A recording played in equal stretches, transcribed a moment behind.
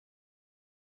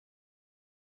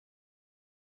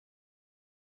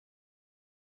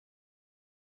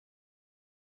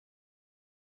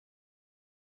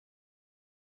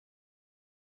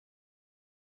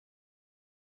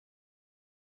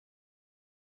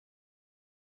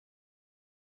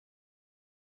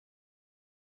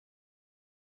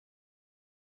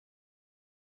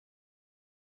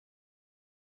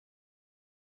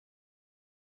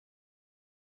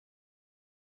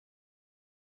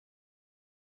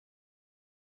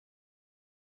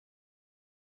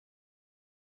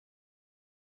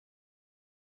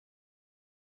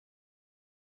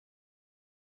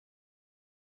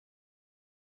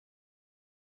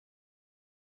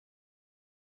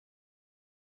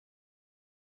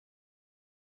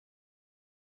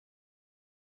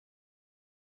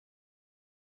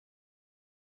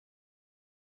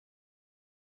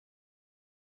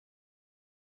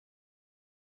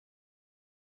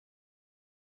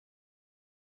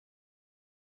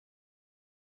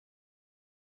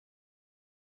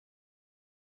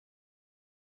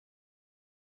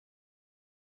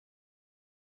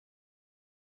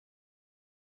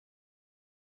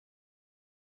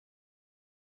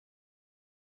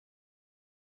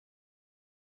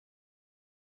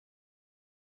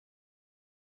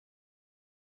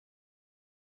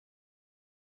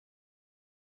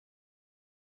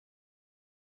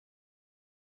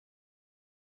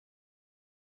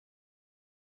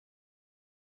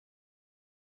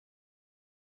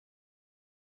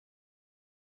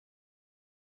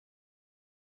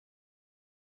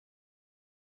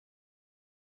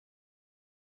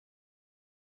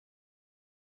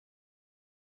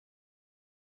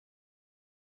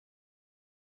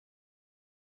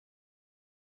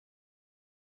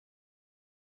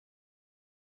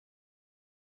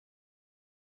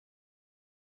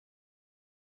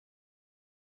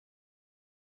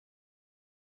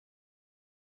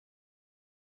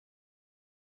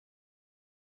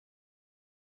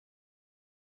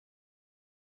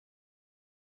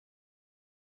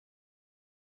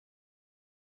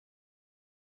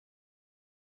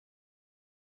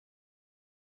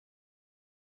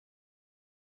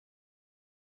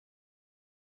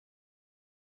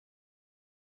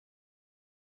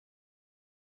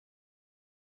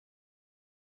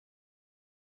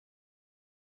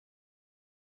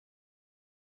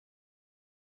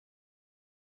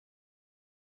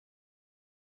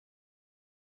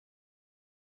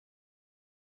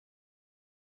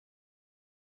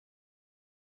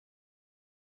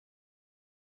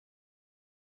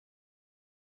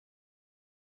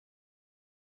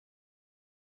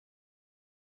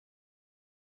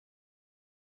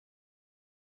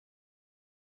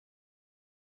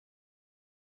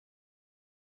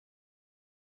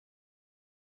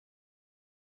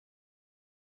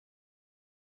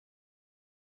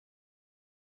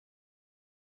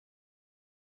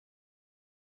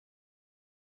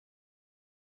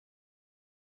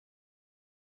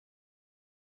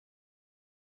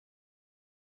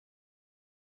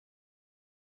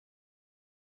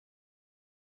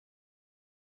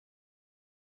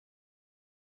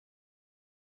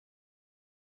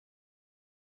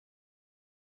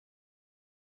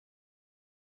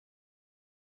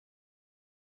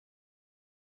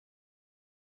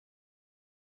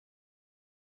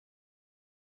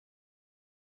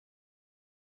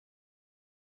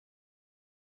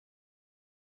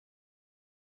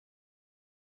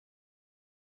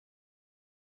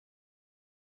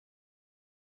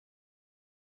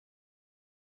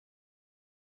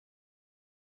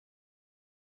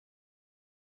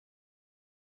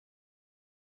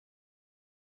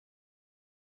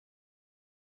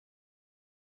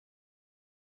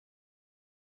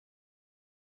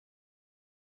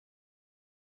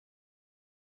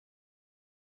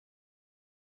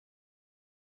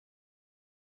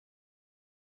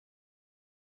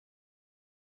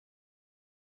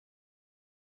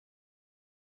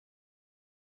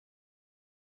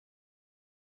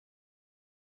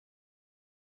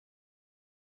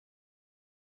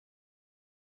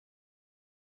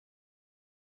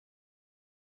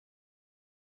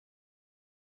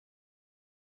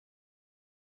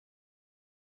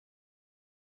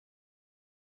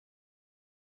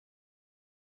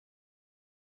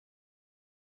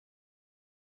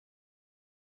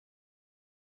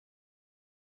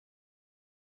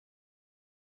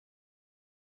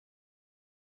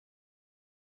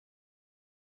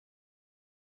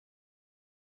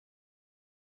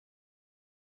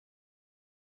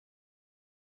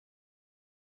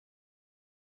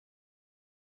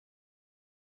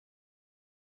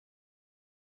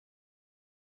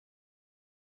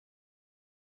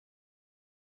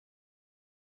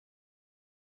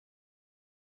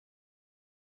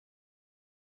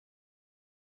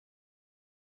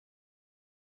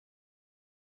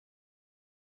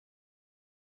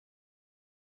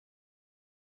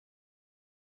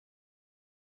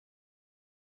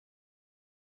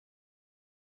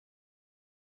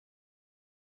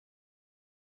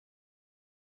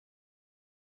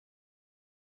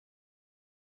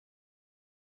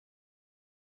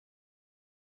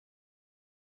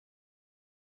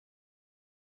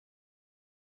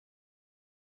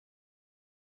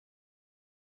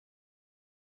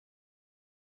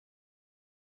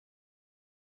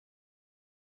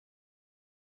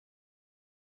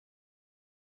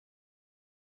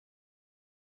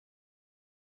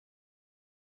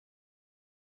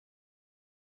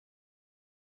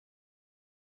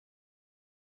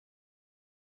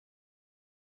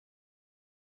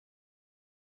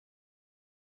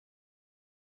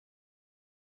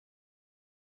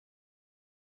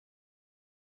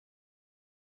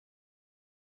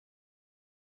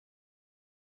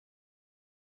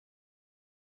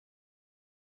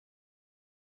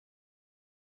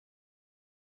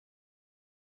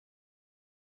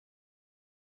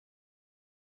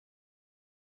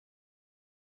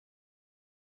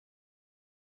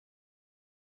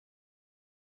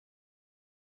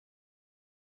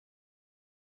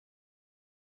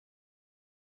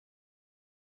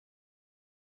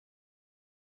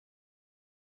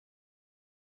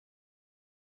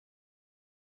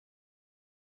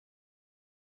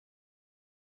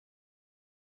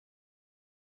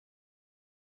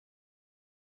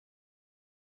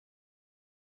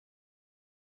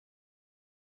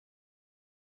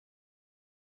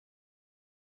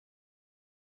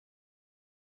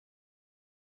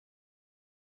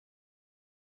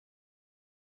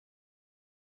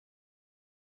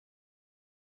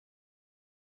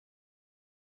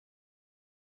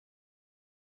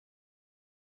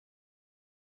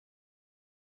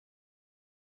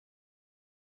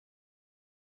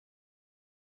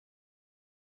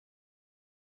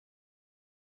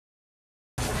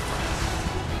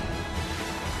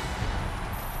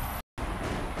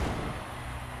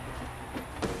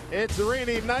It's a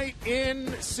rainy night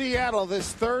in Seattle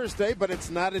this Thursday, but it's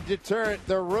not a deterrent.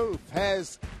 The roof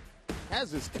has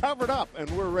us covered up, and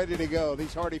we're ready to go.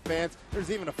 These Hardy fans,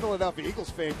 there's even a Philadelphia Eagles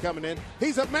fan coming in.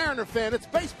 He's a Mariner fan. It's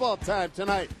baseball time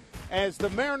tonight as the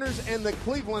Mariners and the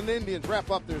Cleveland Indians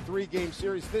wrap up their three-game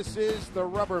series. This is the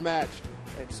rubber match,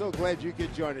 and so glad you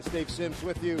could join us. Dave Sims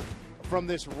with you from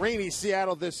this rainy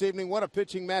Seattle this evening. What a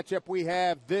pitching matchup we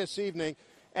have this evening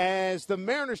as the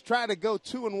Mariners try to go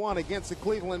 2-1 against the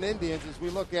Cleveland Indians. As we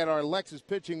look at our Lexus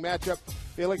pitching matchup,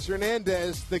 Felix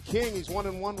Hernandez, the king, he's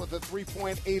 1-1 with a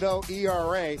 3.80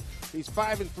 ERA. He's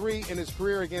 5-3 in his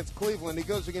career against Cleveland. He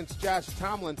goes against Josh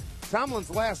Tomlin. Tomlin's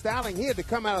last outing, he had to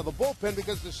come out of the bullpen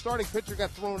because the starting pitcher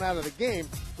got thrown out of the game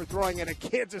for throwing at a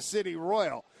Kansas City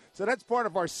Royal. So that's part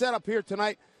of our setup here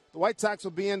tonight. The White Sox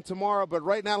will be in tomorrow, but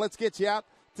right now let's get you out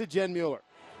to Jen Mueller.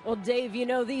 Well, Dave, you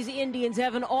know, these Indians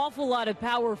have an awful lot of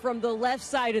power from the left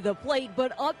side of the plate,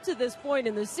 but up to this point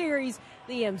in the series,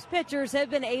 the M's pitchers have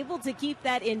been able to keep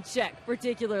that in check,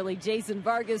 particularly Jason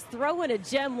Vargas throwing a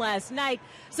gem last night.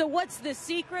 So what's the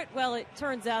secret? Well, it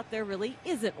turns out there really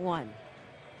isn't one.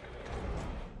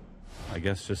 I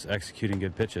guess just executing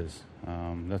good pitches.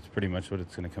 That's pretty much what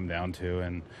it's going to come down to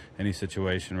in any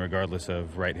situation, regardless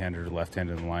of right-handed or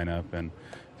left-handed in the lineup. And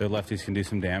the lefties can do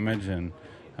some damage, and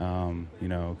you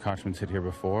know, Kochman's hit here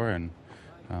before, and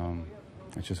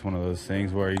it's just one of those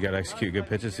things where you got to execute good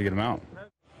pitches to get them out.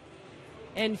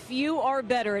 And few are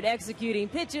better at executing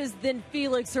pitches than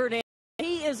Felix Hernandez.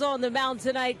 He is on the mound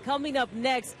tonight. Coming up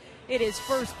next, it is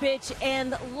first pitch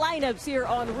and lineups here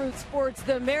on Root Sports.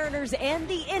 The Mariners and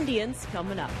the Indians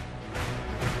coming up.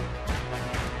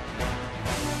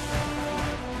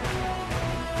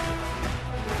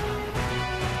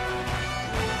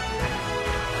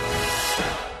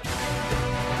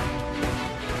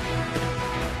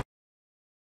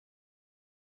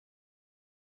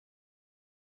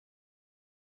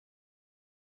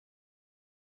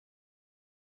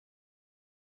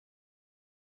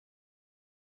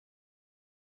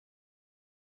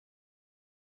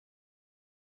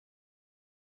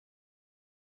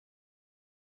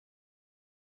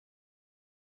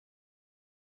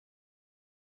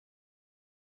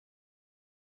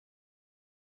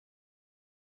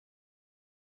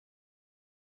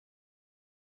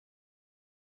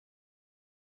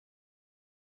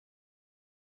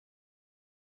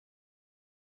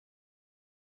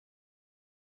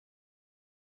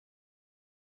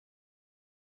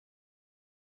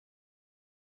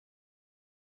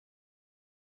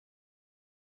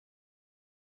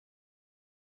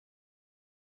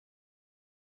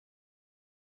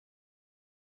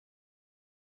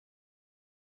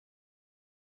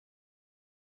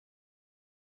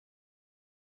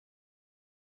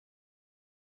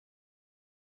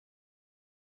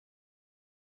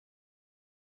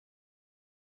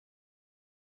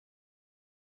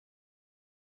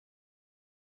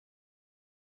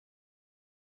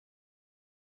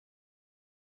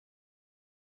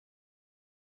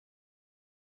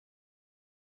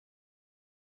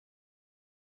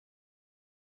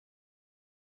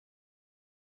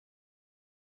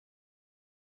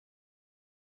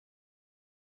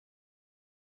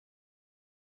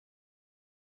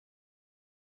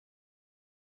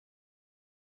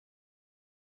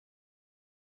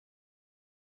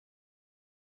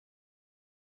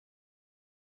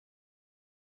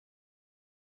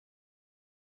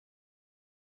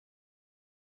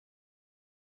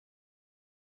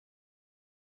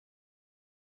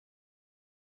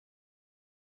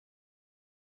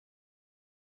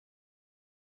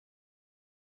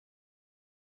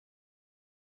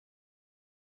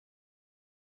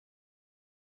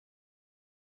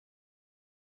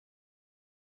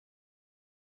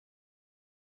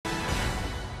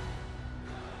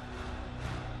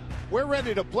 We're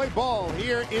ready to play ball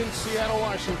here in Seattle,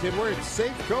 Washington. We're at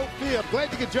Safeco Field.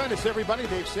 Glad you could join us, everybody.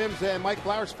 Dave Sims and Mike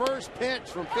Flowers. First pitch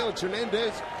from Felix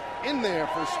Hernandez in there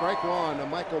for strike one to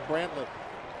Michael Brantley.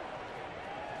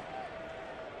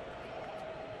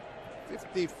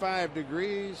 55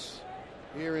 degrees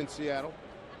here in Seattle.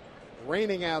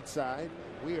 Raining outside.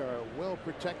 We are well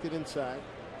protected inside.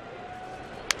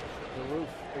 The roof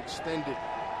extended.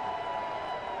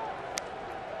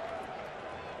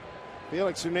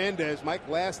 Felix Hernandez, Mike,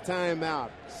 last time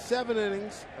out, 7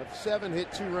 innings of 7, hit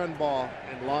 2-run ball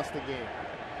and lost the game.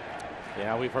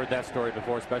 Yeah, we've heard that story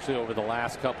before, especially over the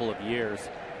last couple of years.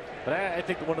 But I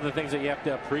think one of the things that you have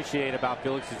to appreciate about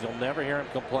Felix is you'll never hear him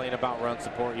complain about run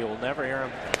support. You'll never hear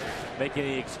him make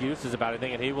any excuses about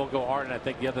anything, and he will go hard. And I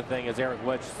think the other thing is Eric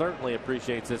Wedge certainly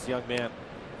appreciates this young man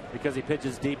because he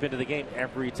pitches deep into the game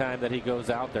every time that he goes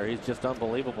out there. He's just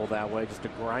unbelievable that way, just a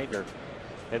grinder.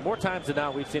 And more times than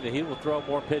not, we've seen it. He will throw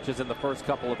more pitches in the first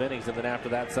couple of innings, and then after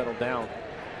that, settle down.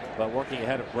 But working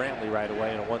ahead of Brantley right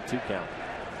away in a 1-2 count.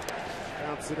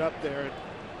 Bounce it up there.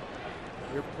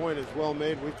 Your point is well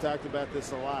made. We've talked about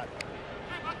this a lot.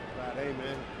 But hey,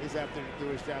 man, he's out there to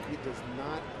do his job. He does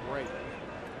not break.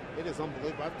 It is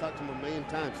unbelievable. I've talked to him a million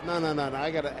times. No. I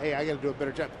gotta do a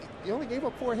better job. You only gave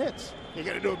up 4 hits. You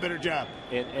got to do a better job.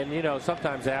 And you know,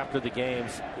 sometimes after the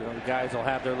games, you know, the guys will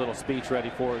have their little speech ready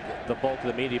for the bulk of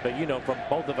the media. But you know, from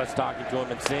both of us talking to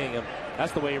him and seeing him,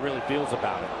 that's the way he really feels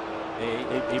about it.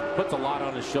 He puts a lot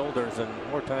on his shoulders, and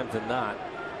more times than not,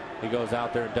 he goes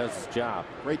out there and does his job.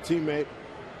 Great teammate.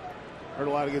 Heard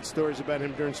a lot of good stories about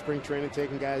him during spring training,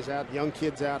 taking guys out, young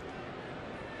kids out,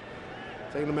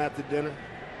 taking them out to dinner.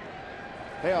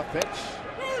 Payoff pitch.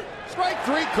 Strike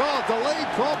 3 called. Delayed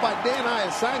call by Dan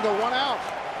Iasango. 1 out.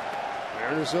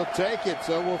 Mariners will take it.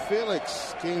 So will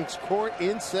Felix. Kings Court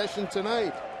in session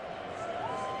tonight.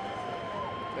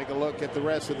 Take a look at the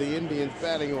rest of the Indians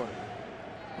batting order.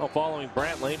 Well, following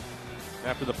Brantley,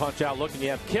 after the punch out looking, you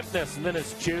have Kipnis, and then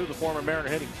it's Chu, the former Mariner,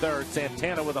 hitting third.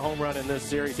 Santana with a home run in this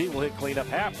series. He will hit cleanup.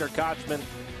 Hafner, Kochman,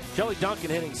 Kelly Duncan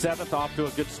hitting 7th, off to a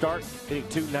good start, hitting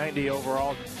 .290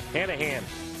 overall. Hanahan,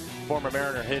 former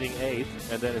Mariner, hitting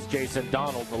 8th. And then it's Jason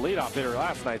Donald, the leadoff hitter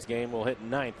last night's game, will hit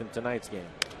 9th in tonight's game.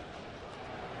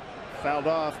 Fouled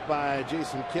off by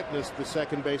Jason Kipnis, the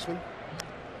second baseman.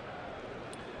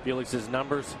 Felix's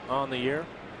numbers on the year: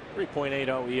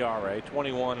 3.80 ERA,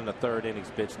 21 in the third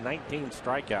innings pitched, 19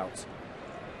 strikeouts.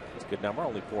 That's a good number.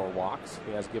 Only 4 walks.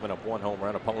 He has given up 1 home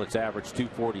run. Opponent's average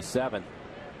 .247.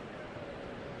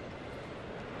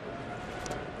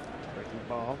 Breaking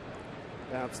ball.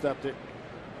 Bounced up to.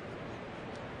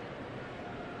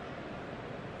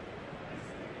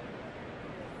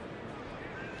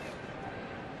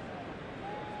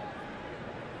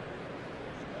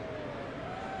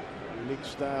 Unique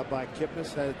style by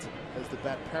Kipnis, has the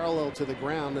bat parallel to the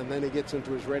ground, and then he gets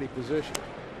into his ready position.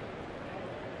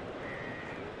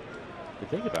 If you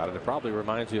think about it, it probably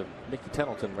reminds you of Mickey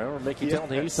Tettleton. Remember Mickey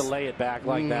Tettleton? He used to lay it back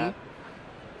like that.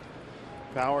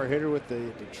 Power hitter with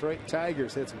the Detroit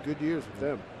Tigers. Had some good years with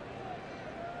them.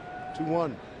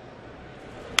 2-1.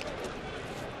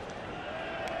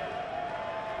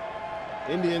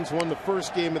 Indians won the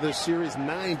first game of this series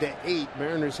 9-8.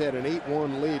 Mariners had an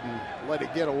 8-1 lead and let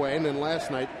it get away. And then last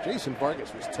night, Jason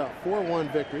Vargas was tough.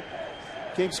 4-1 victory.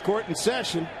 Kings Court in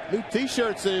session. New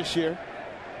T-shirts this year.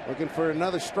 Looking for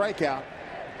another strikeout.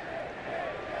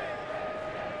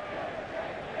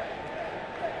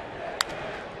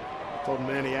 I told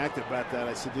Manny Active about that.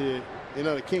 I said, you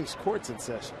know, the Kings Court's in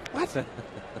session. What? I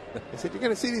said, you're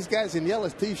going to see these guys in yellow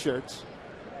T-shirts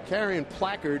carrying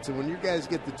placards, and when you guys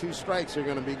get the 2 strikes, they're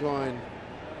going to be going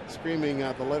screaming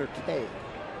the letter K.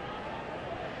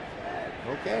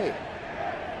 Okay.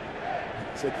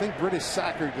 So think British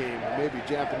soccer game, or maybe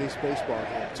Japanese baseball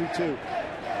game. 2-2.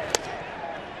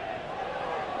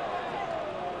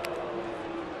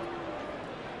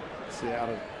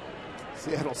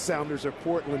 Seattle Sounders are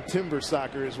Portland Timber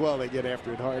Soccer as well. They get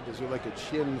after it hard. As we look at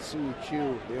Shin Soo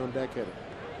Chu, the on deck hitter.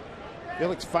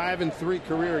 Felix 5-3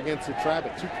 career against the Tribe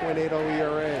at 2.80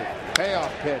 ERA.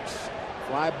 Payoff pitch.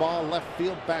 Fly ball left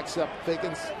field, backs up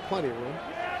Figgins. Plenty of room.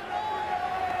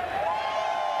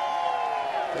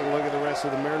 Take a look at the rest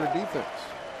of the Mariner defense.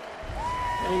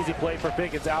 An easy play for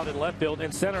Figgins out in left field.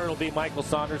 In center, it'll be Michael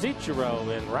Saunders.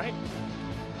 Ichiro in right.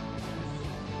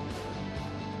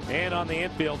 And on the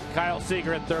infield, Kyle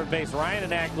Seager at third base. Ryan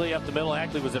and Ackley up the middle.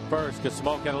 Ackley was at first because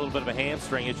Smoke had a little bit of a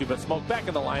hamstring issue, but Smoke back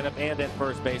in the lineup and at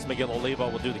first base. Miguel Olivo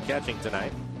will do the catching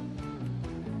tonight.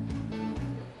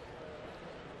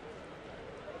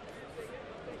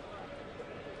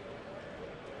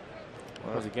 Well,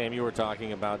 that was a game you were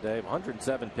talking about, Dave.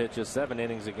 107 pitches, 7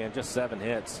 innings again, just 7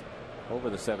 hits. Over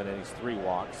the 7 innings, 3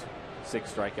 walks,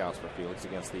 6 strikeouts for Felix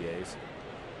against the A's.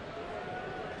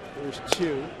 There's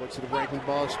 2. Looks at the breaking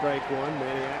ball, strike 1.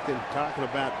 Manny Acton talking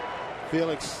about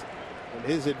Felix and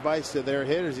his advice to their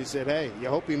hitters. He said, hey, you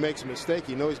hope he makes a mistake.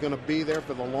 You know he's going to be there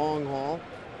for the long haul.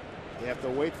 You have to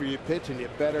wait for your pitch, and you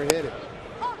better hit it.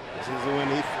 This is when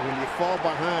you fall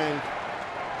behind,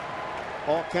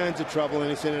 all kinds of trouble. And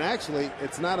he said, and actually,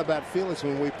 it's not about Felix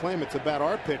when we play him. It's about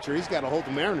our pitcher. He's got to hold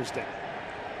the Mariners down.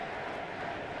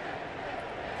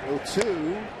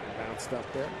 0-2. Bounced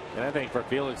up there. And I think for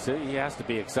Felix, he has to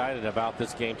be excited about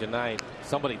this game tonight.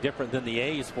 Somebody different than the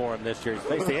A's for him this year. He's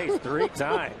faced the A's 3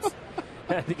 times.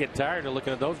 I had to get tired of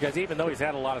looking at those guys, even though he's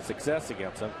had a lot of success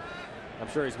against them. I'm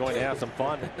sure he's going to have some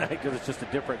fun tonight because it's just a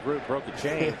different group. Broke a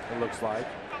chain, it looks like.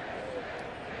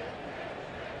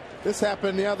 This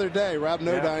happened the other day. Rob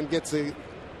Nodine gets his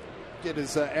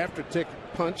after tick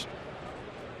punched.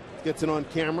 Gets it on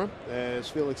camera as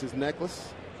Felix's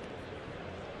necklace.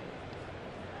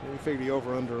 We figure the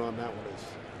over-under on that one is.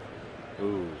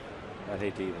 Ooh, I'd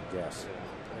hate to even guess.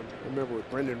 I remember what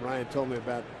Brendan Ryan told me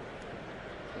about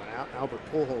when Albert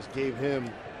Pujols gave him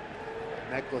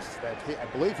a necklace that I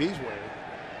believe he's wearing.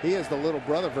 He has the little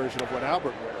brother version of what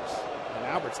Albert wears. And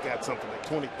Albert's got something like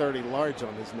 20-30 large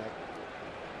on his neck.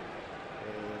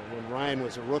 And when Ryan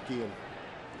was a rookie and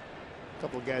a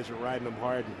couple of guys were riding him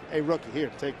hard, and, hey, rookie,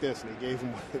 here, take this. And he gave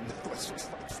him one of the necklace was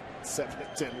like 7 to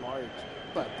 10 large.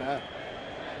 But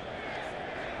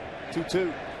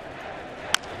 2-2.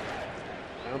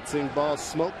 Bouncing ball,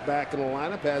 Smoke back in the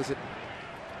lineup. Has it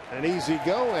an easy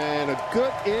go and a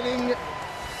good inning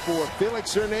for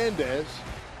Felix Hernandez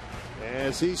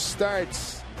as he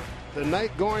starts the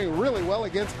night going really well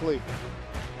against Cleveland.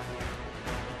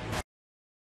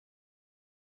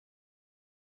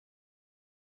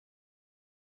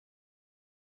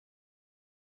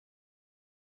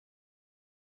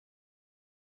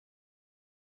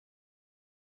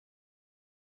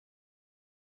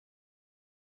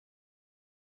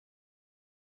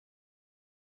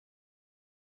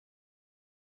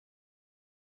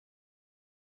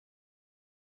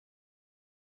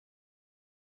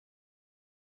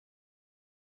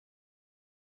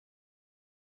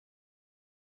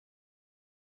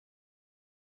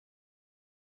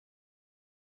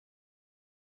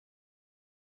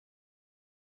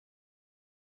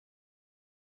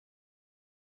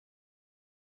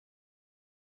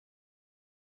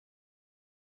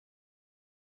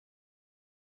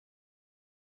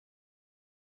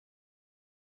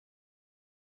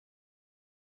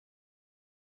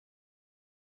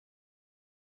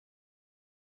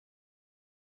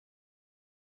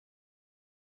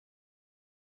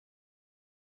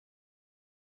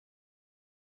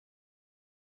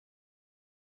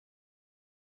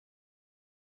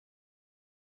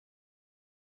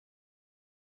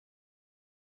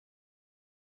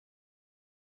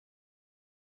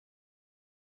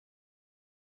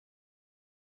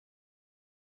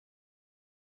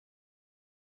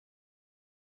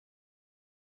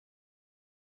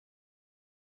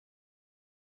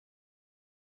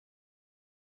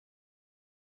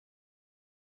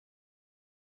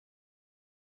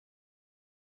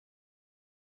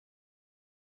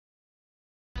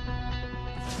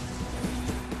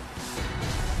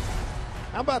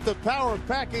 How about the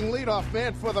power-packing leadoff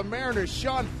man for the Mariners,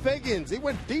 Sean Figgins? He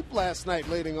went deep last night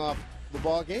leading off the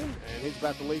ball game, and he's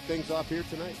about to lead things off here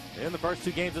tonight. In the first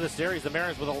 2 games of the series, the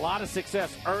Mariners with a lot of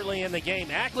success early in the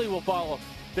game. Ackley will follow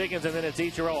Figgins, and then it's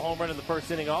Ichiro home run in the first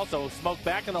inning also. Smoke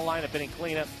back in the lineup, inning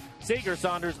cleanup. Seager,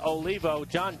 Saunders, Olivo,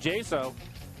 John Jaso.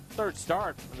 Third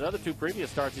start. The other 2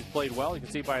 previous starts, he's played well. You can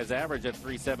see by his average at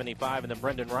 .375, and then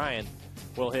Brendan Ryan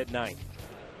will hit 9th.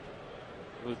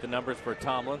 With the numbers for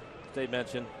Tomlin, they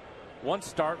mentioned 1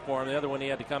 start for him. The other one he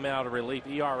had to come out of relief.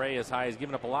 ERA is high. He's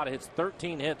given up a lot of hits.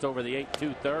 13 hits over the 8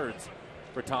 2/3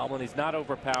 for Tomlin. He's not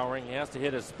overpowering. He has to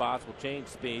hit his spots. Will change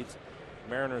speeds.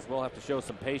 Mariners will have to show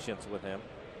some patience with him.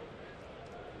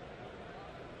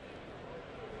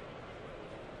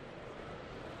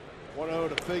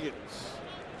 One-0 to Figgins.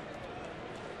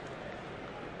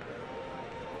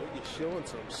 Figgins showing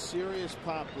some serious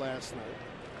pop last night.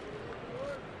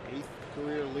 8th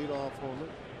career leadoff homer.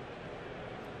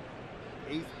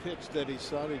 8th pitch that he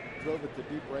saw, he drove it to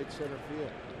deep right center field.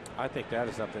 I think that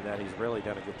is something that he's really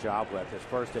done a good job with. His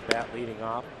first at bat leading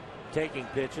off, taking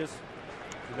pitches.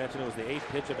 You mentioned it was the 8th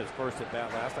pitch of his first at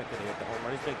bat last night that he hit the home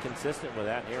run. He's been consistent with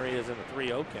that. Here he is in the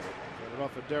 3-0 count. Got it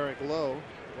off of Derek Lowe.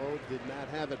 Lowe did not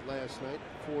have it last night.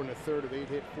 4 1/3 of 8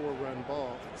 hit, 4-run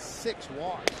ball. 6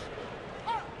 walks.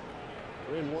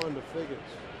 3-1 to Figgins.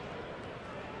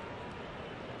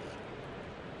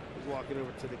 He's walking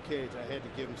over to the cage. I had to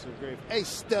give him some grief. Hey,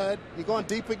 stud, you going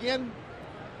deep again?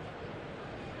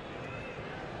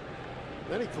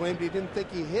 Then he claimed he didn't think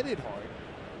he hit it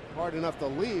hard enough to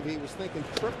leave. He was thinking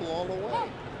triple all the way.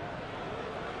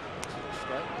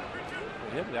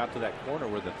 He hit it out to that corner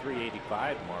where the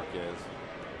 385 mark is.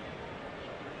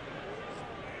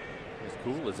 As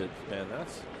cool as it's been,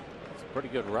 that's a pretty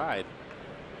good ride.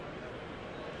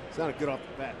 Sounded good off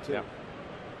the bat, too. Yeah.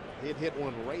 He'd hit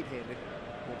one right-handed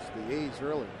against the A's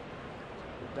early.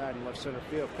 He died in left center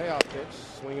field. Payoff pitch,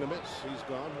 swing and a miss. He's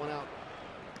gone, 1 out.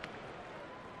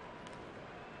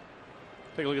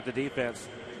 Take a look at the defense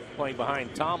playing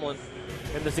behind Tomlin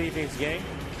in this evening's game.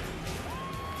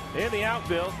 In the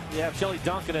outfield, you have Shelley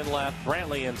Duncan in left,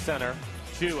 Brantley in center,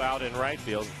 Chu out in right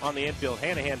field. On the infield,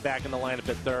 Hanahan back in the lineup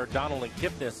at third, Donald and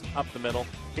Kipnis up the middle,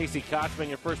 Casey Kochman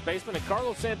your first baseman, and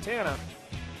Carlos Santana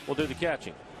will do the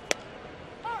catching.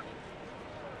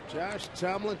 Josh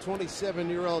Tomlin,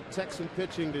 27-year-old Texan,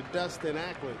 pitching to Dustin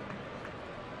Ackley.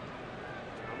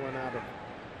 Tomlin out of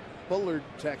Bullard,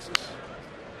 Texas.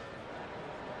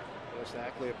 Asked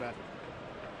Ackley about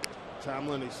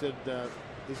Tomlin. He said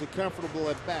he's a comfortable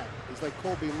at bat. He's like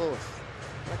Colby Lewis.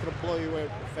 Not going to blow you away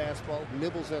with the fastball.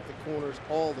 Nibbles at the corners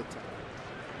all the time.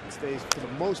 And stays for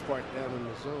the most part down in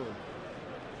the zone.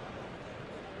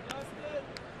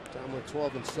 Tomlin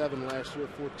 12-7 last year,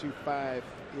 4.25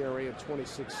 ERA in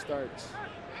 26 starts.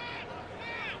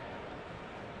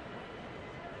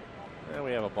 And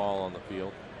we have a ball on the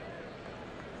field.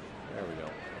 There we go.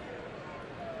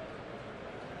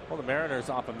 Well, the Mariners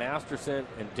off of Masterson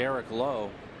and Derek Lowe,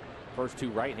 first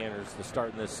two right-handers to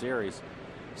start in this series.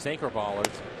 Sinker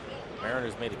ballers.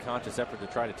 Mariners made a conscious effort to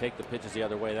try to take the pitches the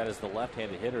other way. That is the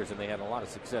left-handed hitters, and they had a lot of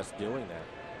success doing that.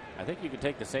 I think you can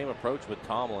take the same approach with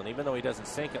Tomlin. Even though he doesn't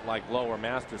sink it like Lowe or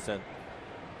Masterson,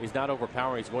 he's not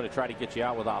overpowering. He's going to try to get you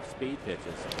out with off-speed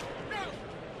pitches.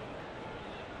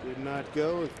 Did not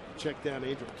go. Check down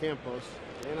Angel Campos.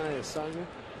 Danai Asanga.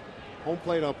 Home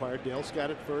plate umpire. Dale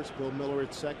Scott at first. Bill Miller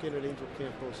at second. And Angel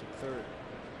Campos at third.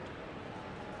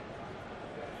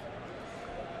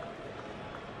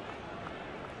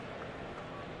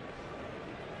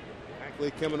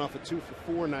 Ackley coming off a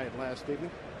 2-for-4 night last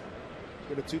evening.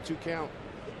 Get a 2-2 count.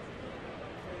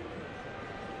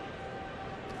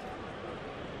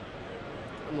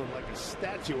 I'm like a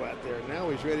statue out there. Now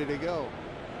he's ready to go.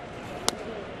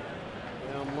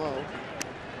 Down low.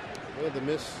 They had the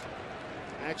miss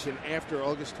action after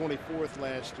August 24th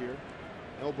last year.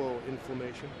 Elbow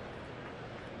inflammation.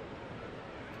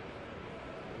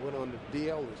 Went on the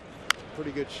DL. Was in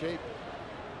pretty good shape.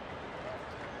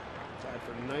 Tied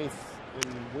for 9th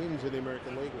in wins in the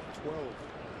American League with 12.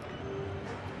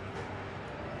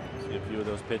 See a few of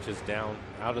those pitches down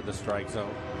out of the strike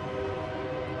zone.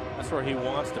 That's where he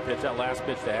wants to pitch. That last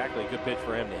pitch to Ackley, good pitch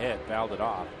for him to hit. Fouled it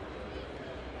off.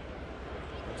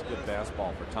 That's a good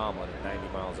fastball for Tomlin at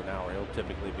 90 miles an hour. He'll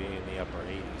typically be in the upper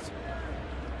 80s.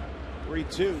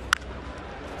 3-2.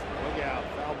 Look out.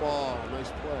 Foul ball.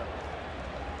 Nice play.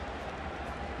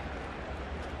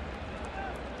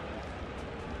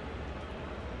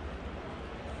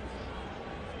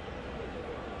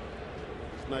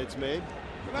 This night's made.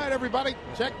 Good night, everybody.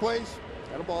 Check, please.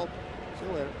 Got a ball. See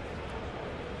you later.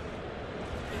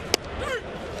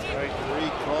 Strike 3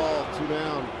 call. 2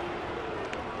 down.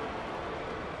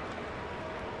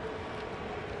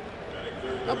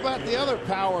 How about the other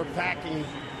power packing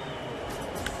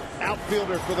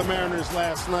outfielder for the Mariners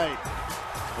last night?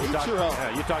 You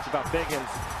talked about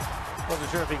Biggins. Wasn't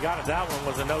sure if he got it. That one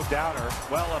was a no-doubter.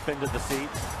 Well up into the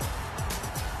seats.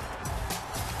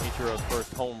 Ichiro's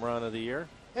first home run of the year.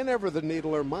 And ever the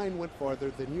Needler, mine went farther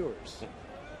than yours.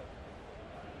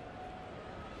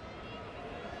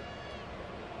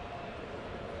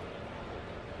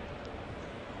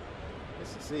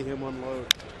 Nice to see him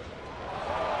unload.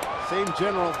 Same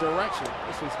general direction.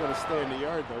 This one's going to stay in the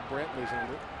yard, though. Brantley's on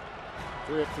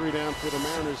it. 3-3 down for the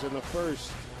Mariners in the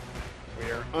first.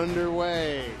 We are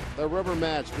underway. The rubber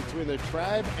match between the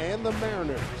Tribe and the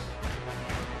Mariners.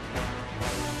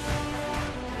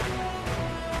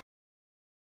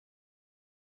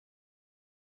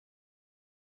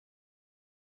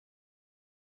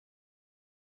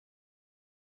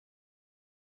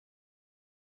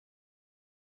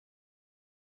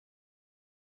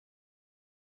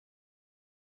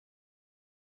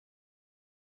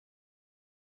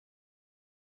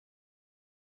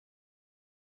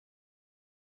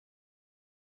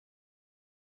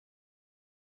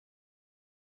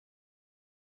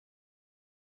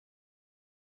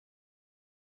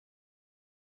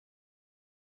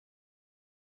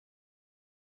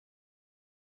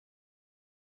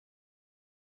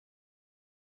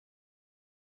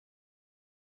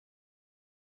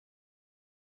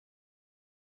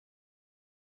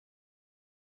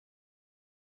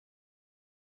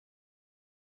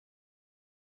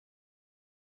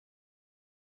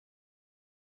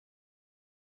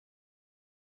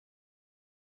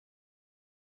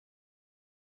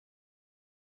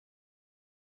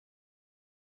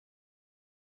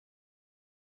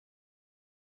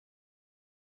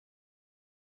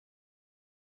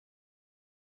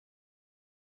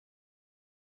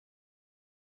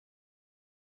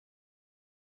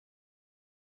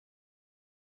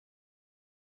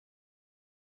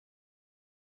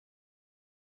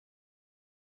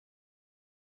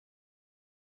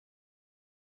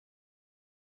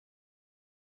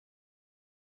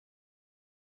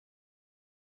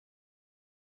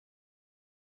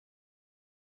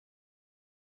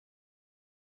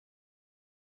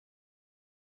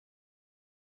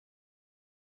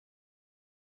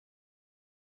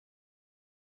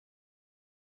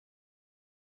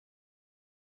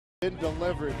 Been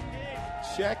delivered.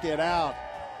 Check it out.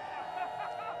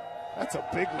 That's a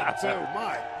big one, too.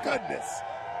 My goodness.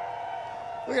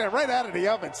 Look at it, right out of the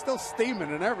oven, still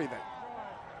steaming and everything.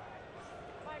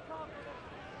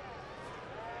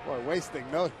 Boy, wasting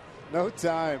no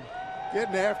time.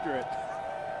 Getting after it.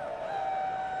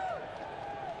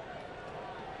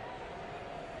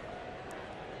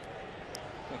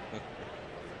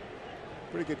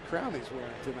 Pretty good crown he's wearing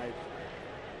tonight.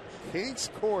 Kings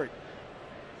Court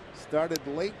started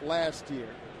late last year.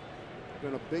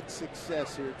 Been a big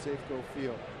success here at Safeco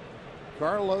Field.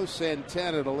 Carlos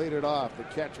Santana to lead it off, the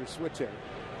catcher switch hitter.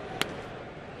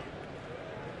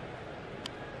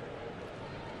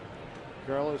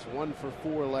 Carlos 1 for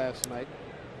 4 last night.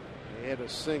 He had a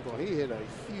single. He hit a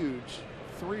huge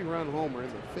 3-run homer in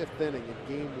the 5th inning in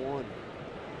Game 1.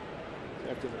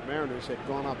 After the Mariners had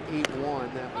gone up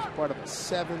 8-1, that was part of a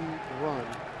 7-run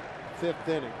 5th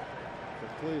inning for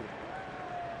Cleveland.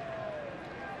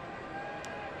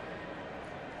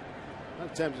 A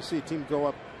lot of times you see a team go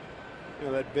up,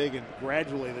 that big, and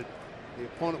gradually the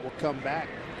opponent will come back,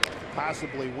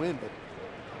 possibly win, but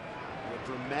a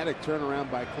dramatic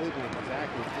turnaround by Cleveland as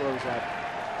Ackman throws out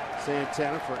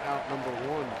Santana for out number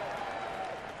 1.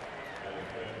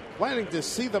 Planning to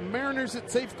see the Mariners at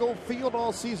Safeco Field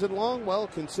all season long? Well,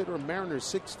 consider a Mariners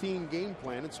 16 game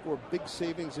plan and score big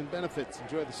savings and benefits.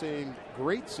 Enjoy the same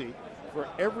great seat for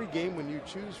every game when you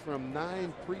choose from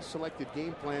 9 pre-selected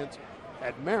game plans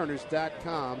at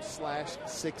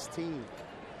mariners.com/16.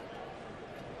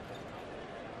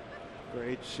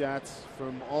 Great shots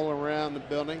from all around the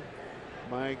building.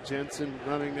 Mike Jensen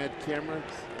running that camera,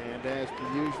 and as per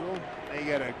usual, they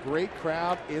got a great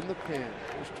crowd in the pen.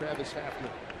 Here's Travis Hafner.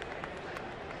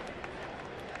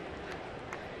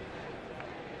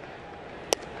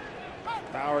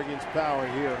 Power against power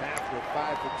here. Hafner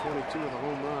 5 for 22 with a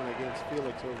home run against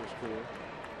Felix over his career.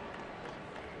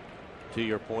 To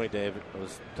your point, Dave, I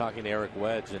was talking to Eric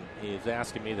Wedge, and he was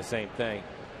asking me the same thing.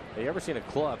 Have you ever seen a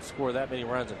club score that many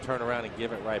runs and turn around and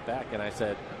give it right back? And I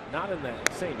said, not in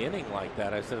that same inning like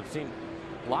that. I said, I've seen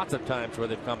lots of times where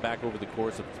they've come back over the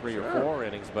course of 3 or 4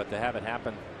 innings, but to have it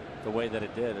happen the way that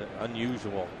it did,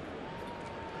 unusual.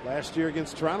 Last year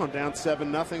against Toronto, down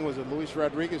 7-0. Was it Luis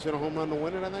Rodriguez hit a home run to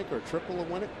win it, I think, or a triple to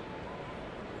win it?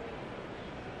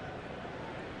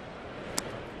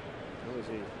 That was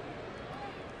a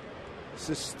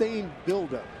sustained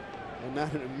buildup and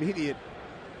not an immediate,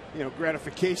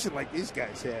 gratification like these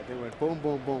guys had. They went boom,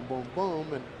 boom, boom, boom,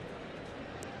 boom, and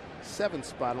 7th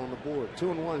spot on the board.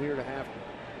 2-1 here to Hafner.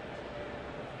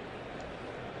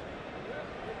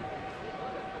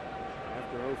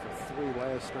 After 0 for 3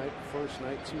 last night, first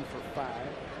night 2 for 5.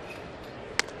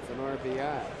 With an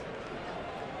RBI.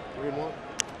 3-1.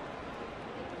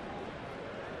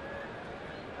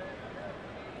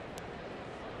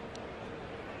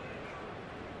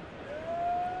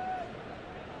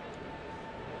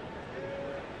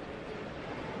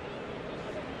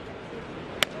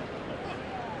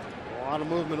 A lot of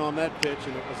movement on that pitch,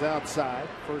 and it was outside.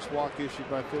 First walk issued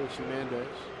by Felix Hernandez.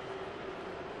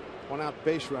 1 out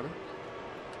base runner.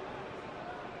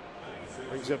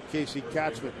 Brings up Casey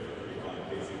Kochman.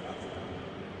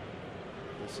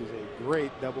 This is a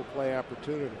great double play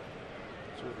opportunity.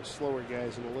 It's one of the slower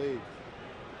guys in the league.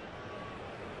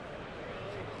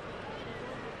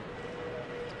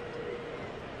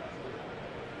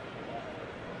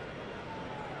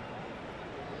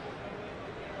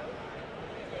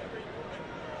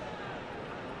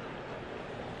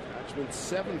 Kochman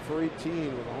 7 for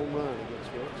 18 with a home run against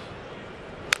Phillips.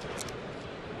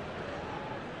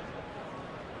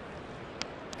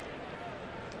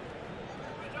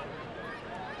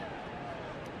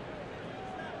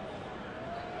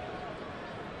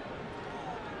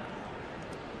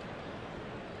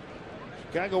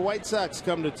 Chicago White Sox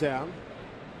come to town.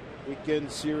 Weekend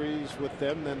series with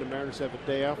them. Then the Mariners have a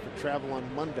day off for travel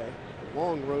on Monday. A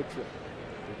long road trip.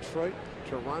 Detroit,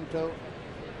 Toronto,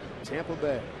 Tampa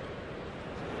Bay.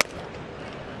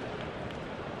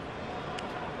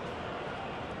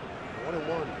 One and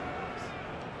one.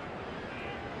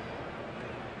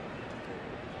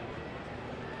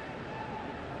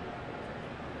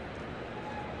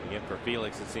 Again, for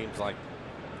Felix, it seems like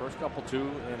first couple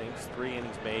 2 innings, 3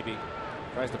 innings maybe,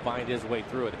 tries to find his way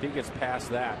through it. If he gets past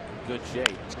that, in good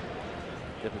shape.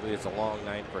 Typically it's a long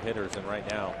night for hitters, and right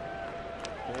now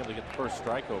able to get the first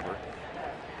strike over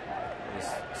his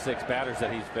 6 batters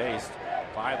that he's faced.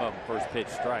 5 of them first pitch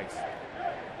strikes.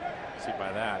 See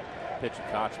by that, pitching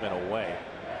Kochman away,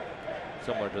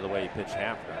 similar to the way he pitched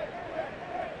Hafner.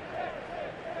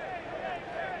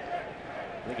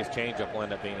 I think his changeup will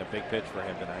end up being a big pitch for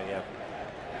him tonight. Yeah.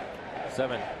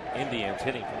 7 Indians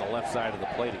hitting from the left side of the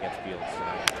plate against Felix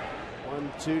tonight.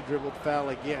 1-2 dribbled foul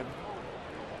again.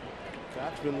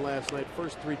 Kochman last night,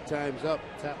 first 3 times up,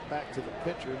 tapped back to the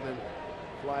pitcher, and then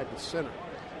flied to center.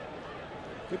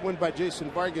 Good win by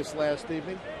Jason Vargas last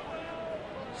evening.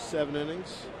 7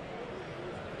 innings.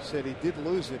 Said he did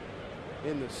lose it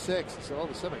in the 6th, so all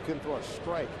of a sudden I couldn't throw a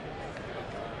strike.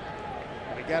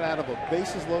 And he got out of a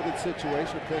bases loaded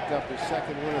situation, picked up his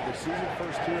 2nd win of the season,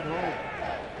 first 2 at home.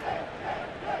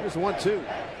 Here's 1-2.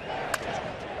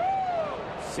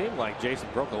 Seemed like Jason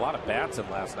broke a lot of bats in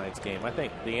last night's game. I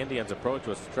think the Indians' approach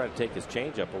was to try to take his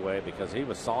changeup away because he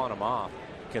was sawing them off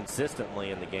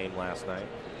consistently in the game last night.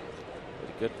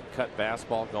 With a good cut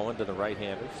fastball going to the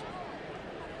right-handers.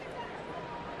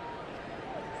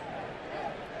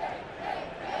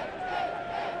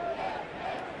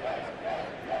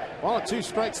 Ball and 2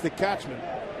 strikes to Kochman.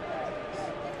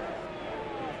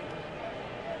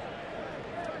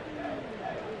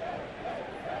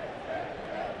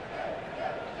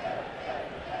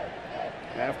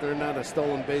 After not a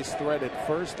stolen base threat at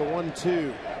first, the 1-2.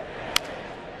 Do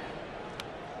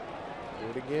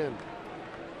it again.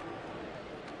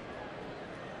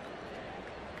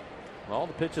 All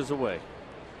the pitches away.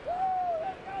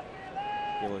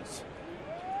 Felix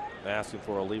asking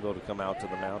for Olivo to come out to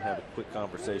the mound, have a quick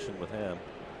conversation with him.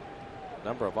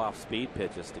 Number of off-speed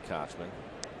pitches to Kochman.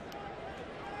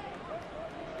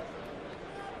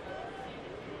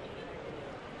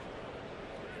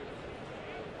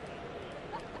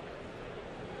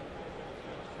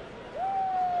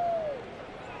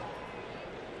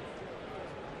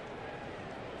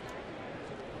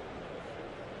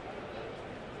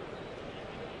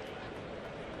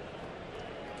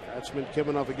 Kochman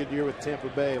coming off a good year with Tampa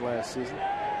Bay last season.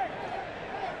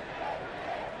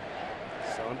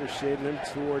 Saunders shading him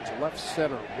towards left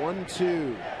center.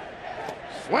 1-2.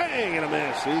 Swing and a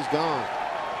miss. He's gone.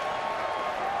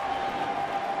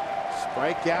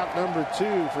 Strikeout number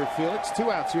 2 for Felix.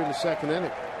 2 outs here in the 2nd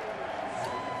inning.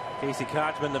 Casey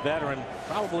Kochman, the veteran,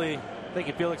 probably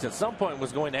thinking Felix at some point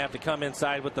was going to have to come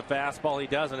inside with the fastball. He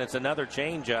doesn't. It's another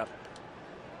changeup.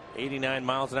 89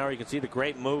 miles an hour. You can see the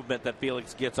great movement that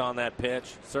Felix gets on that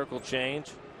pitch. Circle change.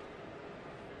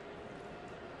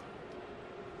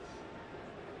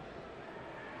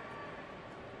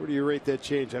 Where do you rate that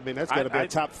change? I mean, that's got to be a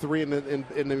top 3 in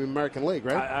the American League,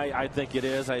 right? I think it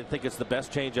is. I think it's the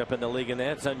best changeup in the league, and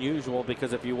that's unusual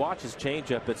because if you watch his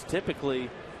changeup, it's typically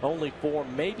only 4,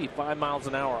 maybe 5 miles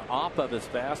an hour off of his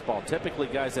fastball. Typically,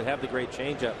 guys that have the great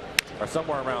changeup are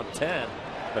somewhere around 10.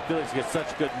 But Felix gets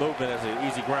such good movement as an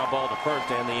easy ground ball to first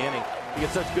to end the inning. He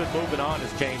gets such good movement on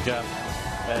his changeup,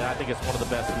 and I think it's one of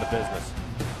the best in the business.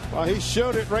 Well, he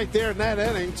showed it right there in that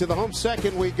inning. To the home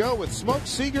second we go with Smoke,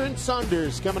 Seager, and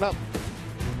Saunders coming up.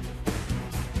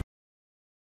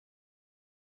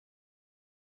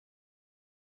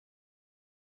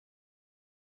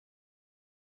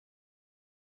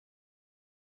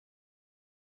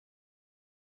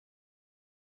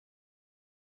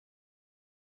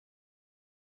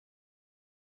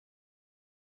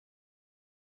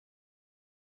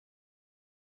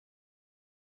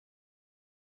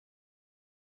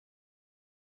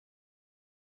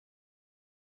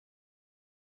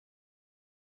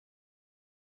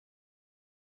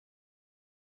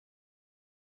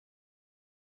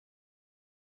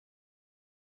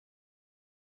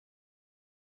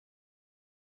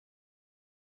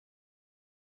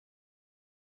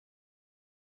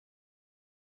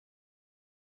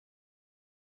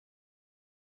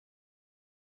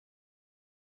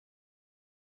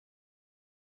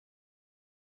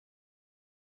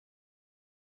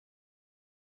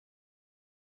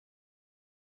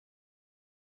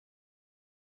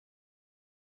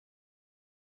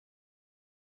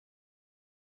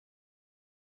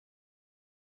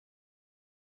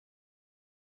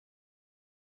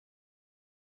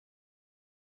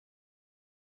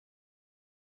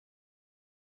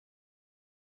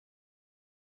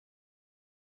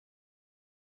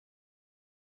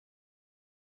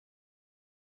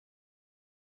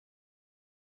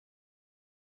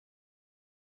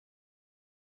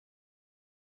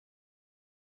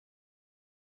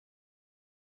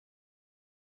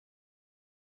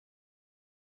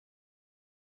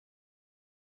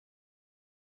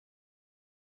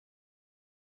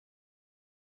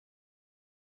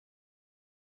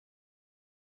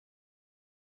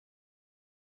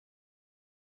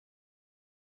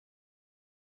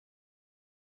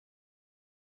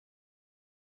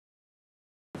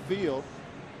 Field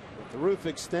with the roof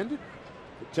extended,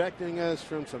 protecting us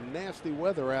from some nasty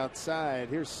weather outside.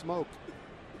 Here's Smoke.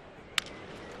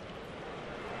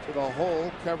 to the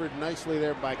hole, covered nicely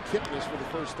there by Kipnis for the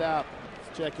first out.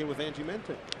 Let's check in with Angie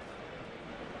Minton.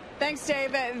 Thanks,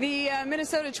 Dave. The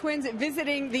Minnesota Twins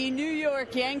visiting the New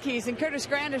York Yankees, and Curtis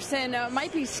Granderson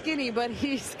might be skinny, but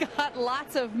he's got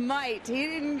lots of might. He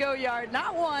didn't go yard,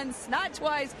 not once, not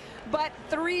twice, but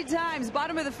 3 times.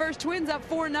 Bottom of the first, Twins up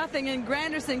 4-0, and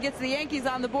Granderson gets the Yankees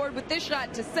on the board with this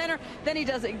shot to center. Then he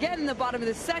does it again in the bottom of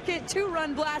the second,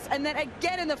 2-run blast, and then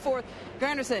again in the fourth.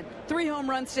 Granderson, 3 home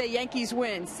runs today. Yankees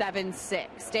win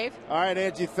 7-6. Dave? All right,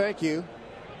 Angie, thank you.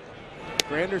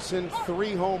 Granderson,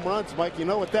 3 home runs. Mike, you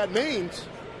know what that means.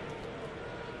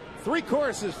 3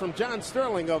 choruses from John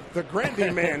Sterling of The Grandy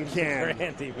Man Can.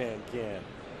 Grandy Man Can.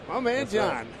 My man, that's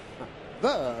John. Right.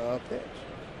 The pitch.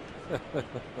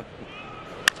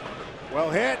 Well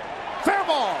hit. Fair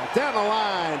ball down the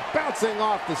line. Bouncing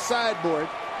off the sideboard.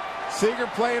 Seager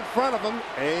play in front of him.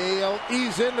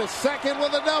 He's into second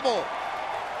with a double.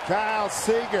 Kyle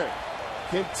Seager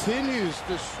continues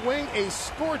to swing a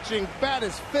scorching bat,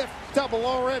 his 5th double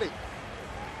already.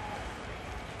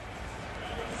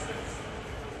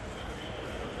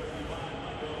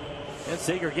 And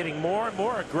Seager getting more and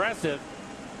more aggressive.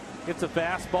 Gets a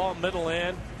fastball middle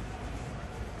in.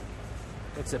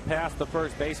 Gets it past the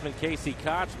first baseman, Casey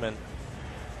Kochman.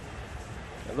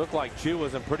 It looked like Chu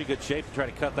was in pretty good shape to try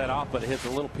to cut that off, but it hits a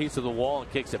little piece of the wall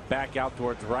and kicks it back out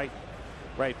towards right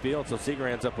field. So Seager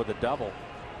ends up with a double.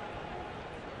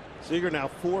 Seager now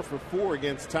 4 for 4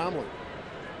 against Tomlin.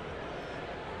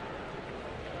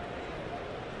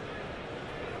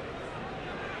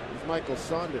 Here's Michael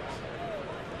Saunders.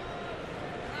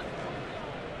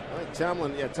 I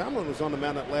think Tomlin was on the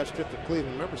mound that last trip to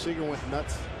Cleveland. Remember, Seager went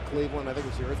nuts to Cleveland. I think it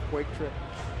was the earthquake trip.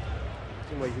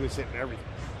 Seemed like he was hitting everything.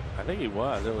 I think he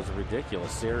was. It was a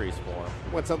ridiculous series for him.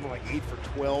 He went something like 8 for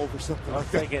 12 or something. I was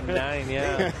thinking 9,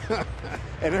 yeah.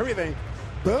 And everything,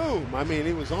 boom. I mean,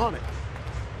 he was on it.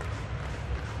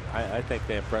 I think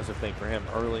the impressive thing for him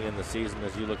early in the season,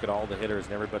 as you look at all the hitters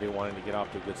and everybody wanting to get off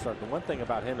to a good start, the one thing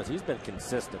about him is he's been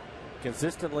consistent.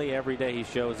 Consistently every day he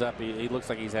shows up, he looks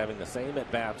like he's having the same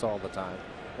at-bats all the time.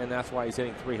 And that's why he's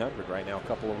hitting 300 right now, a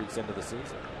couple of weeks into the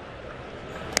season.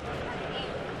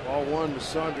 Ball 1 to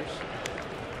Saunders.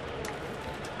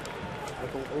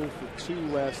 Michael 0 for 2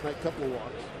 last night, couple of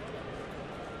walks.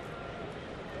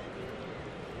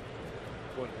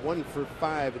 Went 1 for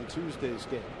 5 in Tuesday's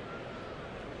game.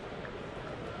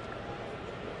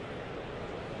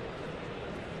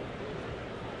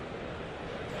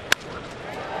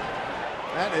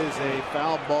 That is a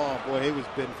foul ball. Boy, he was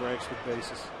bidding for extra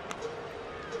bases.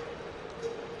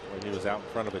 When he was out in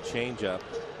front of a changeup.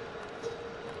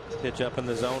 Pitch up in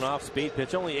the zone, off speed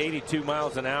pitch, only 82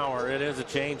 miles an hour. It is a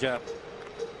changeup.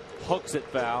 Hooks it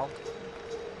foul.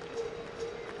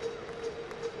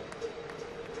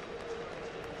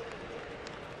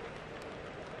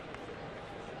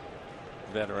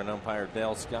 Veteran umpire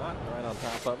Dale Scott right on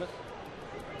top of it.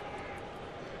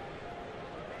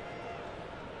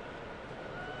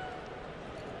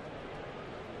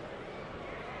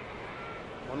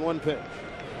 One pitch.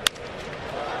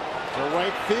 To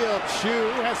right field, Chu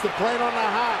has to play it on the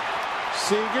hop.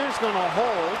 Seager's going to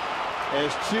hold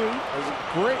as Chu has a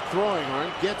great throwing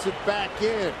arm, gets it back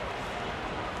in.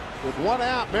 With 1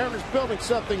 out, Mariners building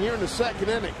something here in the second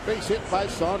inning. Base hit by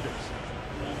Saunders.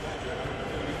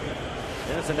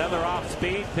 There's another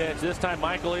off-speed pitch. This time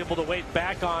Michael able to wait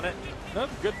back on it.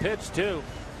 Another good pitch too.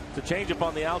 It's a changeup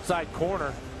on the outside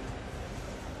corner.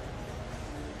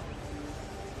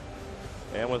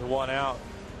 And with 1 out,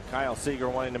 Kyle Seager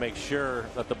wanting to make sure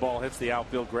that the ball hits the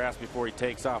outfield grass before he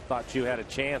takes off. Thought Chu had a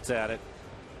chance at it.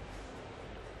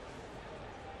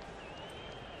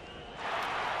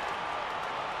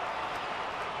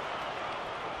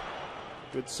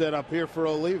 Good setup here for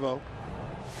Olivo.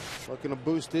 Looking to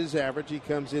boost his average. He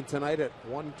comes in tonight at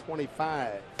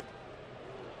 125.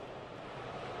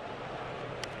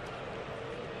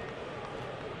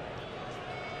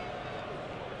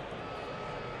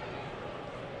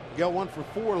 Got 1 for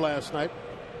 4 last night.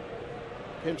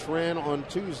 Pinch ran on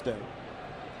Tuesday.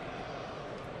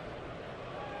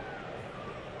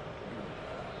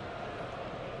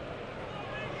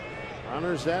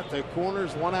 Runners at the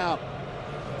corners, 1 out.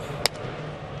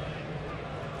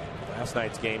 Last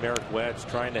night's game, Eric Wedge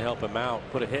trying to help him out,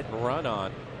 put a hit and run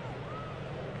on.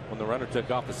 When the runner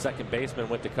took off, the second baseman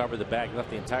went to cover the bag, left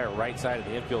the entire right side of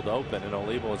the infield open, and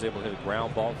Olivo was able to hit a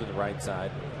ground ball to the right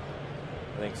side.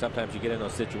 I think sometimes you get in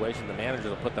those situations, the manager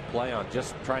will put the play on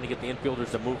just trying to get the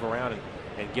infielders to move around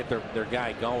and get their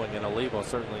guy going, and Olivo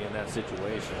certainly in that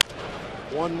situation.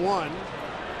 1-1.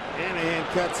 Anahan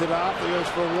cuts it off. He goes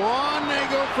for 1. They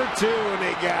go for 2, and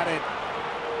they got it.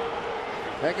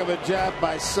 Heck of a job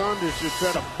by Saunders to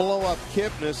try to blow up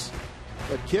Kipnis.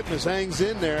 But Kipnis hangs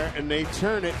in there, and they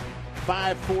turn it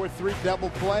 5-4-3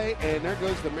 double play, and there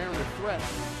goes the Mariner threat.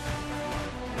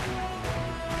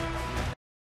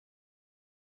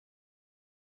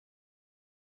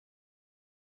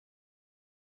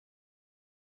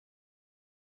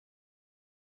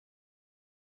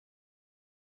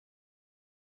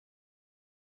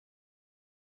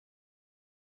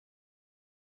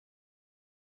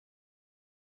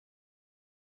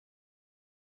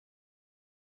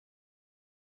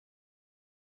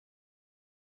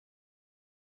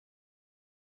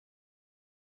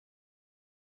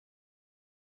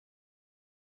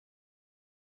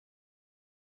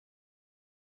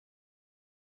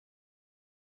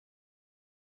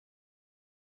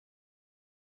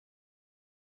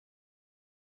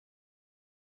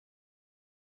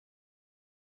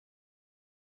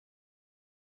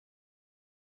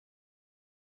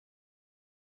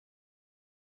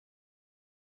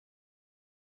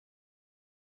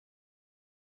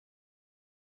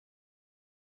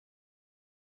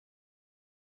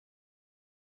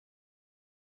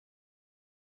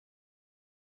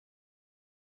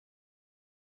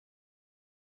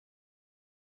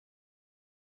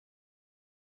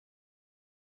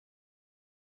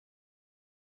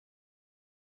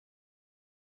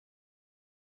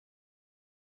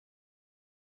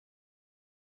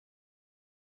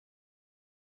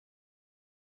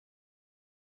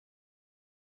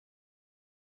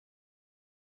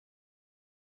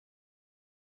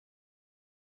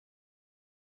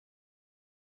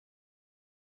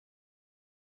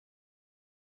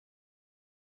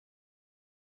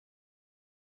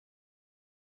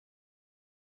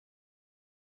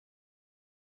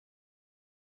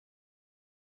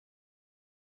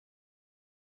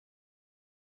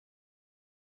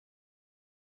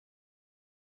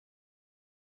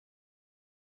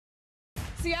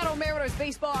 Seattle Mariners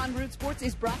baseball on Root Sports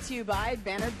is brought to you by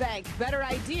Banner Bank. Better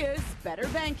ideas, better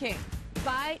banking.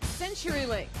 By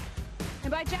CenturyLink.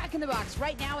 And by Jack in the Box.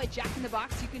 Right now at Jack in the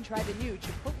Box, you can try the new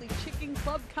Chipotle Chicken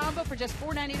Club Combo for just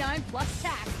 $4.99 plus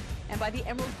tax. And by the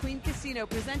Emerald Queen Casino,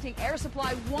 presenting Air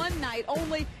Supply one night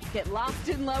only. Get lost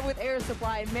in love with Air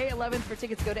Supply May 11th. For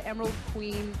tickets, go to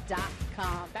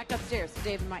emeraldqueen.com. Back upstairs to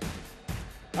Dave and Mike.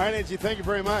 All right, Angie, thank you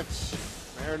very much.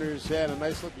 Mariners had a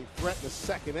nice-looking threat in the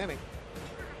second inning.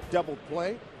 Double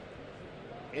play.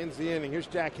 Ends the inning. Here's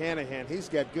Jack Hanahan. He's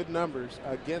got good numbers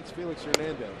against Felix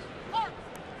Hernandez. One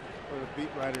of the beat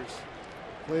writers,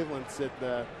 Cleveland, said,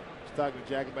 was talking to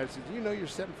Jack about it, said, do you know you're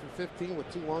 7 for 15 with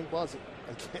 2 long balls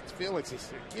against Felix? He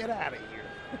said, get out of here.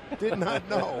 Did not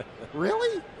know.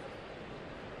 Really?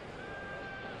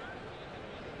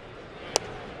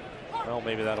 Well,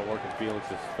 maybe that'll work in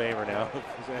Felix's favor now.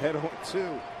 He's ahead on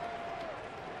 2.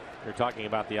 You're talking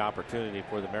about the opportunity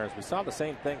for the Mariners. We saw the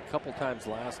same thing a couple times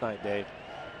last night, Dave.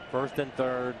 First and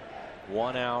third,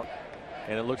 1 out,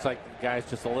 and it looks like the guy's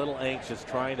just a little anxious,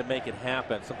 trying to make it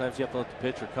happen. Sometimes you have to let the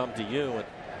pitcher come to you, and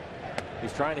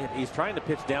he's trying to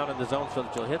pitch down in the zone so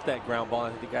that you'll hit that ground ball. I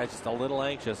think the guy's just a little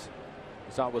anxious.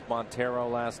 We saw it with Montero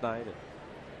last night, and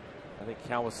I think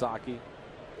Kawasaki.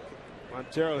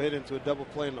 Montero hit into a double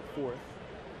play in the 4th.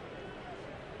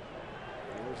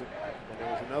 There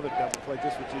was another double play,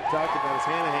 just what you talked about, as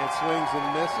Hanahan swings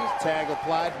and misses. Tag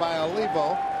applied by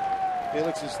Olivo.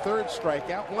 Felix's 3rd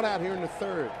strikeout. 1 out here in the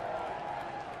 3rd.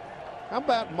 How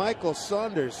about Michael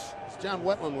Saunders? As John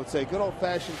Wetland would say, good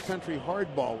old-fashioned country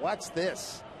hardball. Watch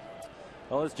this.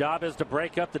 Well, his job is to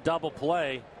break up the double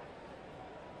play,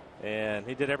 and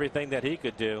he did everything that he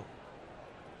could do.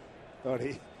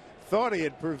 Thought he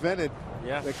had prevented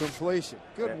the completion.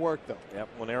 Good work, though. Yep.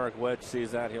 When Eric Wedge sees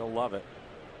that, he'll love it.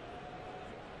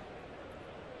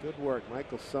 Good work.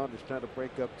 Michael Saunders trying to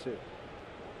break up 2.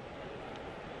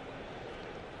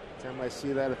 Every time I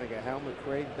see that, I think of Hal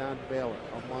McRae, Don Baylor,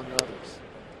 among others.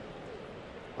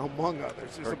 Among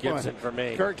others. Kirk Gibson for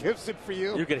me. Kirk Gibson for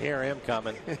you. You could hear him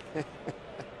coming.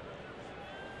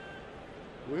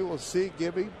 We will see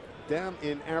Gibby down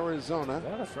in Arizona.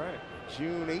 Yeah, that's right.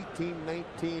 June 18,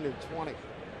 19, and 20.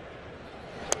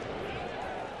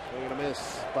 Swing and a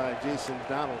miss by Jason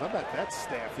Donald. How about that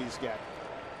staff he's got?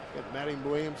 Got Matty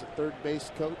Williams, the 3rd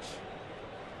base coach.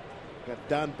 Got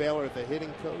Don Baylor, the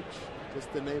hitting coach.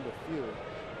 Just to name a few.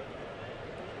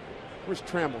 Where's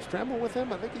Trammell? Is Trammell with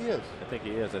him? I think he is. I think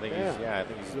he is. I think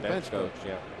he's the bench coach.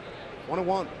 Yeah.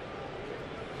 1-1.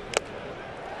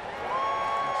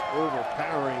 It's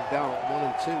overpowering down at 1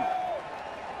 and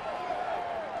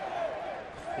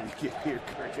 2. You can hear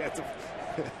Kirk.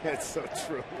 That's so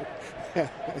true.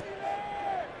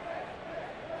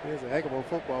 He's a heck of a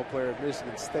football player at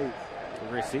Michigan State. The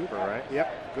receiver, right?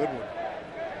 Yep, good one.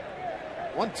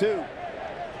 1-2.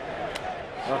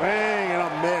 Bang, and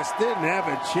a miss. Didn't have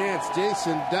a chance.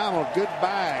 Jason Donald,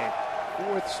 goodbye.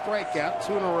 4th strikeout,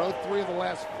 2 in a row, 3 of the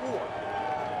last 4.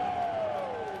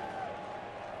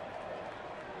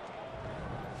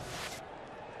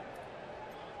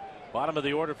 Bottom of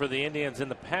the order for the Indians in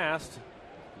the past.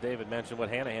 David mentioned what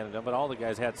Hanahan had done, but all the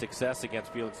guys had success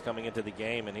against Felix coming into the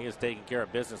game, and he has taken care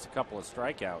of business. A couple of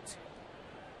strikeouts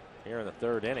here in the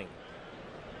 3rd inning.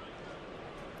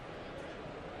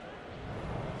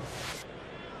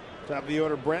 Top of the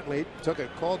order, Brentley took a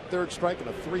called 3rd strike and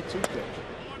a 3-2 pitch.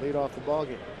 Lead off the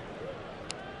ballgame.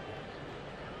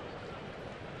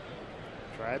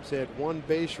 Tribes had 1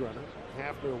 base runner.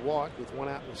 Hafner walked with 1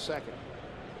 out in the 2nd.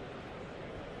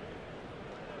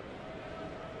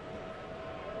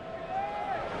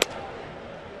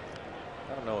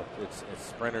 I don't know if it's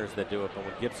sprinters that do it, but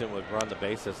when Gibson would run the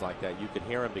bases like that, you could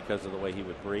hear him because of the way he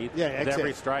would breathe. Yeah, with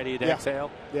every stride he'd exhale.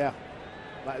 Yeah.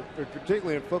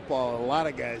 Particularly in football, a lot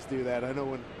of guys do that. I know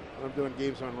when I'm doing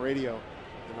games on radio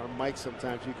and our mics,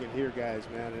 sometimes you can hear guys,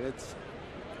 man, and it's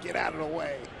get out of the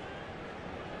way.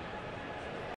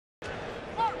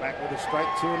 Back with a strike,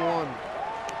 2-1.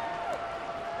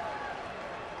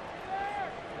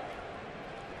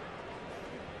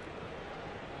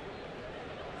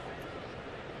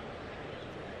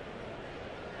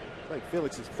 Like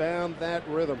Felix has found that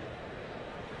rhythm.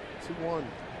 2-1.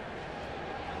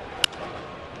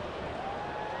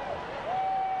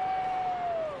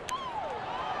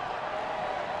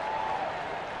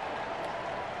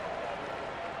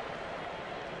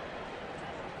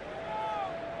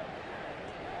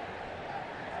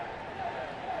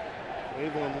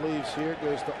 Cleveland leaves here,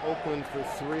 goes to Oakland for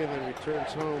 3, and then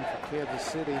returns home for Kansas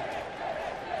City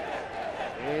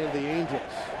and the Angels.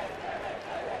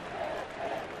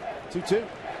 2-2.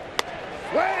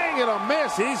 Swing and a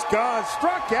miss. He's gone.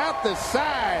 Struck out the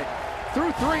side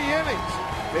through 3 innings.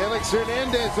 Felix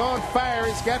Hernandez on fire.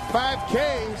 He's got 5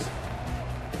 Ks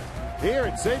here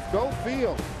at Safeco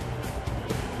Field.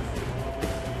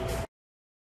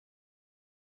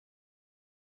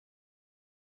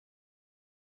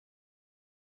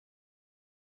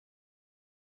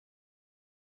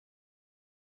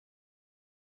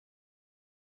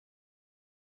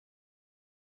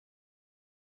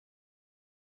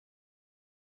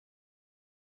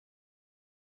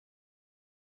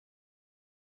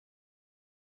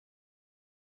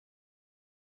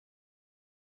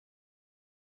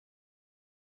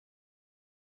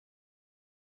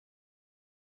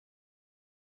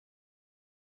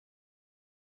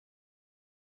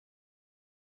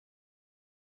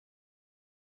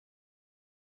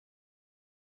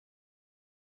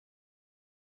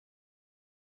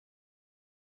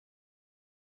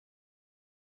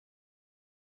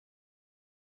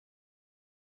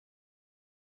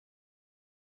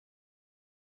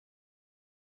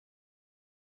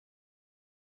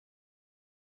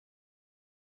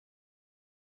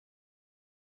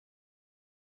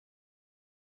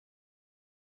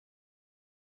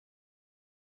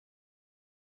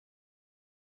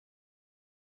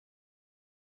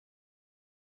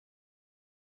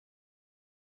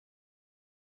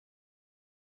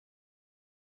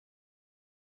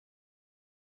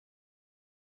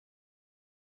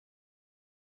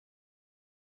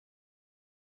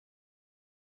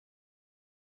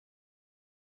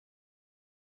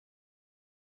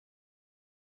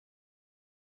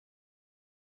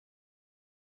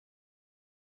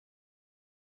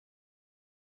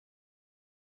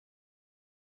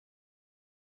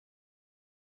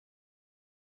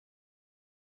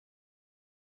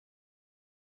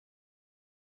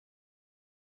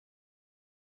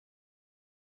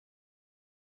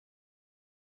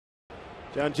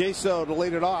 John Jaso to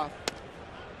lead it off.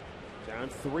 John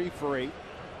 3 for 8.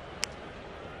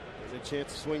 There's a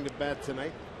chance to swing the bat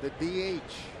tonight. The DH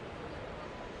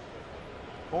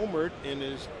homered in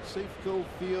his Safeco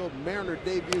Field Mariner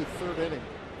debut, 3rd inning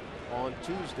on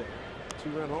Tuesday.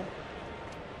 2-run home.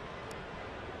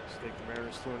 Take the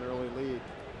Mariners to an early lead.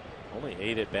 Only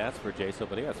 8 at bats for Jaso,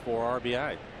 but he has 4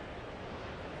 RBI.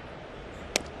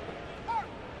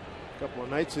 A couple of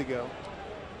nights ago,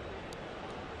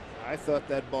 I thought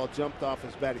that ball jumped off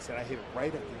his bat. He said, I hit it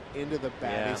right at the end of the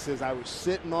bat. Yeah. He says, I was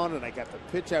sitting on it. I got the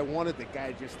pitch I wanted. The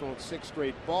guy just thrown 6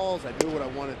 straight balls. I knew what I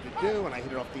wanted to do, and I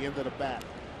hit it off the end of the bat.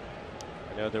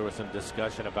 I know there was some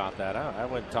discussion about that. I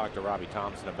went and talked to Robbie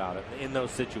Thompson about it. In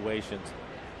those situations,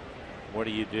 what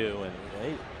do you do?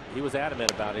 And he was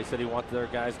adamant about it. He said he wants their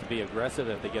guys to be aggressive.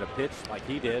 If they get a pitch like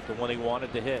he did, the one he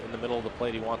wanted to hit in the middle of the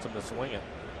plate, he wants them to swing it.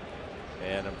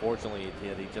 And unfortunately,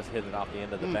 he just hit it off the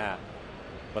end of the bat.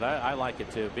 But I like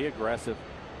it too. Be aggressive.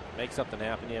 make something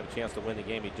happen, you have a chance to win the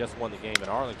game. He just won the game in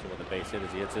Arlington with a base hit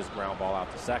as he hits his ground ball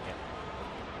out to second.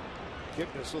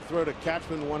 Kipnis will throw to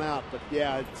Kachman, 1 out. But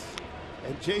yeah,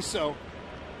 and Jaso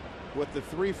with the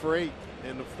 3 for 8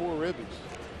 and the 4 ribbies.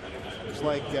 It's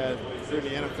like during the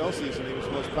NFL season, he was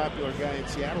the most popular guy in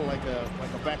Seattle, like a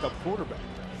backup quarterback.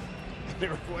 And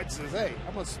everyone says, "Hey,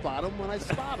 I'm gonna spot him when I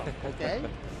spot him." Okay.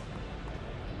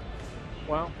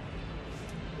 Well,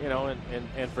 you know,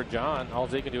 and for John, all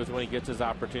he can do is when he gets his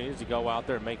opportunities to go out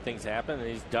there and make things happen, and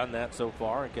he's done that so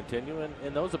far and continue.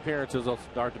 And those appearances will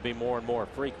start to be more and more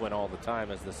frequent all the time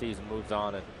as the season moves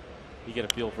on and you get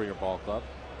a feel for your ball club.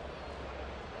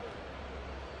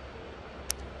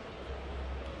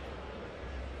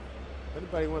 If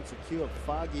anybody wants to cue a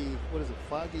foggy,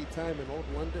 foggy time in old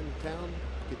London town,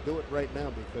 you could do it right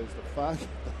now because the fog,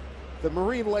 the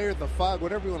marine layer, the fog,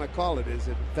 whatever you want to call it, is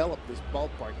enveloped this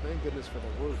ballpark. Thank goodness for the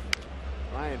roof.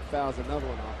 Ryan fouls another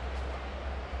one off.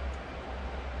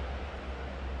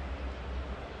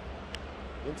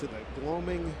 Into the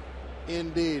gloaming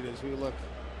indeed as we look.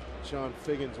 Sean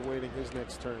Figgins awaiting his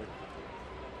next turn.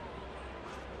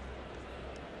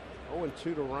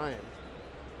 0-2 to Ryan.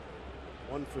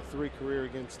 1 for 3 career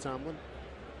against Tomlin.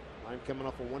 Ryan coming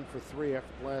off a 1 for 3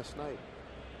 after last night.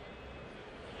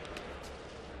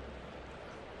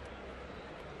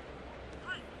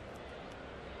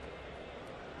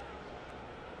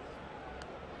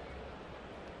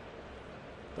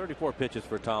 .34 pitches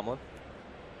for Tomlin.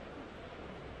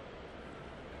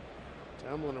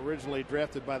 Tomlin, originally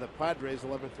drafted by the Padres,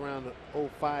 11th round in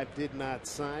 05, did not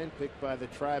sign. Picked by the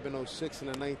Tribe in 06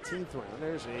 in the 19th round.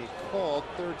 There's a called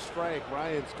 3rd strike.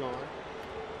 Ryan's gone.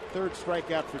 3rd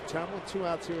strikeout for Tomlin. 2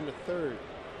 outs here in the 3rd.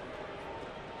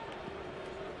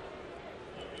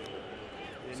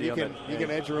 And you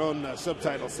can add your own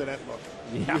subtitles to that book.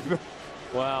 Yeah.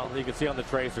 Well, you can see on the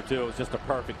tracer too. It was just a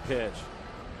perfect pitch.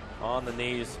 On the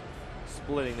knees,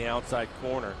 splitting the outside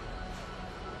corner.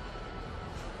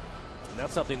 And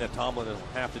that's something that Tomlin will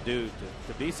have to do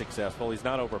to be successful. He's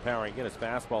not overpowering. Again, his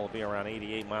fastball will be around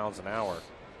 88 miles an hour.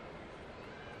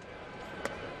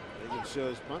 Higgins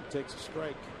shows bunt, takes a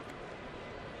strike.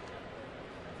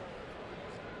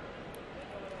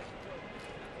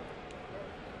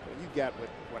 Well, you got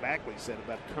what Ackley said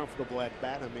about comfortable at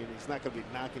bat. I mean, he's not going to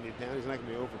be knocking you down. He's not going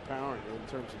to be overpowering you in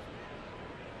terms of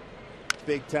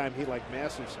big time heat like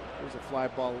Masterson. There's a fly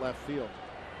ball left field.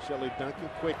 Shelley Duncan,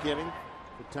 quick inning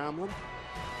for Tomlin.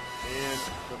 And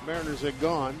the Mariners are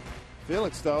gone.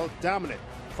 Felix, though, dominant.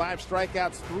 5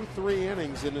 strikeouts through 3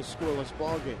 innings in this scoreless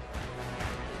ball game.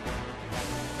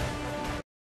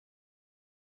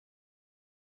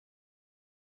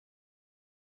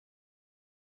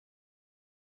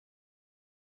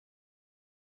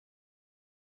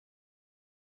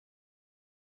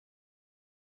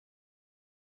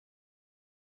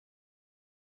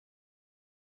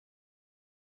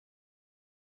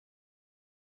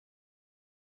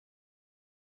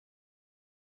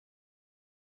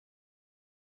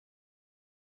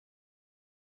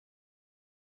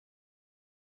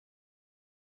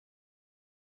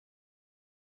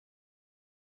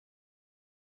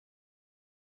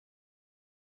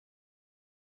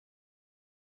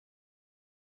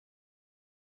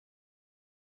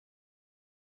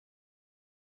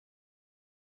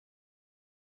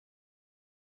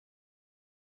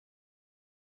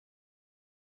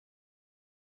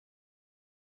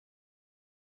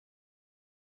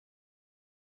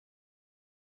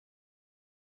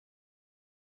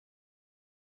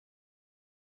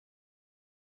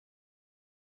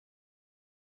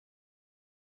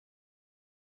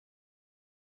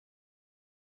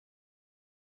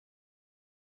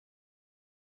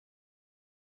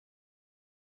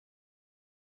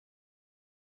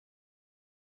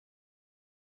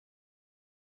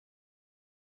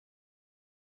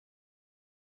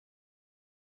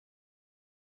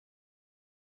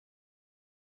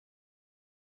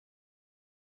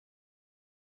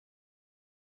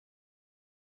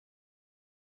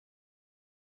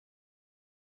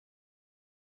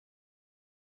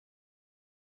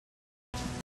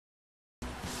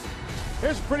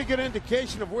 Here's a pretty good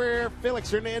indication of where Felix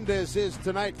Hernandez is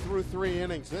tonight through 3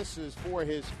 innings. This is for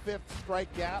his 5th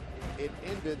strikeout. It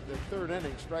ended the 3rd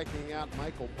inning, striking out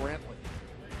Michael Brantley.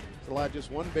 It's allowed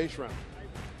just 1 base run.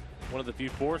 One of the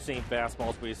few 4-seam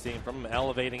fastballs we've seen from him,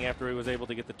 elevating after he was able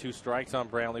to get the 2 strikes on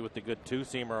Brantley with the good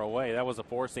 2-seamer away. That was a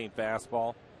 4-seam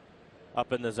fastball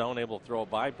up in the zone, able to throw it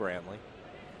by Brantley.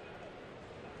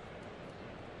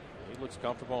 He looks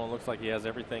comfortable and looks like he has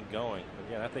everything going.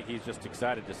 Again, I think he's just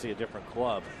excited to see a different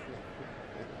club.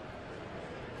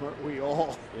 Aren't we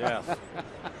all? Yes.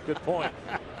 Good point.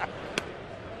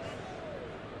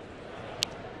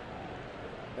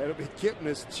 It'll be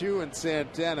Kipnis, Chu, and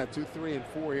Santana. 2, 3, and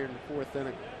 4 here in the 4th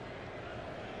inning.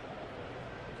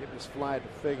 Kipnis fly to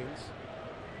Figgins.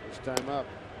 First time up.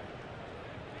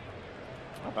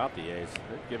 How about the A's?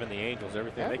 They're giving the Angels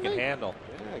everything they can handle.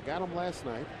 Yeah, got them last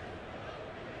night.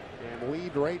 And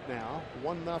lead right now,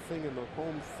 1-0 in the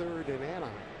home third in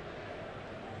Anaheim.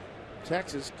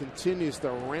 Texas continues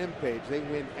the rampage. They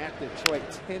win at Detroit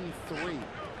 10-3.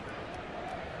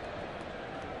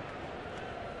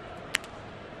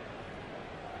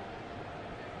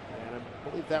 And I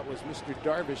believe that was Mr.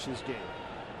 Darvish's game.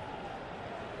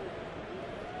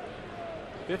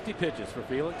 50 pitches for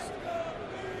Felix.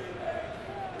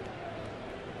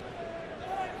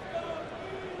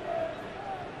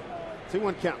 Two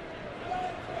one count.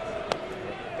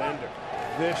 Bender.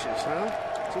 Vicious, huh?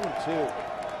 2-2.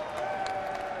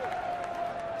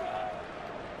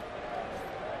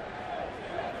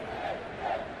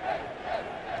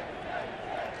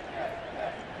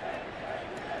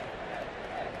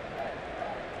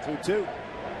 Two.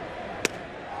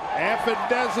 Half a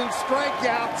dozen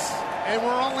strikeouts, and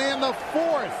we're only in the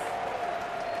 4th.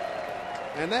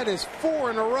 And that is 4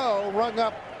 in a row rung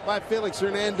up by Felix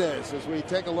Hernandez as we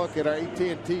take a look at our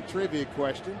AT&T trivia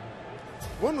question.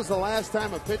 When was the last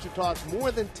time a pitcher tossed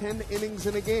more than 10 innings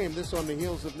in a game? This on the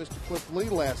heels of Mr. Cliff Lee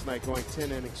last night going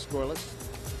 10 innings scoreless.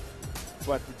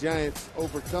 But the Giants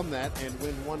overcome that and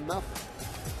win 1-0.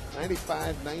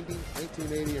 95, 90,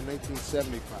 1980, or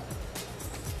 1975.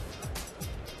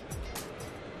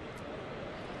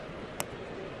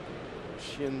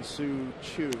 Shin-Soo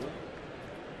Choo.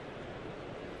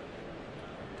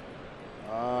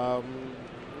 I'll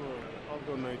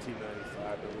go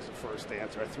 1995. That was the first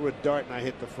answer. I threw a dart and I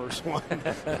hit the first one.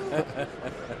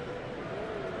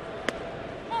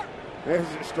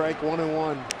 There's your strike,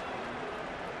 1-1.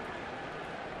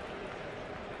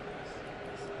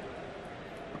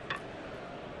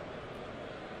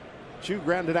 Choo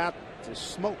grounded out to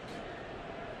Smoke.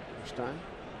 First time.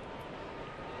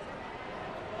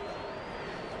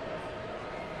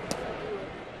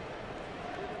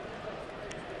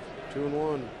 Two and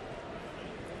one.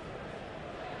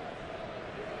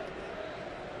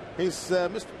 He's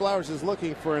Mr. Flowers is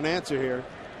looking for an answer here.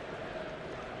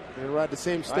 Gonna ride the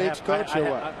same stagecoach or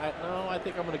what? No, I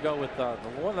think I'm going to go with the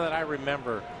one that I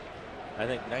remember. I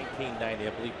think 1990. I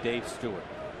believe Dave Stewart.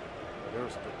 There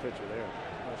was a good pitcher there.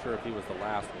 I'm not sure if he was the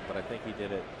last one, but I think he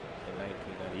did it in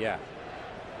 1990. Yeah.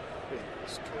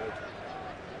 It's good.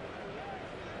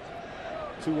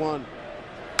 2-1.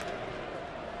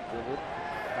 Dribble.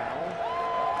 Foul.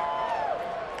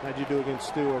 How'd you do against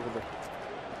Stu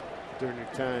during your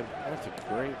time? That's a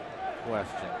great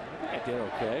question. I did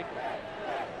okay.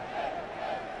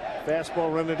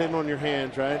 Fastball, run it in on your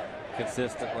hands, right?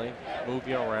 Consistently. Move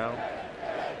you around.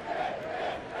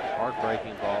 Hard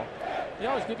breaking ball. They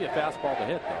always give you a fastball to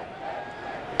hit, though.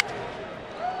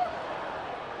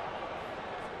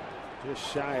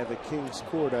 Just shy of the King's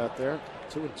Court out there.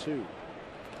 2-2.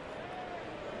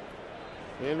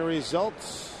 And the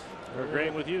results. We're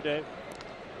agreeing with you, Dave.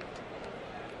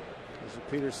 There's a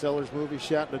Peter Sellers movie,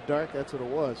 Shot in the Dark. That's what it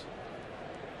was.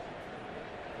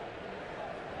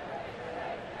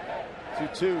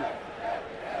 2-2.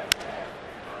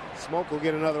 Smoke will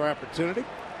get another opportunity.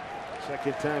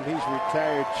 Second time he's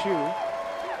retired Choo.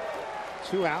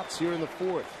 2 outs here in the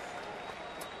 4th.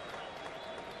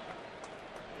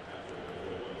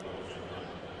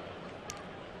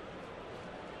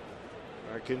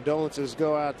 Our condolences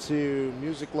go out to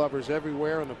music lovers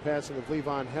everywhere on the passing of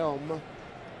Levon Helm,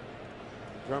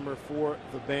 drummer for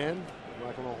the band,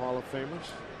 Rock and Roll Hall of Famers,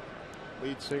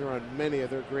 lead singer on many of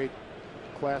their great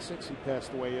classics. He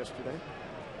passed away yesterday.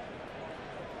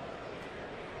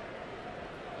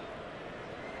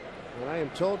 And I am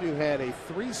told you had a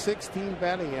 .316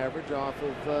 batting average off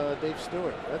of Dave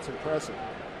Stewart. That's impressive.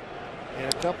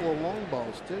 And a couple of long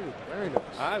balls, too. Very nice.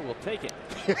 I will take it.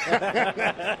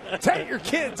 Take your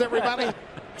kids, everybody.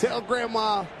 Tell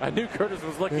Grandma. I knew Curtis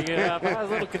was looking it up. I was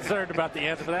a little concerned about the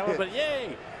answer for that one, but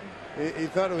yay. He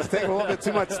thought it was taking a little bit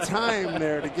too much time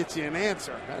there to get you an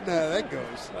answer. I know how that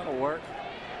goes. That'll work.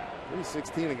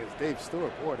 316 against Dave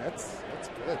Stewart. Boy, that's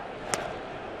good.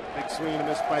 Big swing and a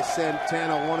miss by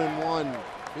Santana. 1-1.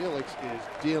 Felix is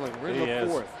dealing. We're in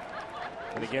the 4th.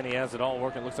 And again, he has it all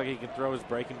working. Looks like he can throw his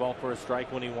breaking ball for a strike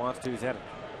when he wants to. He's had a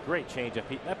great changeup.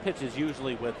 That pitch is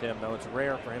usually with him, though. It's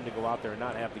rare for him to go out there and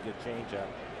not have the good changeup.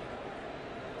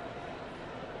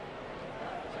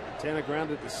 Santana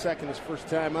grounded to second his first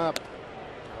time up.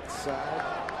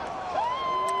 Outside.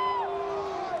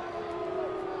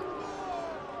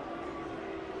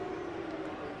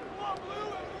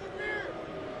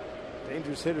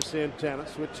 Rangers hitter Santana,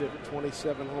 switch hitter,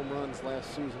 27 home runs last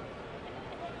season.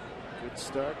 Good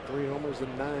start, 3 homers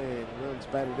and 9 runs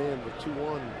batted in, the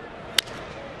 2-1.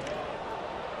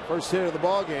 First hit of the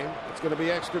ball game. It's going to be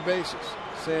extra bases.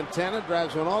 Santana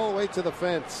drives one all the way to the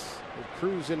fence. And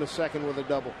Cruz into second with a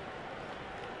double.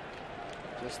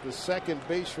 Just the second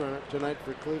base runner tonight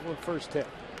for Cleveland. First hit.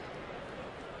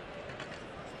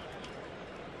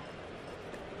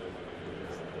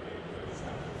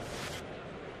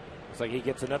 Looks like he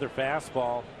gets another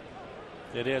fastball.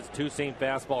 It is two-seam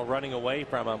fastball running away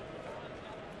from him.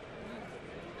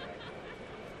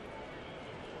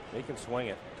 He can swing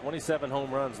it. 27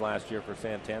 home runs last year for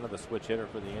Santana, the switch hitter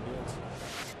for the Indians.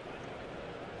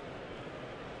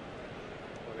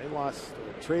 Well, they lost,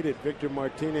 traded Victor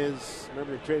Martinez.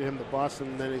 Remember, they traded him to Boston,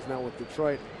 and then he's now with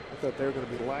Detroit. I thought they were going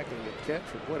to be lacking at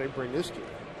catcher. Boy, they bring this kid.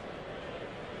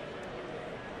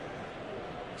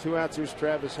 2 outs. Here's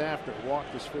Travis Hafner.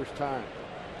 Walked his first time.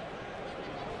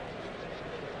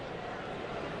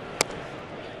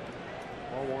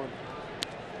 Ball 1.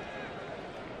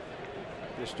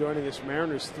 Just joining us,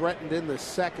 Mariners threatened in the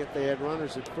second. They had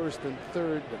runners at first and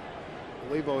third, but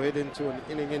Lebo hit into an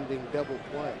inning-ending double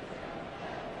play.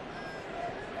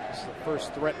 It's the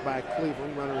first threat by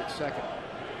Cleveland, runner at second.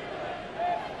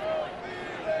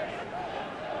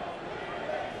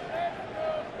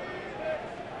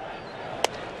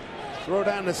 Throw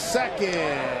down to second.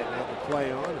 Had the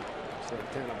play on.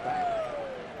 Santana back.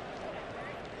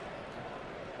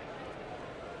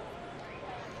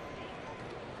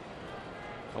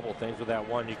 Couple of things with that.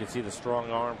 One, you can see the strong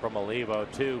arm from Olivo.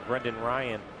 2, Brendan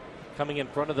Ryan coming in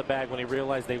front of the bag when he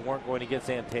realized they weren't going to get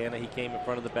Santana. He came in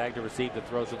front of the bag to receive the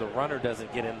throw so the runner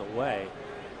doesn't get in the way.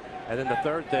 And then the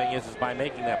third thing is by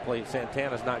making that play,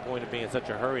 Santana's not going to be in such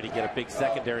a hurry to get a big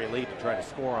secondary lead to try to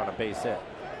score on a base hit.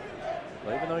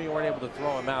 But even though you weren't able to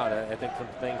throw him out, I think some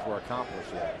things were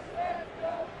accomplished there.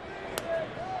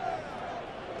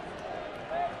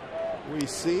 We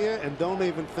see it and don't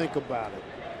even think about it.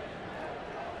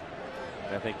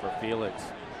 I think for Felix,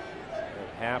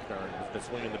 Hafner has been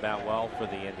swinging the bat well for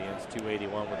the Indians.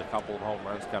 281 with a couple of home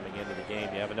runs coming into the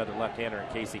game. You have another left-hander in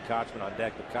Casey Kochman on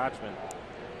deck, but Kochman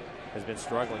has been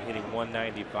struggling, hitting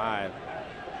 195. I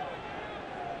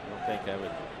don't think I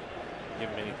would give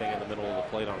him anything in the middle of the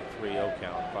plate on a 3-0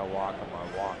 count. If I walk him,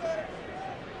 I walk him.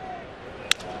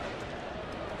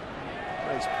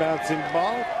 Nice bouncing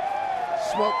ball.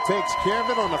 Smoke takes care of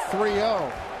it on a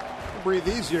 3-0. Breathe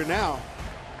easier now.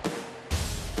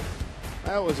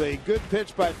 That was a good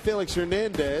pitch by Felix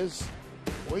Hernandez.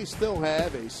 We still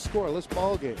have a scoreless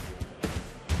ball game.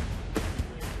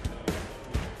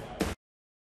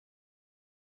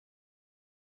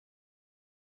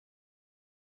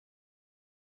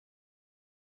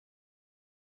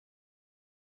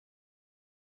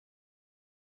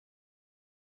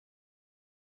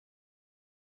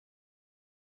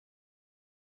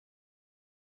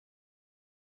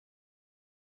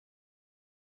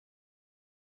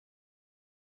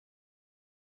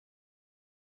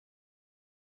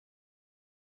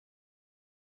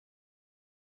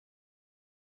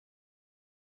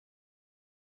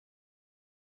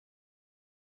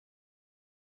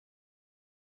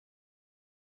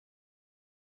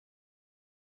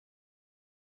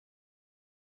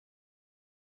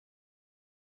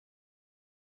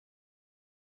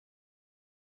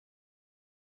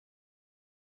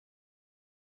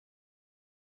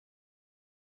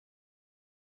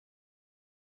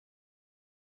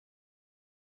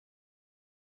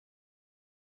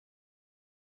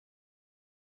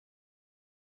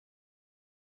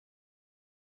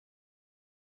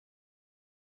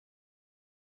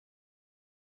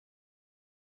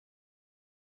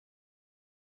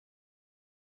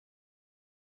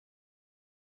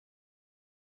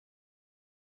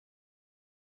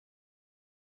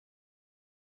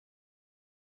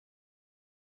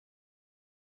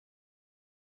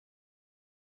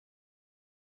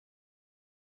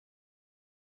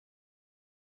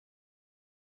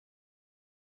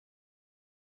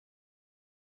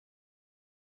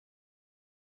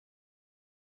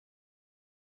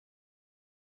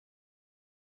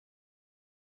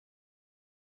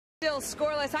 Still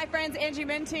scoreless. Hi, friends. Angie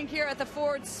Mentink here at the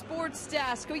Ford Sports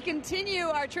Desk. We continue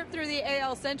our trip through the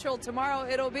AL Central. Tomorrow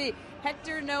it'll be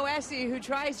Hector Noesi, who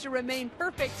tries to remain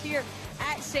perfect here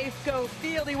at Safeco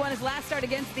Field. He won his last start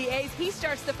against the A's. He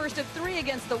starts the first of 3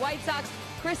 against the White Sox.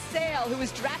 Chris Sale, who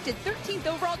was drafted 13th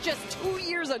overall just 2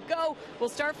 years ago, will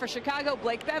start for Chicago.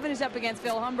 Blake Bevan is up against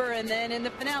Phil Humber. And then in the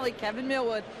finale, Kevin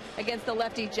Millwood against the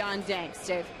lefty John Danks.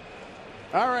 Dave.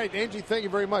 All right, Angie, thank you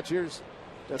very much. Here's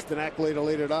Justin Ackley to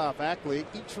lead it off. Ackley,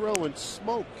 Ichiro and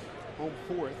Smoke home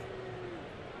fourth.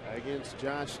 against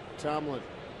Josh Tomlin.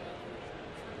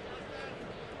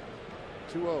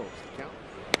 2-0 count.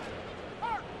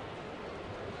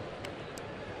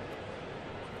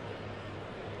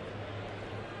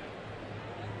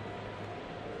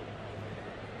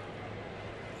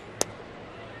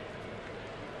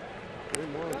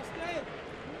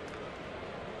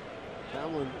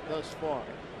 Tomlin thus far,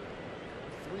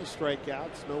 3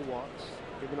 strikeouts, no walks,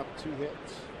 giving up 2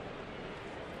 hits.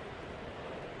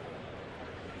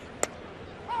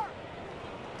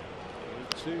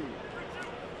 Two.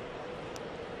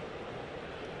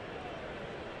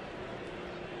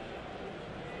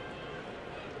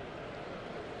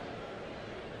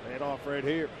 Head off right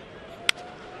here.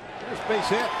 First base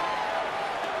hit.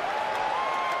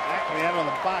 Ackley out of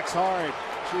the box hard.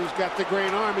 Chu's got the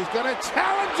green arm. He's going to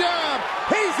challenge him.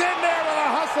 He's in there with a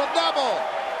hustle double.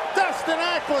 Dustin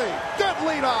Ackley. Good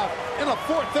leadoff in the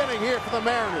 4th inning here for the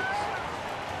Mariners.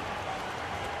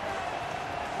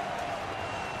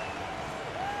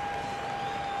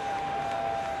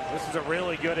 This is a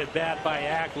really good at bat by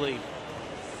Ackley.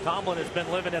 Tomlin has been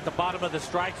living at the bottom of the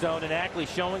strike zone, and Ackley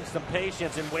showing some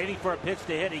patience and waiting for a pitch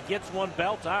to hit. He gets one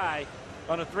belt high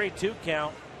on a 3-2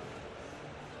 count.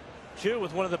 Chu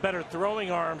with one of the better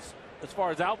throwing arms as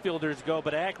far as outfielders go,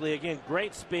 but Ackley again,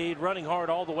 great speed, running hard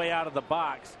all the way out of the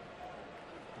box.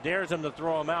 Dares him to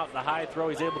throw him out. The high throw,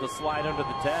 he's able to slide under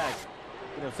the tag,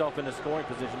 get himself into scoring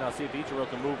position. Now see if Ichiro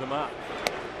can move him up.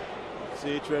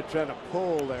 See Ichiro trying to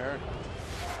pull there.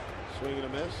 Swing and a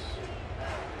miss.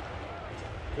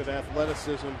 Good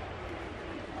athleticism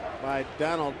by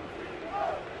Donald.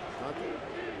 Not to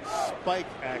spike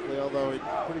Ackley, although a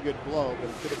pretty good blow, but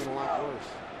it could have been a lot worse.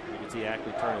 You can see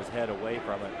Ackley turn his head away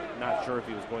from it. Not sure if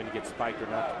he was going to get spiked or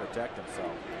not to protect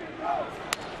himself.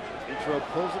 Ichiro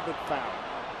pulls it but foul.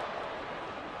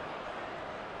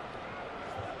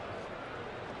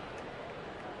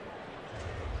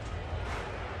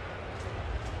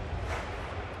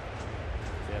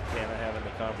 Tanner having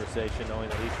the conversation, knowing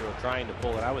that Ichiro trying to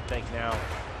pull it. I would think now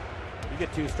you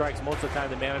get 2 strikes. Most of the time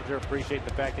the manager appreciate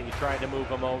the fact that you tried to move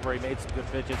him over. He made some good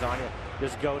pitches on you.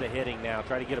 Just go to hitting now.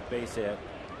 Try to get a base hit.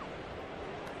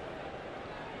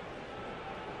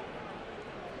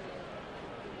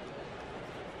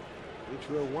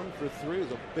 Ichiro 1 for 3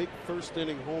 is a big 1st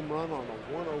inning home run on a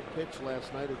 1-0 pitch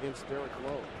last night against Derek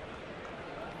Lowe.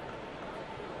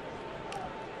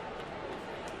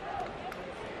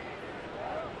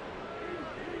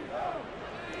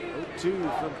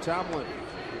 0-2 from Tomlin.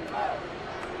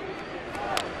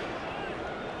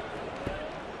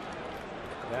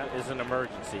 That is an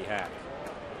emergency hack.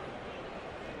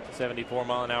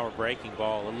 74-mile-an-hour breaking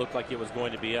ball. It looked like it was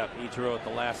going to be up. Ichiro at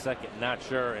the last second, not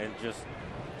sure, and just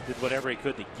did whatever he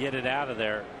could to get it out of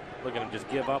there. Look at him just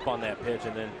give up on that pitch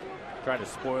and then try to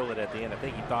spoil it at the end. I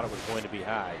think he thought it was going to be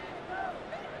high.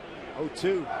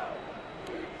 0-2.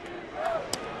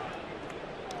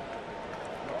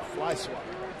 Fly swap.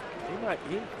 He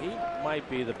might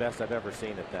be the best I've ever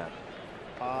seen at that.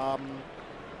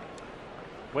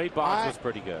 Wade Boggs was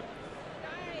pretty good.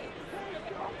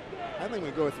 I think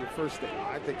we go with your first statement.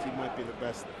 I think he might be the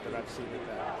best that I've seen at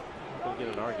that. We'll get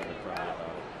an argument from you about it.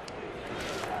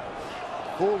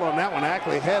 Pulled on that one.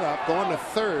 Ackley head up, going to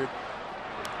 3rd.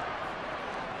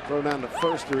 Throw down to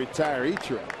 1st to retire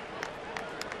Ichiro.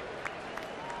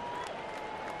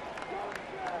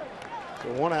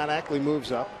 So 1 out, Ackley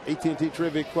moves up. AT&T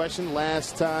trivia question.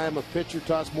 Last time a pitcher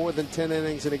tossed more than 10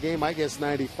 innings in a game, I guess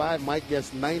 95. Mike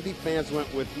guessed 90. Fans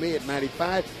went with me at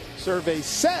 95. Survey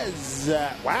says,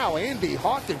 wow, Andy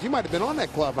Hawkins, you might have been on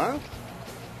that club, huh?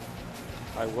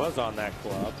 I was on that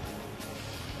club.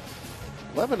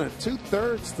 11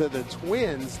 2/3 to the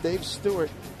Twins. Dave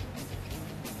Stewart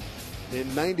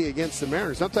in 90 against the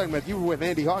Mariners. I'm talking about you were with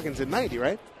Andy Hawkins in 90,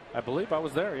 right? I believe I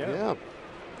was there, yeah. Yeah.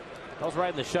 I was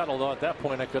riding the shuttle, though. At that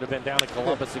point, I could have been down in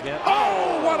Columbus again.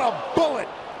 Oh, what a bullet!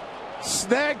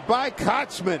 Snagged by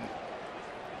Kochman.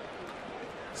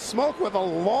 Smoke with a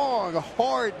long,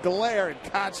 hard glare at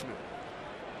Kochman.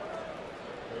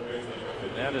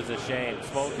 That is a shame.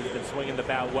 Smoke has been swinging the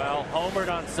bat well.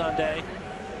 Homered on Sunday.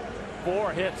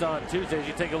 4 hits on Tuesday. As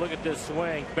you take a look at this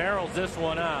swing, barrels this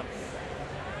one up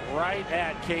right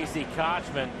at Casey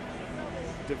Kochman.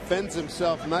 Defends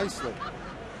himself nicely.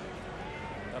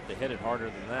 Have to hit it harder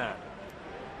than that.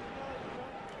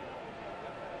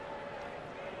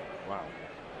 Wow.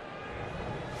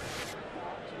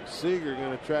 So Seager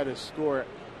going to try to score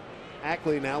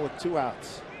Ackley now with 2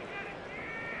 outs.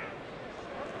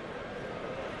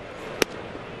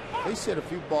 He's hit a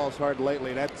few balls hard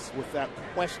lately. That's without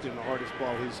question the hardest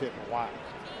ball he's hit in a while.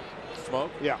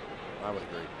 Smoke? Yeah. I would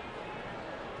agree.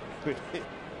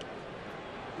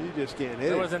 You just can't hit it.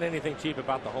 There wasn't anything cheap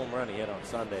about the home run he hit on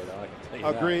Sunday, though. I can tell you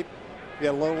that. Agreed.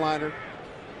 Yeah, low liner.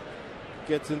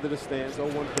 Gets into the stands.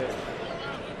 0-1 pitch.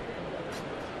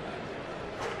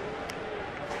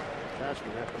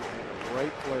 Cashman happened in the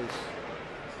right place.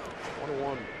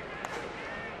 1-1.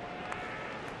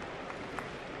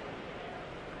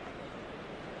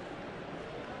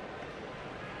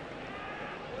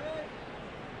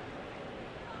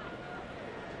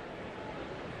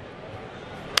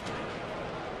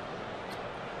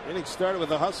 Inning started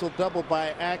with a hustle double by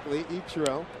Ackley.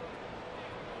 Ichiro.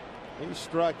 He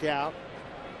struck out.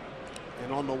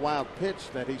 And on the wild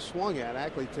pitch that he swung at,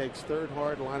 Ackley takes third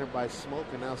hard, liner by Smoke,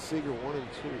 and now Seager 1-2.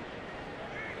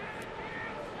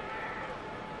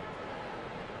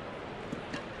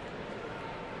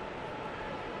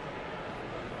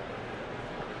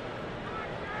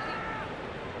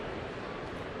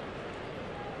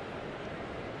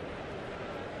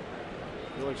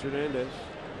 Felix Hernandez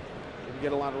didn't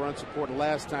get a lot of run support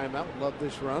last time out. Love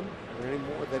this run. Is there any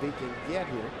more that he can get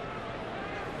here?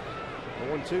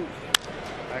 1-2.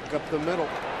 Back up the middle.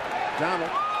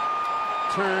 Donald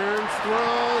turns,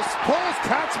 throws, pulls,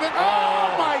 Kotzman.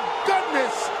 Oh my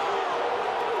goodness!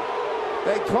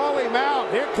 They call him out.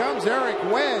 Here comes Eric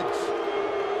Wedge.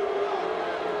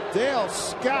 Dale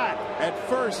Scott at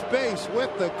first base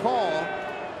with the call.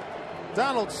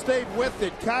 Donald stayed with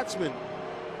it. Kotzman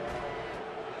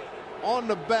on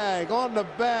the bag,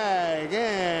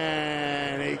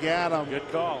 and he got him. Good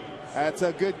call. That's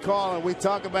a good call, and we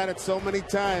talk about it so many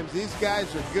times. These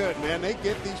guys are good, man. They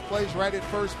get these plays right at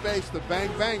first base, the bang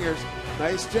bangers.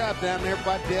 Nice job down there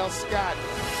by Dale Scott.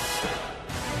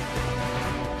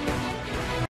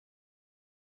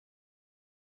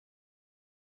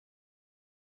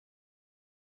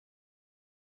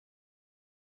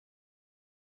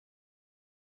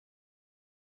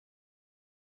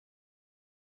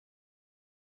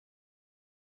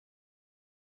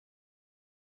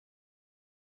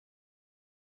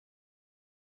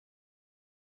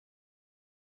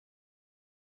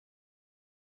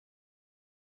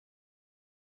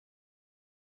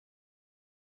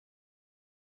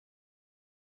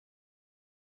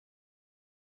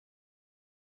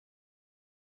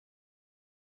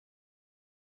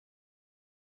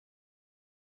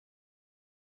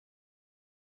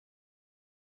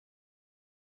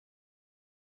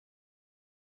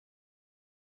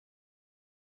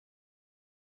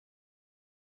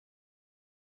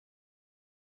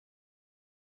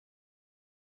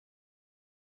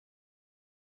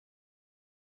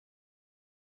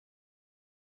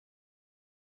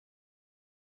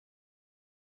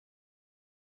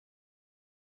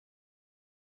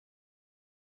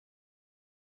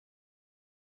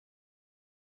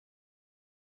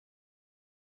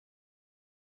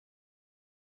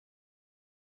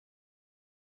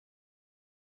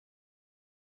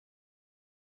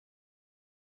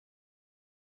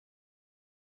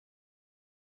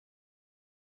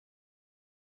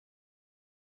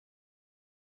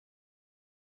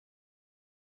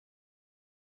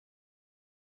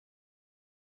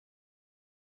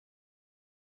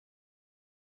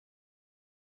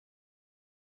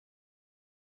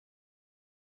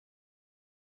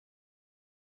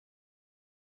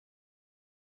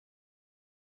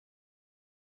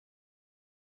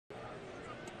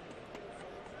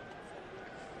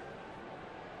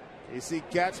 AC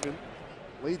Katzman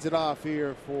leads it off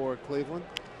here for Cleveland.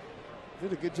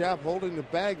 Did a good job holding the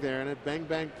bag there, and a bang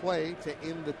bang play to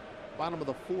end the bottom of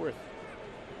the fourth.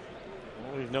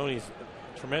 Well, we've known he's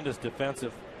a tremendous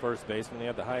defensive first baseman. He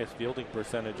had the highest fielding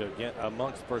percentage again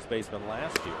amongst first basemen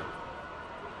last year.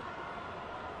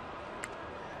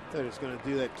 I thought he was going to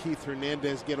do that Keith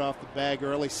Hernandez get off the bag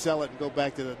early, sell it, and go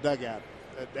back to the dugout.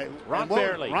 Ron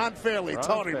Fairley. Ron Fairley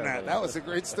taught him that. That was a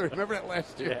great story. Remember that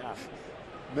last year? Yeah.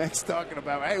 Max talking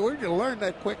about, hey, where'd you learn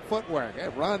that quick footwork? Hey,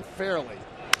 Ron Fairley.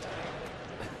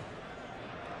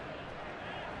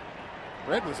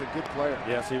 Red was a good player.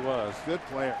 Yes, he was. Good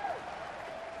player.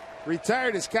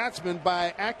 Retired as Kotzman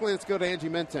by Ackley. Let's go to Angie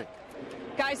Mentink.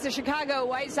 Guys, the Chicago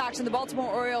White Sox and the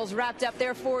Baltimore Orioles wrapped up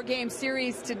their 4-game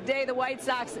series today. The White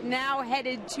Sox now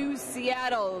headed to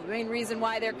Seattle. The main reason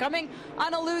why they're coming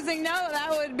on a losing note,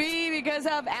 that would be because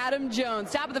of Adam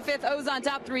Jones. Top of the fifth, O's on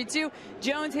top 3-2.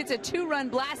 Jones hits a 2-run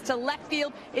blast to left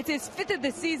field. It's his 5th of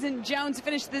the season. Jones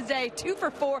finished the day 2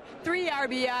 for 4, 3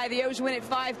 RBI. The O's win at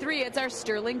 5-3. It's our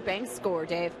Sterling Banks score,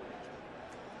 Dave.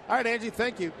 All right, Angie,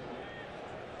 thank you.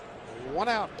 1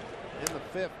 out in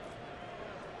the 5th.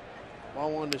 Ball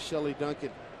 1 to Shelley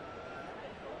Duncan.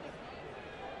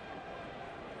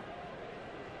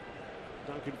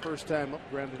 Duncan first time up,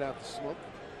 grounded out to Smoke.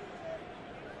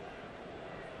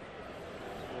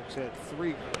 He's had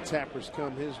 3 tappers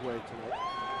come his way tonight.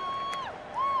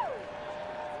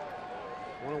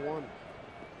 1-1.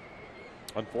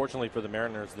 Unfortunately for the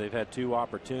Mariners, they've had 2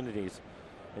 opportunities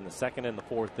in the 2nd and the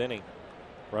 4th inning.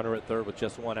 Runner at 3rd with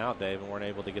just 1 out, Dave, and weren't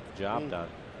able to get the job done.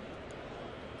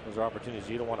 Those are opportunities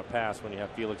you don't want to pass when you have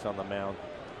Felix on the mound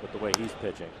with the way he's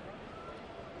pitching.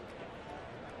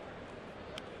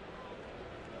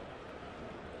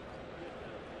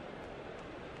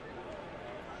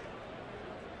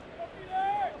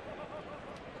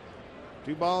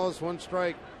 Two balls, 1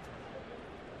 strike.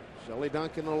 Shelley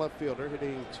Duncan, the left fielder,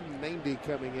 hitting .290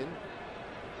 coming in.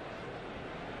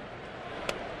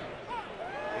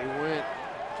 He went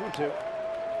 2-2.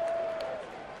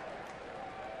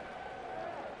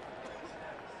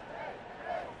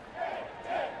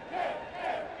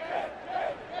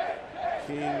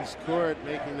 Kings Court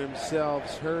making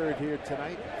themselves heard here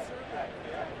tonight.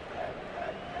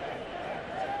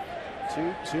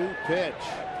 2-2 pitch.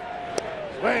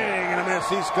 Swing and a miss.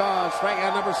 He's gone.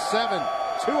 Strikeout number 7.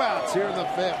 2 outs here in the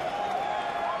 5th.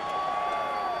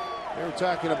 They were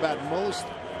talking about most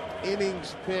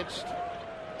innings pitched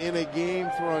in a game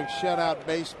throwing shutout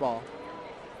baseball.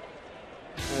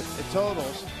 It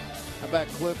totals. How about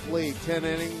Cliff Lee? 10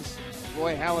 innings.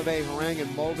 Roy Halladay, Harang,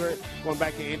 and Mulder. Going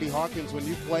back to Andy Hawkins when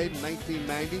you played in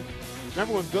 1990.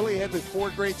 Remember when Billy had the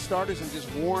 4 great starters and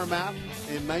just wore them out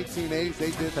in 1980s?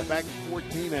 They did that back in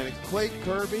 14 innings. Clay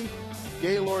Kirby,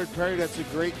 Gaylord Perry. That's a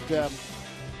great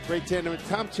tandem.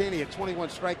 Tom Chaney had 21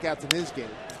 strikeouts in his game.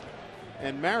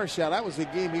 And Marichal, that was the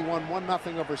game he won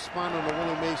 1-0 over Spahn on a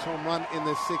Willie Mays home run in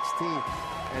the 16th.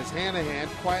 As Hanahan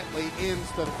quietly ends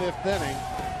the 5th inning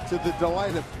to the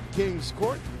delight of Kings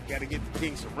Court. Got to get the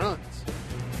Kings some runs.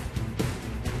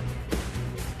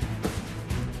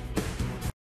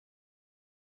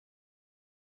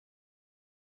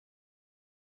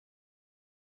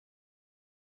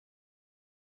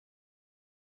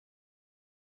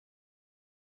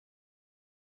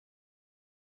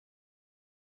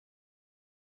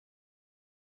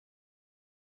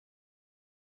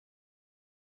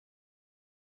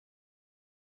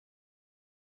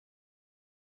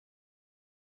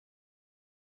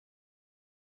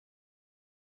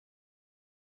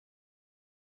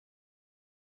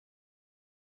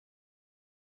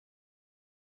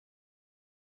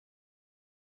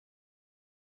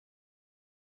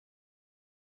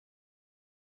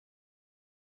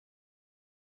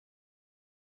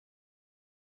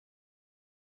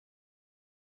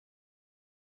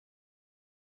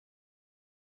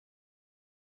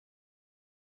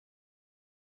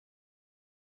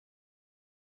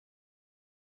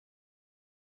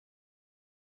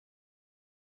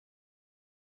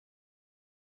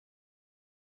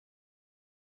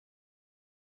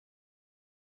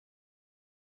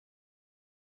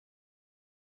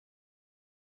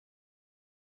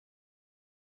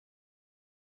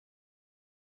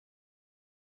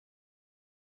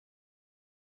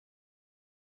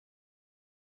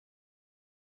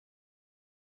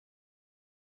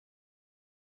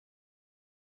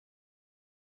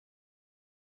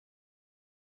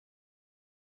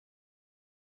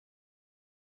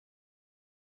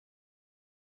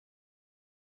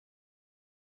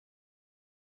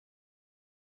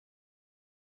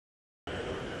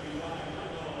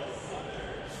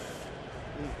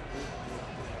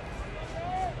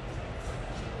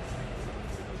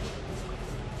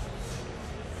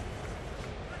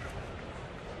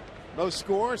 No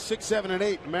score, 6, 7, and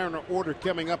 8. Mariner order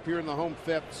coming up here in the home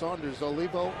 5th. Saunders,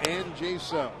 Olivo, and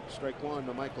Jason. Strike 1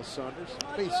 to Michael Saunders.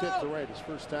 Base hit to right, his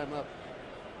first time up.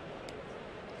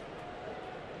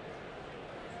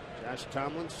 Josh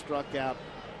Tomlin struck out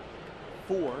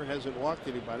 4, hasn't walked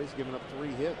anybody. He's given up 3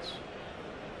 hits.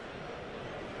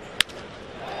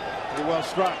 Pretty well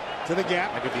struck to the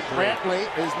gap. Brantley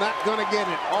is not going to get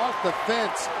it off the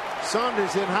fence.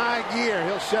 Saunders in high gear.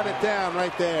 He'll shut it down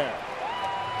right there.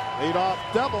 Lead-off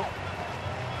double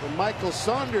for Michael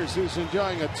Saunders, who's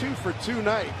enjoying a 2-for-2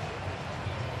 night.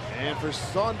 And for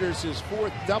Saunders, his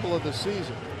 4th double of the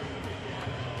season.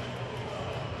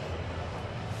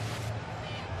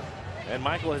 And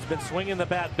Michael has been swinging the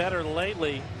bat better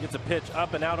lately. Gets a pitch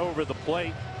up and out over the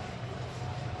plate.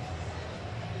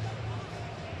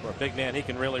 For a big man, he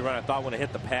can really run. I thought when it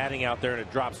hit the padding out there and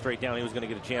it dropped straight down, he was going to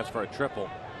get a chance for a triple.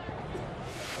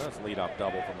 That's a lead-off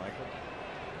double for Michael.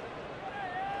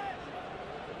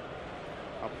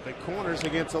 Up the corners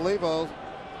against Olivo. Goes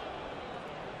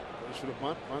for the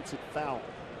bunt, bunts it foul.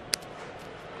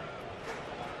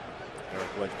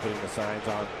 Eric Wedge putting the signs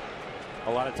on.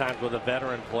 A lot of times with a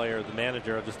veteran player, the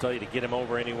manager will just tell you to get him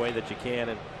over any way that you can.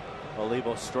 And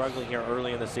Olivo struggling here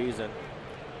early in the season.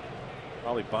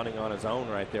 Probably bunting on his own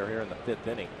right there here in the 5th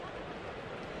inning.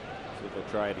 See if they'll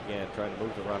try it again, trying to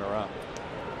move the runner up.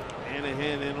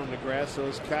 Hanahan in on the grass, so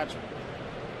is Kachman.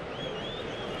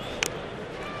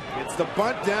 It's the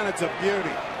bunt down. It's a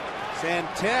beauty.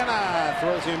 Santana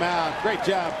throws him out. Great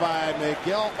job by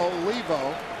Miguel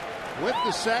Olivo with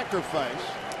the sacrifice.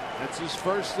 That's his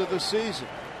first of the season.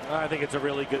 I think it's a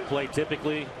really good play.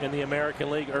 Typically in the American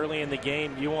League, early in the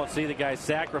game, you won't see the guys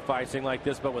sacrificing like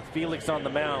this, but with Felix on the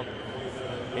mound,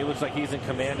 he looks like he's in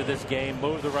command of this game.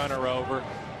 Move the runner over.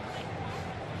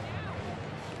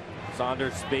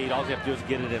 Saunders' speed, all you have to do is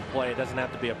get it in play. It doesn't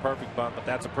have to be a perfect bunt, but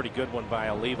that's a pretty good one by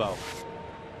Olivo.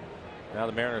 Now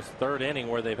the Mariners' 3rd inning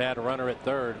where they've had a runner at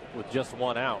 3rd with just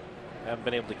 1 out. Haven't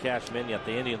been able to cash him in yet.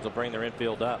 The Indians will bring their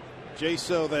infield up.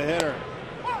 Jaso, the hitter,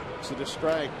 to the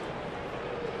strike.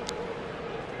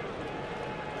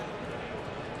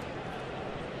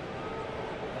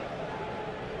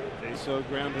 Jaso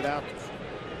grounded out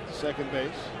to second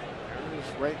base. Mariners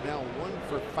right now 1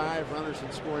 for 5 runners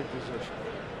in scoring position.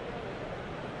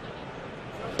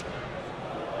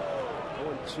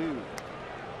 0-2.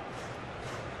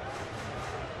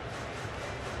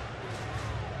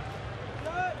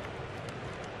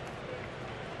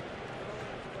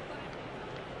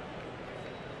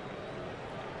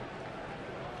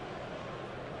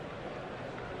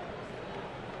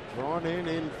 Drawn in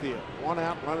infield. 1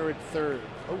 out, runner at 3rd.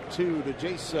 0-2 to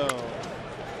Jaso.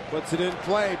 Puts it in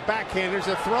play. Backhanders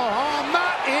a throw home.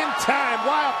 Not in time.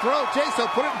 Wild throw. Jaso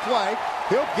put it in play.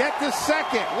 He'll get the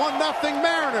second. 1-0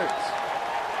 Mariners.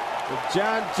 But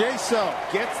John Jaso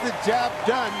gets the job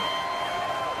done.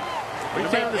 The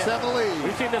Mariners have the lead.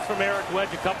 We've seen this from Eric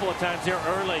Wedge a couple of times here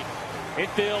early.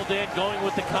 Infield in, going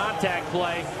with the contact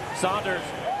play. Saunders,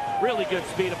 really good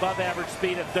speed, above average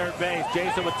speed at 3rd base.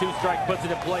 Jason with 2 strikes puts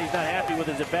it in play. He's not happy with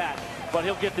his at bat, but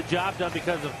he'll get the job done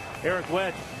because of Eric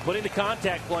Wedge putting the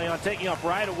contact play on, taking off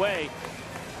right away.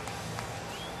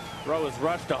 Throw is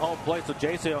rushed to home plate, so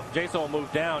Jason will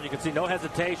move down. You can see no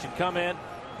hesitation. Come in,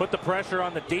 put the pressure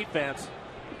on the defense.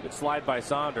 Good slide by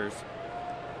Saunders.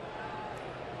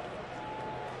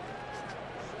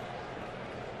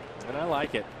 And I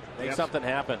like it. Make something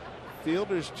happen.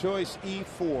 Fielder's choice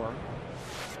E4.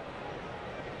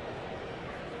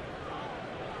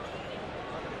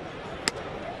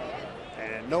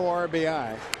 And no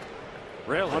RBI.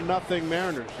 Really? 1-0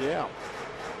 Mariners, yeah.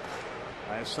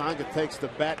 Sanga takes the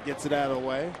bat, gets it out of the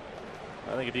way.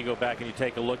 I think if you go back and you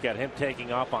take a look at him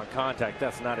taking off on contact,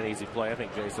 that's not an easy play. I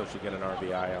think Jaso should get an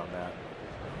RBI on that.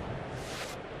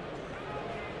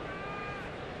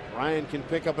 Ryan can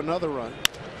pick up another run.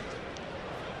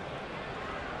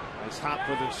 Nice hop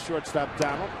with his shortstop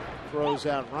Donald. Throws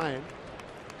out Ryan.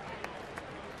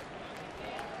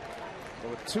 So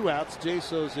with 2 outs,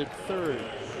 Jaso's at 3rd.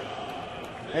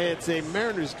 Hey, it's a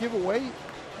Mariners giveaway. You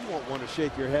won't want to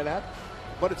shake your head at,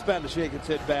 but it's bound to shake its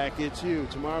head back. It's you.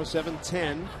 Tomorrow,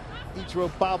 7:10. Ichiro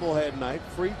bobblehead night.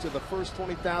 Free to the first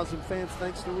 20,000 fans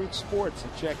thanks to Root Sports.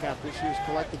 And check out this year's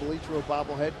collectible Ichiro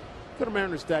bobblehead. Go to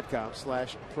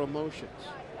mariners.com/promotions.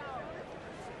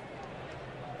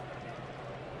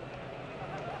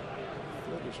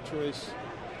 Fielder's choice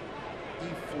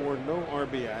E4, no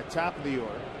RBI. Top of the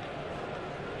order.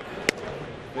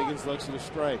 Biggins looks at a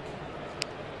strike.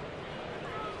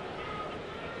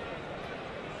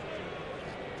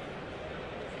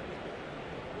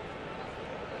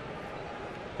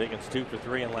 Biggins 2 for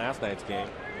 3 in last night's game.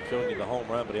 Showing you the home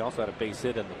run, but he also had a base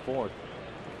hit in the 4th.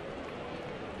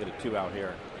 Get a 2 out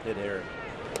here. Hit here.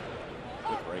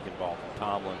 Good breaking ball from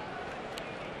Tomlin.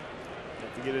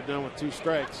 Have to get it done with 2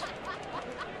 strikes.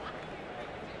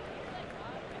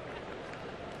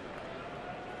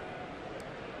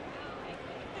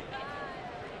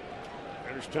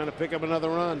 Mariners trying to pick up another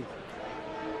run.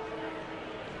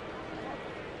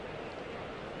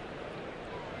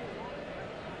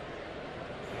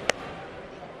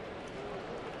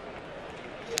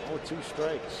 Oh, 2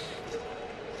 strikes.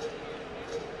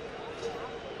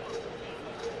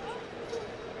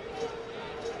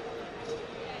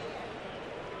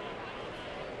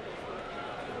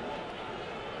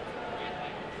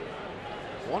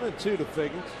 One and 2 to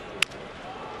Figgins.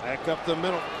 Back up the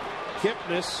middle.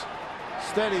 Kipnis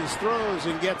steadies, throws,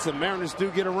 and gets him. Mariners do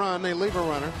get a run. They leave a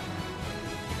runner.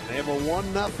 They have a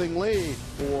 1-0 lead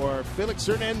for Felix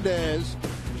Hernandez.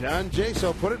 John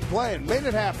Jaso put it in play and made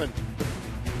it happen.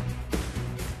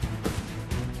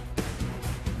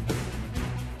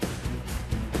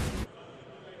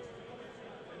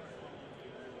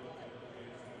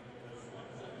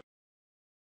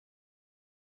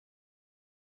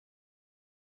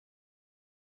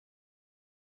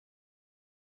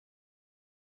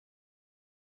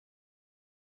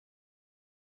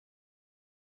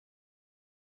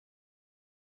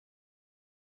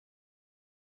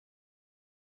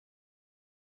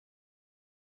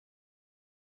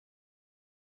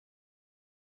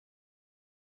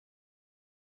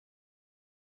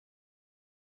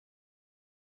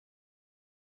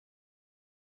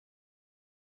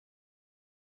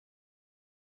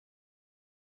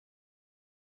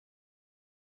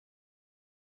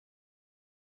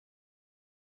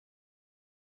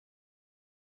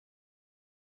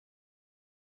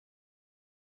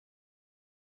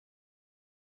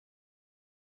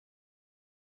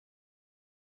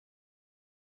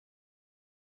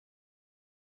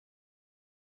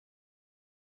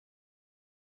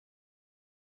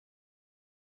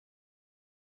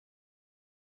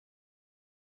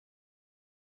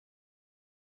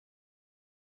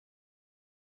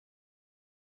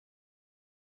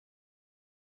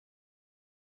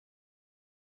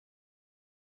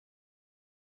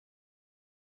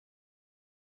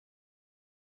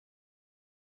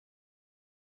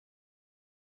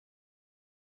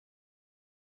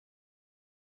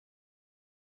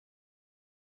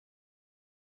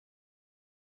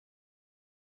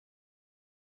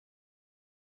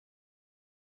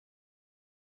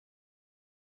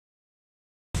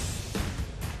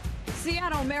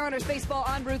 Seattle Mariners baseball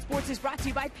on Root Sports is brought to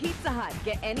you by Pizza Hut.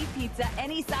 Get any pizza,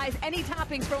 any size, any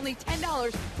toppings for only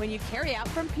 $10 when you carry out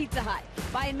from Pizza Hut.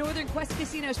 By Northern Quest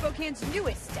Casino, Spokane's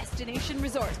newest destination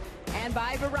resort. And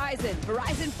by Verizon.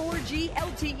 Verizon 4G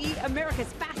LTE,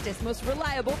 America's fastest, most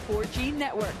reliable 4G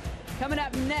network. Coming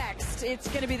up next, it's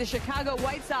going to be the Chicago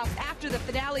White Sox. After the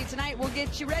finale tonight, we'll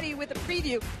get you ready with a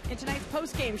preview in tonight's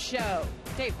postgame show.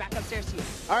 Dave, back upstairs to you.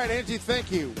 All right, Angie,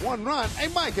 thank you. One run. Hey,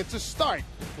 Mike, it's a start.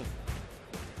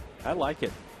 I like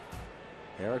it.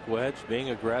 Eric Wedge being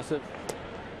aggressive.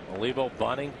 Olivo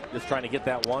bunting, just trying to get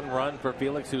that one run for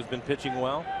Felix, who's been pitching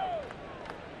well.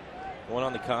 One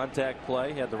on the contact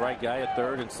play. He had the right guy at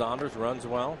third, and Saunders runs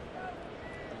well.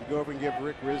 Did you go over and give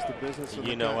Rick Riz the business?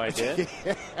 You know I did.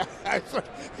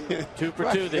 2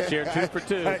 for 2 this year, 2 for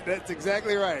 2. Right, that's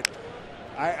exactly right.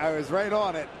 I was right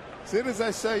on it. As soon as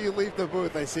I saw you leave the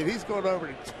booth, I said, he's going over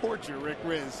to torture Rick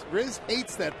Riz. Riz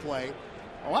hates that play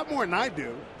a lot more than I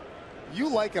do. You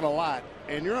like it a lot,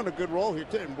 and you're on a good roll here,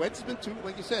 too. And Wedge has been,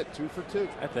 like you said, 2 for 2.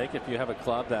 I think if you have a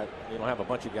club that you don't have a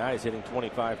bunch of guys hitting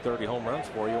 25, 30 home runs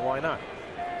for you, why not?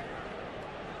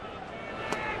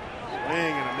 Swing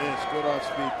and a miss. Good off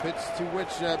speed. Pitch to which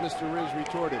Mr. Riz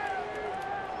retorted.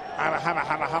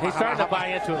 He's starting to buy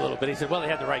into it a little bit. He said, well, they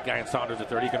had the right guy in Saunders at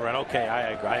third. He can run. Okay,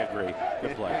 I agree.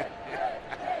 Good play.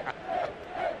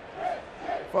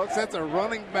 Folks, that's a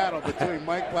running battle between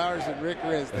Mike Flowers and Rick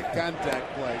Riz, the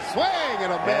contact play. Swing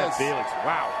and a miss. Felix,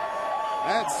 wow.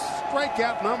 That's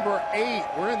strikeout number 8.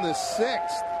 We're in the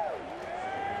 6th.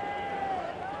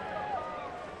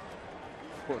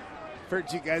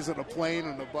 Heard you guys on a plane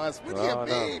on the bus. What do you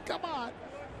mean? No. Come on.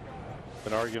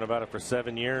 Been arguing about it for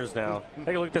 7 years now.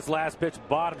 Take a look at this last pitch.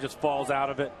 Bottom just falls out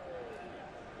of it.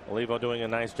 Olivo doing a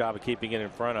nice job of keeping it in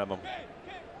front of him.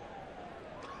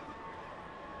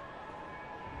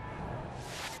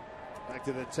 Back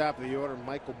to the top of the order,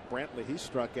 Michael Brantley. He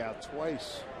struck out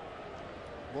twice.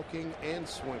 Looking and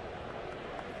swinging.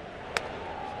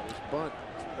 His bunt.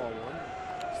 Ball 1.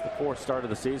 It's the 4th start of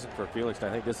the season for Felix, and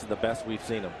I think this is the best we've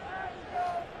seen him.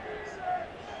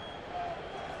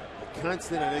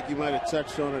 Constant, I think you might have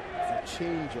touched on it, the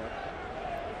changeup.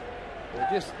 They're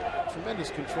just tremendous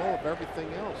control of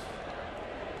everything else.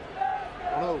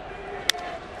 Oh,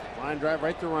 line drive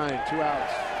right to Ryan, 2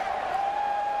 outs.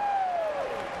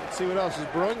 Let's see what else is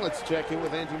brewing. Let's check in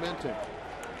with Angie Menton.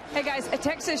 Hey guys,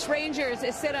 Texas Rangers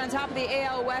sit on top of the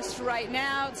AL West right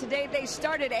now. Today they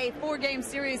started a 4-game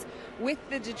series with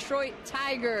the Detroit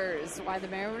Tigers, while the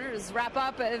Mariners wrap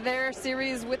up their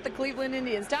series with the Cleveland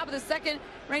Indians. Top of the 2nd,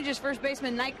 Rangers first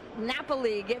baseman Mike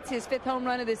Napoli gets his 5th home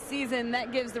run of the season.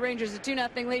 That gives the Rangers a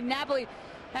 2-0 lead. Napoli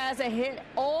has hit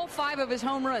all 5 of his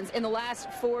home runs in the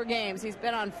last 4 games. He's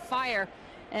been on fire,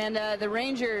 and the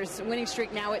Rangers winning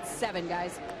streak now at 7,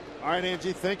 guys. All right,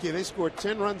 Angie, thank you. They scored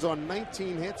 10 runs on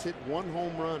 19 hits, hit 1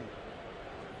 home run.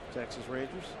 Texas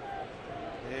Rangers.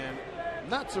 And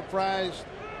not surprised,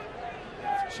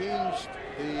 they've changed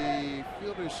the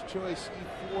fielder's choice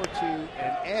E4 to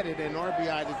and added an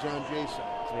RBI to John Jason.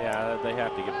 Yeah, they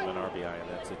have to give him an RBI in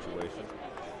that situation.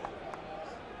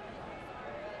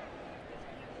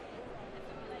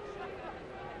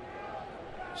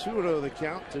 Two-0 the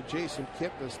count to Jason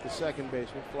Kipnis, the second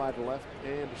baseman. Fly to left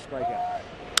and a strikeout.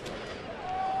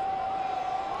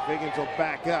 Higgins will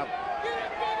back up.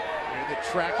 And the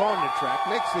track on the track.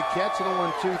 Makes the catch in a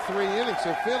 1-2-3 inning.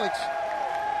 So Felix,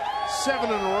 7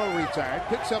 in a row retired.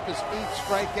 Picks up his 8th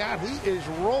strikeout. He is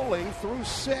rolling through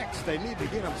 6. They need to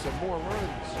get him some more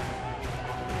runs.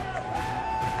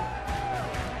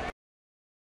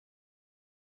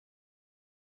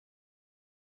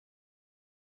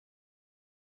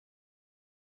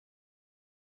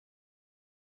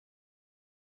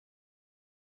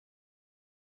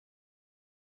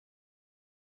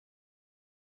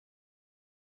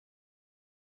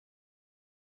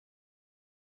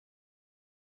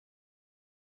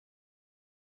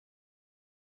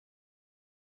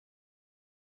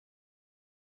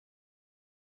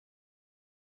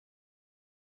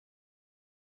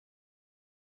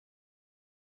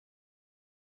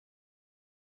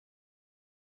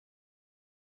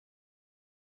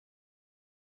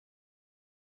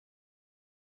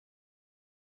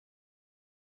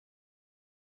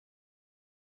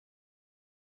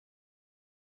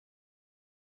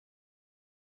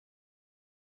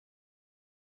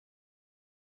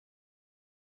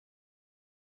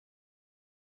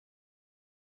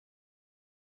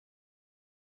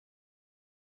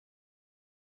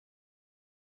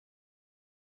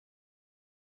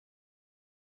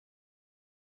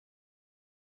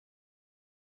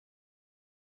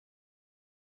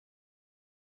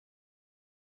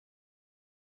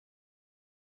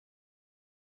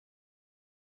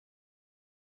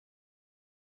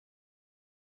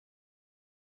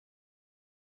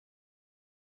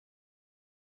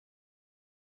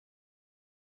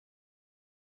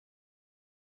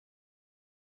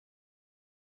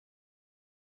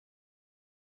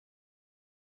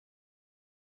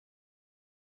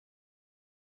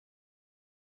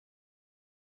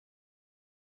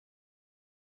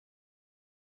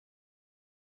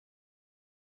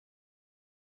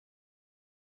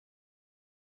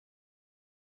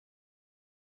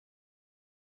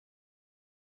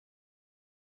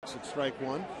 Strike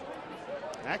one.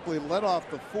 Ackley led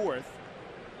off the fourth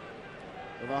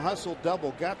with a hustle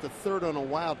double, got the third on a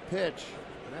wild pitch,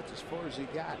 and that's as far as he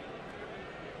got.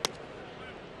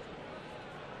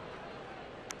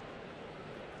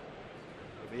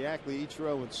 The Ackley,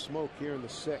 Ichiro, and Smoke here in the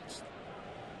sixth.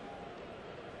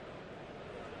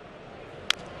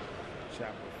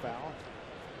 Chapper foul.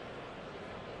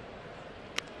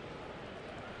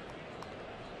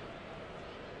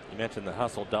 You mentioned the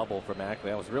hustle double from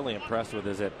Ackley. I was really impressed with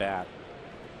his at bat.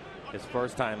 His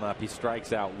first time up, he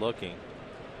strikes out looking.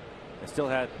 And still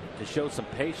had to show some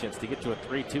patience to get to a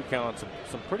 3-2 count on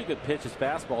some pretty good pitches.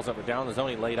 Fastballs that were down the zone.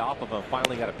 He laid off of him.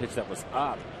 Finally got a pitch that was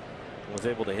up and was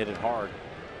able to hit it hard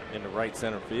into right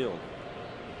center field.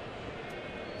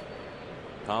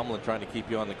 Tomlin trying to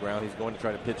keep you on the ground. He's going to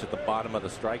try to pitch at the bottom of the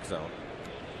strike zone.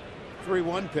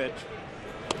 3-1 pitch.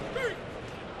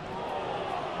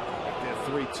 That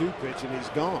 3-2 pitch, and he's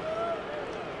gone.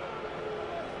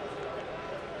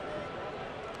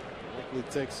 Ackley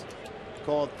takes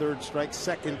called third strike,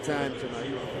 second time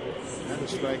tonight. And a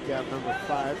strikeout number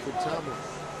 5 for Tomlin.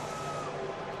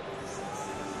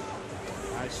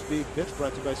 High speed pitch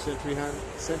brought to you by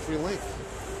CenturyLink.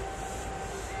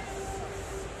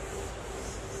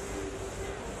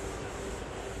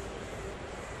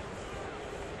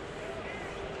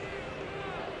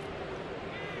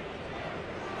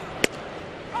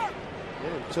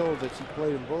 I'm told that you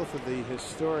played in both of the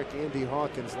historic Andy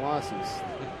Hawkins losses.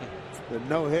 The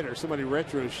no-hitter, somebody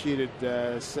retro sheeted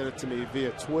sent it to me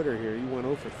via Twitter here. You went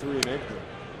 0 for 3 in Edgar.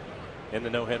 In the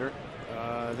no-hitter?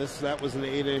 That was an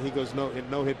 8-inning. He goes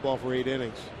no-hit ball for 8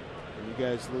 innings. And you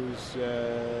guys lose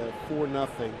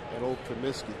 4-0 at Old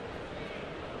Comiskey.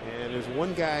 And there's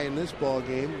one guy in this ball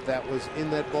game that was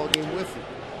in that ball game with you.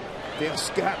 Dale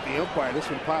Scott, the umpire. This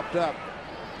one popped up.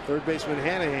 Third baseman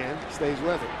Hanahan stays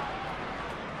with it.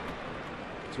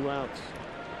 2 outs.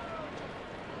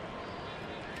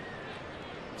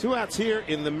 2 outs here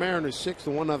in the Mariners'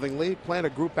 6-1 lead. Playing a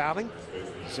group outing.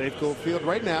 Safeco Field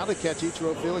right now to catch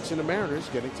Ichiro, Felix, and the Mariners.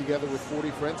 Getting together with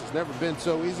 40 friends has never been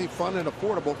so easy, fun, and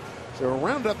affordable. So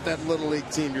round up that Little League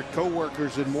team, your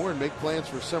co-workers, and more, and make plans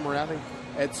for summer outing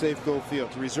at Safeco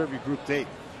Field. To reserve your group date,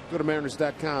 go to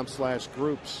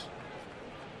mariners.com/groups.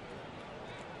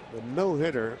 The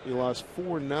no-hitter, you lost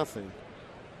 4-0.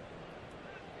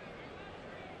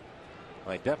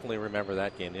 I definitely remember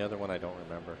that game. The other one I don't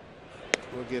remember.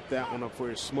 We'll get that one up for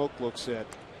you. Smoke looks at.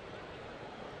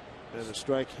 And the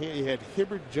strike, he had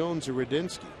Hibbert, Jones, or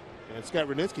Radinsky. And Scott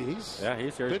Radinsky, he's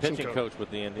your pitching coach with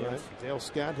the Indians. Right. Dale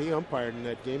Scott, he umpired in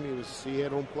that game. He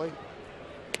had home plate.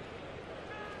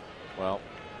 Well,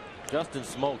 Justin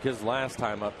Smoke, his last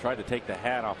time up, tried to take the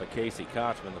hat off of Casey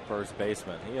Kochman, the first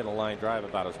baseman. He had a line drive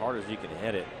about as hard as you can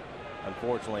hit it.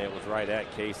 Unfortunately, it was right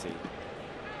at Casey. See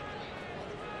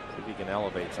if he can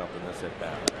elevate something this at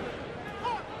bat.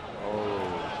 Oh,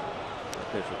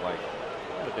 that pitch was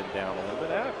would have been down a little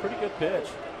bit. Pretty good pitch.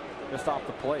 Just off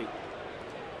the plate.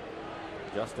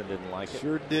 Justin didn't like it.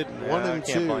 Sure didn't. 1 and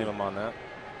 2. I can't blame him on that.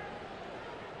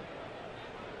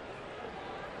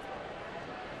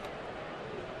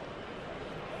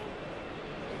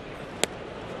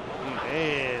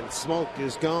 And Smoke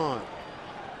is gone.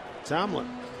 Tomlin.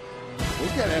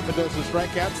 We've got half a dozen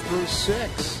strikeouts through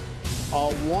 6. A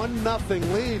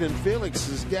 1-0 lead, and Felix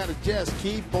has got to just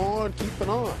keep on keeping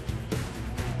on.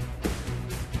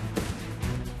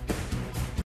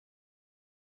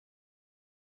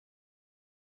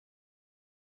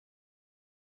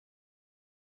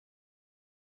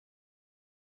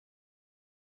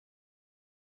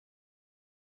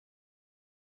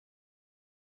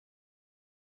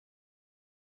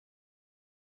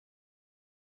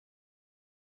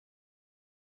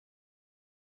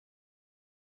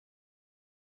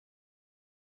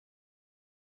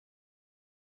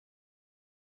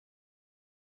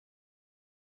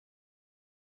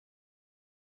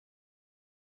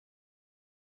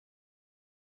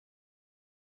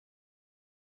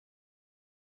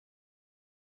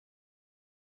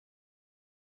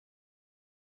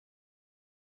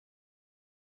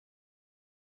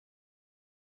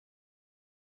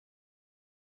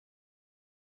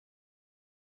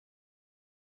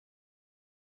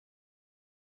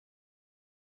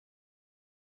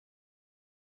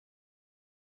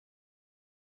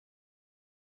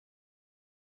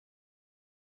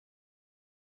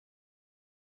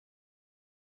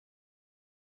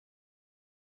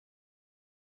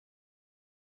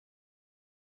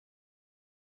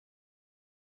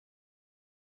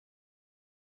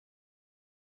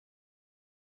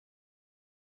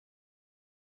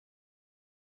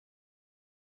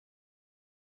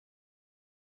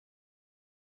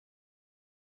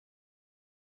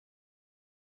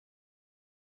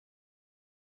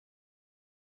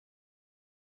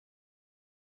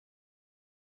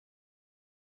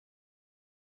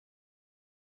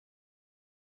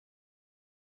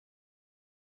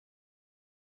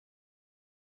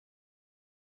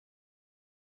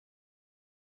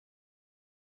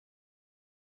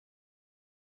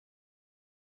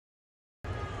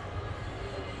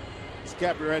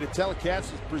 copyrighted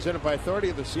telecast is presented by authority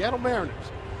of the Seattle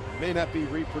Mariners. It may not be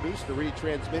reproduced or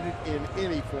retransmitted in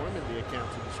any form, and the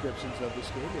accounts and descriptions of this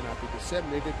game may not be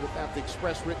disseminated without the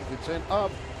express written consent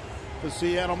of the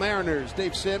Seattle Mariners.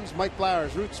 Dave Sims, Mike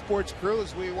Flowers, Root Sports Crew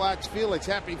as we watch Felix.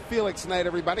 Happy Felix night,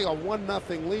 everybody. A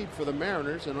 1-0 lead for the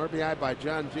Mariners. An RBI by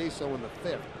John Jaso in the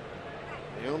 5th.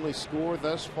 The only score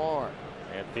thus far.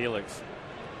 And Felix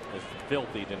is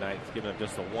filthy tonight. He's giving up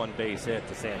just a 1 base hit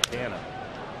to Santana.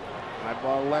 High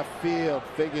ball left field.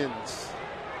 Figgins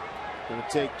going to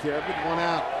take care of it. 1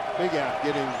 out. Big out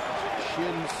getting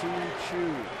Shin-Soo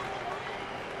Choo.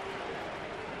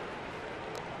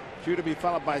 Choo to be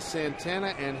followed by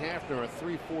Santana and Hafner. A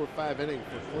 3-4-5 inning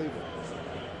for Cleveland.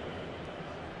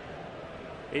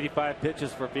 85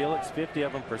 pitches for Felix, 50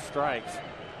 of them for strikes.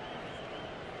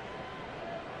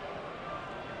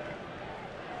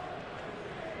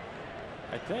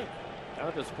 I think out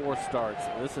of his 4 starts,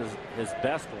 this is his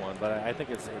best one, but I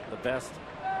think it's the best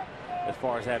as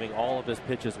far as having all of his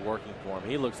pitches working for him.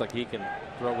 He looks like he can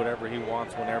throw whatever he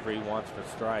wants whenever he wants for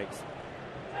strikes.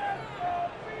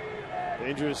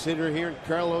 Dangerous hitter here in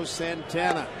Carlos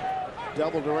Santana.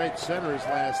 Double to right center his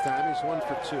last time. He's 1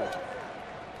 for 2.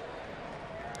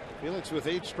 Felix with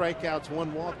 8 strikeouts,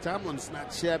 1 walk. Tomlin's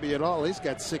not shabby at all. He's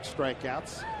got 6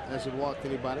 strikeouts. Hasn't walked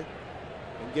anybody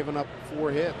and given up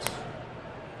 4 hits.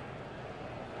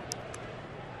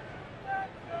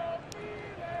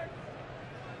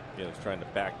 Felix trying to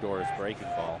backdoor his breaking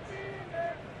ball.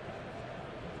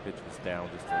 Pitch was down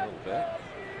just a little bit.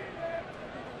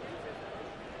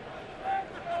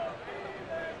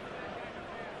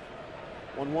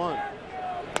 One.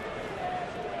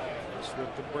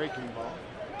 With the breaking ball.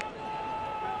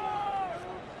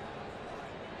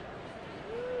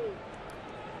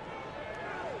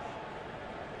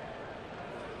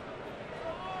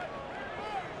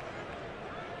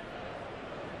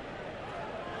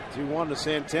 Two 1 to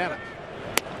Santana.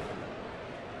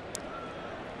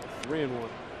 3-1.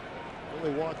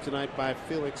 Only walked tonight by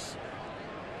Felix.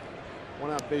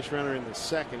 1 out base runner in the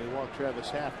 2nd. He walked Travis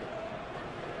Hafner.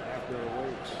 Hafner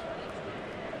awaits.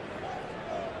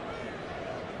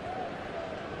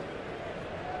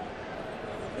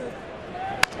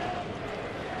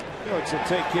 Felix will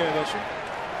take care of this one.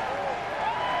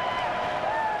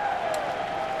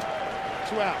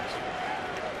 2 outs.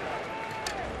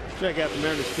 Check out the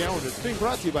Mariners calendar. It's being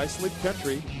brought to you by Sleep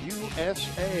Country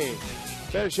USA.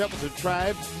 Finish up with the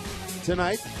Tribe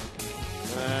tonight.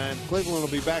 And Cleveland will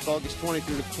be back August 20th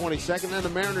through the 22nd. Then the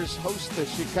Mariners host the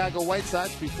Chicago White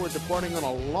Sox before departing on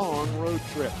a long road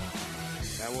trip.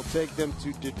 That will take them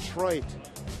to Detroit,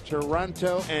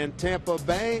 Toronto, and Tampa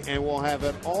Bay. And we'll have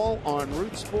it all on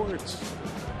Root Sports.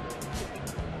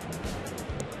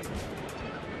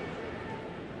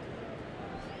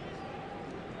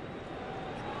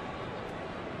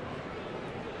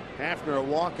 Hafner a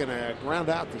walk and a ground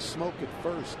out to Smoke at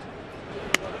first.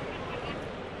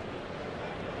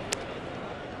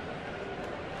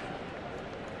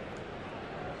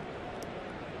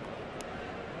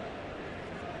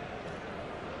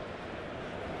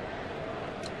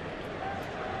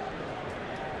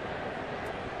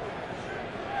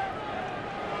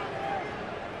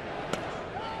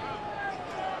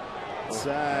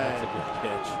 That's a good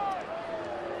pitch.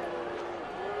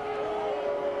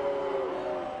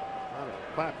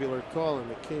 Popular call in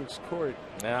the King's Court.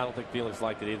 I don't think Felix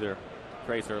liked it either.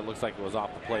 Tracer, it looks like it was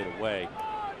off the plate away.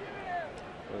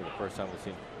 Really the first time we've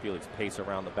seen Felix pace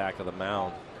around the back of the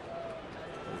mound.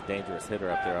 He's a dangerous hitter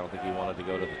up there. I don't think he wanted to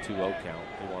go to the 2-0 count.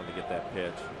 He wanted to get that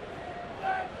pitch.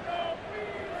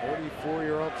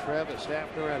 44-year-old Travis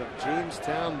Hafner out of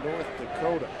Jamestown, North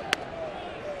Dakota.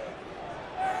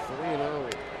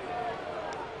 3-0.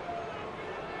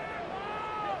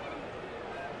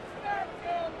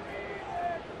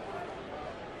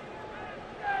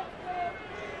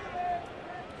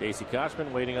 Casey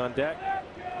Koshman waiting on deck.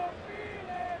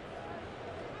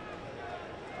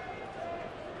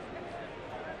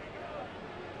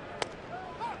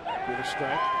 Good a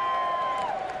strike.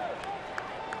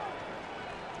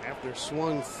 After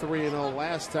swung 3-0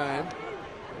 last time,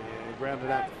 and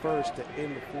grounded out the first to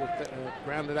end the 4th.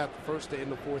 Grounded out the first to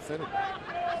end the 4th inning.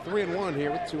 3-1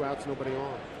 here with 2 outs, nobody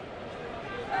on.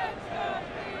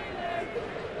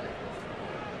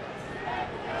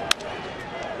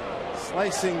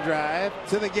 Slicing drive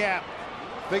to the gap.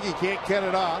 Figgy can't cut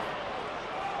it off.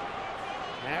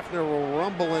 Hafner will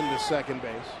rumble into second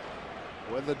base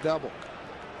with a double.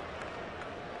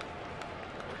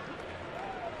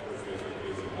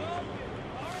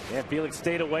 And Felix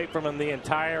stayed away from him the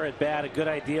entire at bat. A good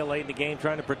idea late in the game,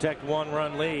 trying to protect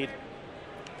 1-run lead.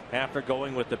 after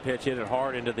going with the pitch, hit it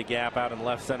hard into the gap out in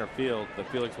left center field, but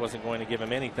Felix wasn't going to give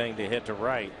him anything to hit to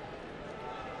right.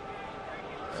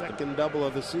 Second double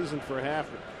of the season for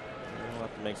Hafner. We'll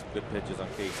have to make some good pitches on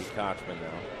Casey Kochman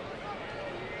now.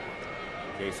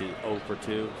 Casey 0 for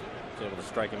 2. Was able to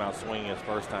strike him out swinging his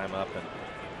first time up and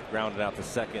grounded out to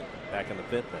second back in the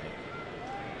 5th inning.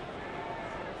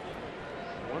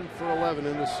 1 for 11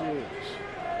 in the series.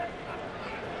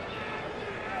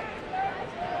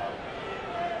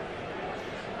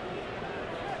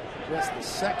 Just the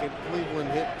second Cleveland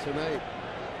hit tonight.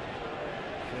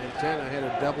 Santana had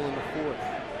a double in the 4th.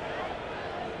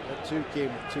 That 2 came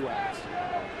with 2 outs.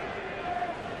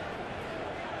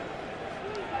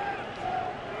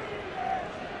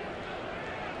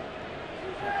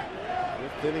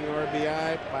 5th inning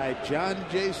RBI by John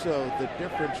Jaso. The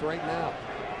difference right now.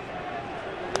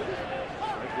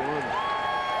 Strike 1.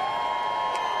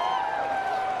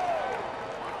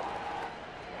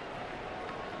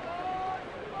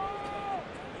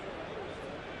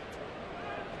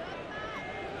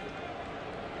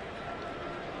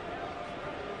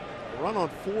 Run on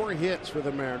 4 hits for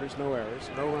the Mariners, no errors.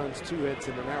 No runs, 2 hits,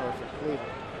 and an error for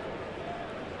Cleveland.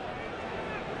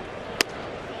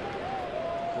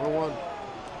 1-1.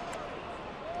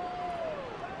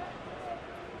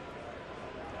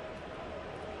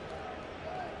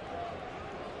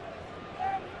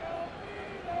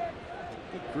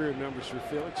 Good career numbers for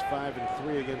Felix.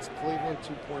 5-3 against Cleveland.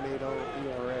 2.80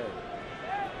 ERA.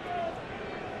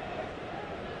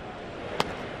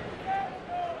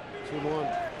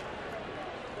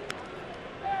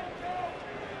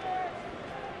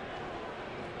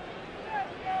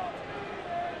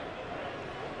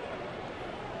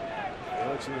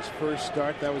 Felix in his first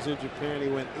start, that was in Japan, he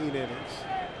went 8 innings.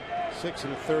 6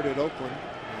 1/3 at Oakland,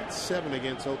 and 7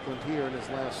 against Oakland here in his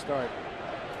last start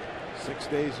 6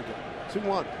 days ago.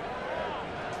 2-1.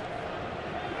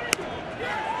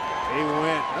 He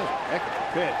went. That was a heck of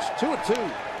a pitch.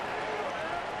 2-2.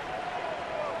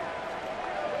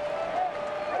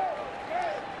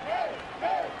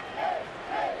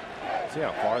 See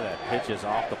how far that pitch is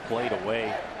off the plate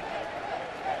away.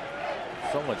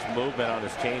 So much movement on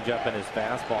his changeup and his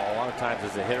fastball. A lot of times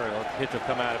as a hitter, the pitch will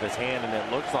come out of his hand and it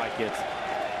looks like it's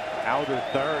outer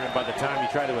third, and by the time you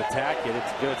try to attack it,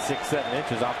 it's a good 6-7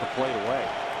 inches off the plate away.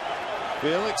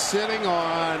 Felix sitting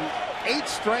on 8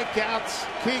 strikeouts.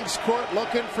 Kings Court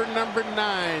looking for number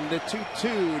 9. The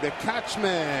 2-2 to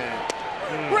Kochman.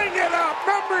 Bring it up,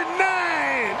 number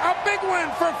 9. A big win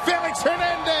for Felix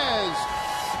Hernandez.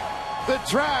 The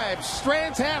Tribe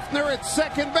strands Hafner at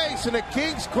second base, and the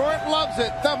Kings Court loves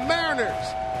it. The Mariners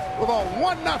with a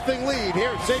 1-0 lead here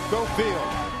at Safeco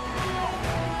Field.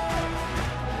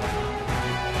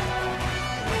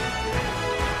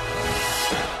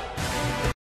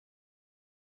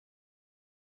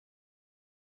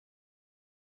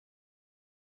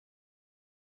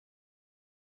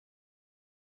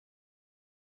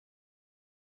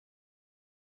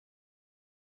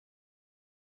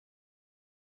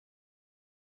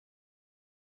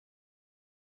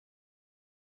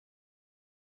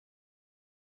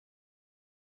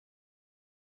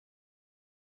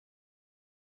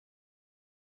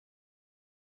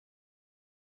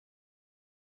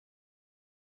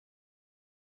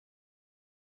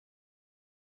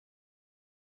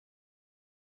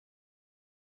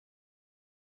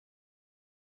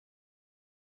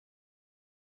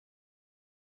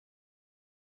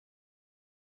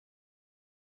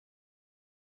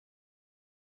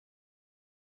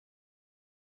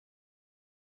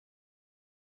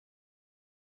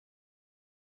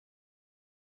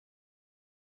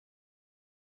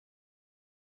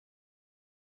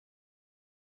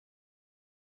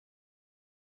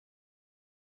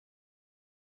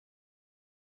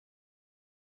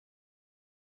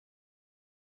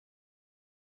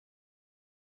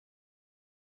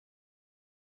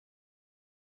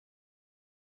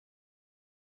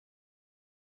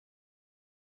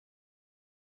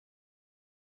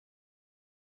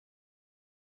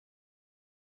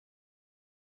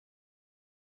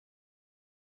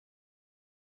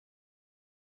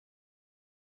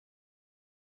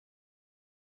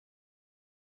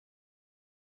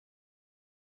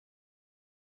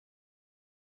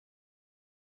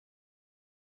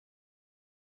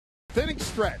 Inning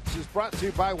stretch is brought to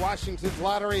you by Washington's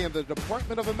Lottery and the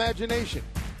Department of Imagination,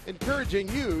 encouraging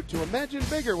you to imagine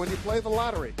bigger when you play the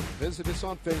lottery. Visit us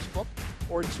on Facebook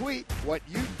or tweet what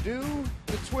you do.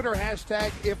 The Twitter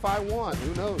hashtag #IfIWon.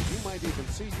 Who knows? You might even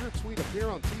see your tweet appear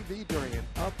on TV during an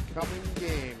upcoming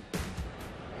game.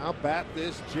 How about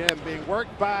this gem being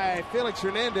worked by Felix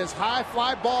Hernandez? High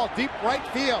fly ball, deep right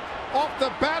field. off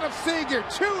the bat of Seager.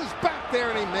 Chews back there,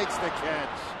 and he makes the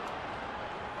catch.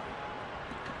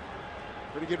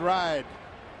 Pretty good ride.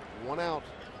 1 out.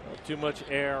 Too much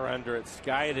air under it.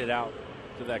 Skied it out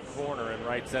to that corner in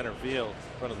right center field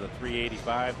in front of the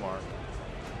 385 mark.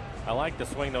 I like the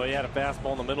swing, though. He had a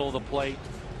fastball in the middle of the plate.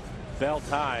 Belt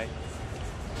high.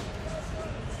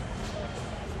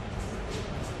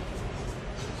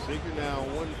 Seager now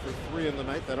 1 for 3 in the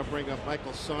night. That'll bring up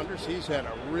Michael Saunders. He's had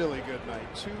a really good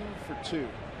night. 2 for 2.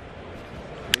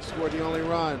 He scored the only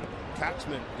run.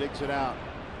 Katzman digs it out.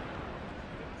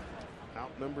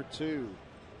 Out number 2.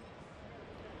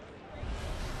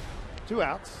 2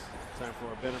 outs. Time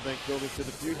for a Benner Bank building to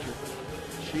the future.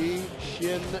 Chi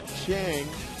Shin Chang,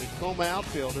 the Tacoma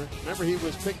outfielder. Remember, he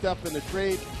was picked up in the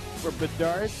trade for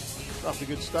Bedard. Off to a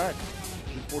good start.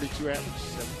 342 average,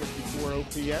 754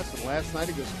 OPS, and last night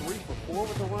he goes 3 for 4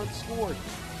 with a run scored.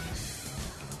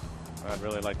 I'd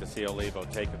really like to see Olivo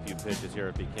take a few pitches here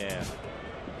if he can.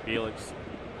 Felix, a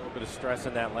little bit of stress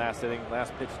in that last inning.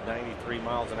 Last pitch, 93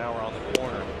 miles an hour on the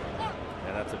corner.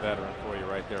 And that's a veteran for you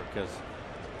right there, because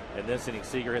in this inning,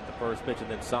 Seager hit the first pitch,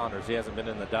 and then Saunders. He hasn't been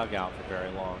in the dugout for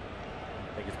very long.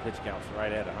 I think his pitch count's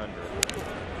right at 100.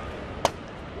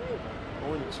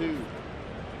 0-2.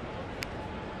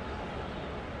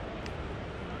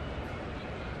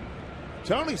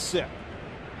 Tony Sipp.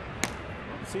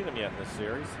 Haven't seen him yet in this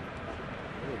series.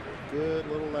 Good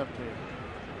little left hand.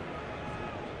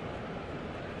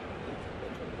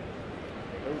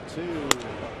 0-2.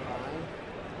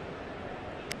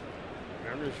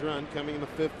 Mariners run coming in the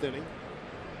 5th inning.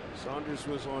 Saunders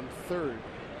was on 3rd.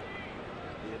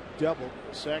 He had doubled,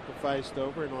 sacrificed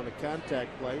over, and on a contact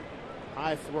play,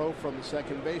 high throw from the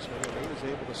second baseman, and he was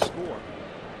able to score.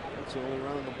 That's the only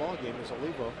run in the ball game is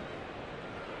Olivo.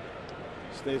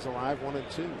 Stays alive,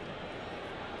 1-2.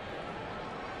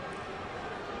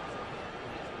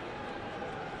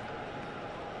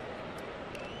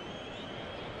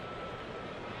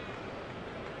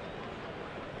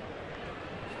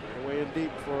 Away and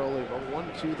deep for Olivo.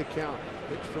 1-2 the count.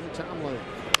 Pitch from Tomlin.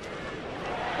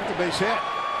 That's a base hit.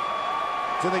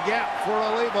 To the gap for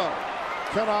Olivo.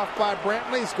 Cut off by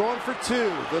Brantley. He's going for 2.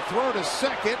 The throw to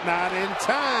second, not in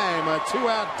time. A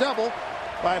 2-out double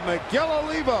by Miguel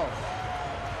Olivo.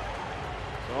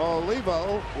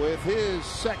 Olivo with his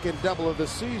 2nd double of the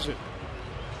season.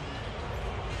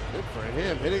 Good for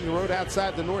him. Hitting the road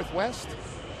outside the Northwest.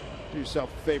 Do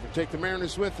yourself a favor. Take the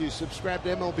Mariners with you. Subscribe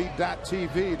to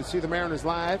MLB.tv to see the Mariners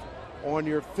live on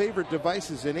your favorite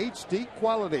devices in HD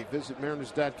quality. Visit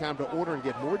Mariners.com to order and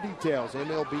get more details.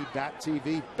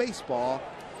 MLB.tv. Baseball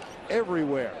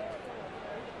everywhere.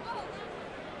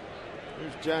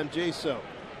 Here's John Jaso.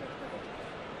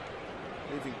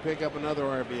 If he can pick up another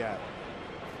RBI.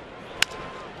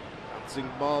 Bouncing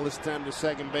ball this time to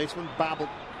second baseman. Bobbled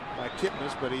by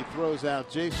Kipnis, but he throws out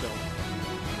Jaso.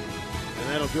 And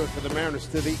that'll do it for the Mariners.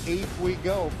 To the 8th we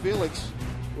go. Felix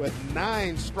with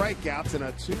 9 strikeouts and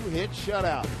a 2-hit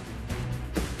shutout.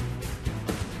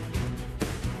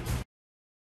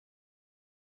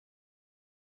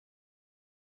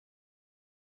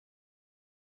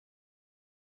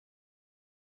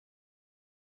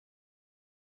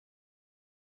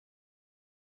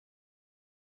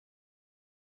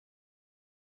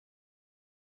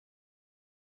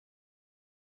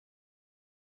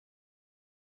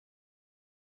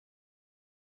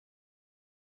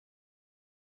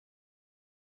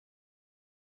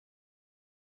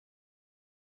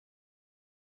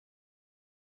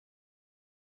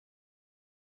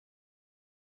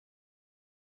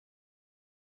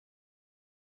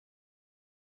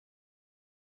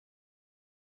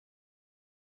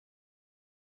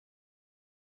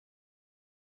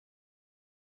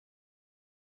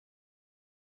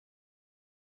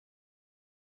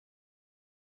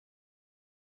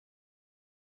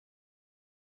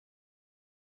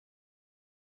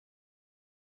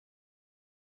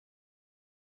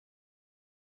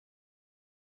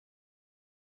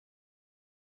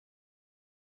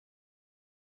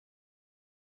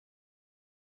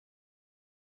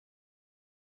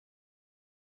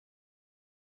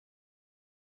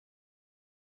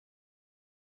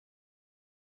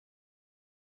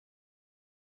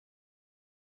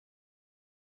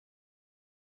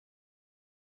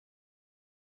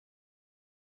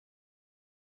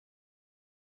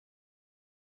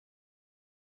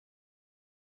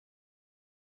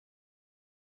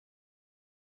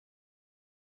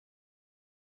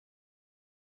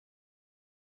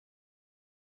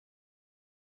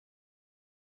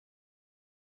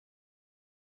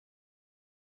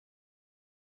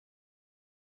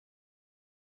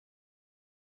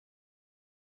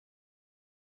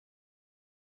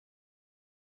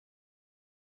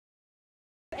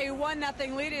 a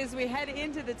 1-0 lead as we head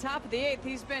into the top of the 8th.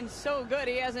 He's been so good.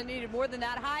 He hasn't needed more than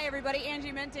that. Hi, everybody.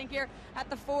 Angie Mentink here at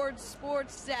the Ford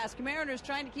Sports Desk. Mariners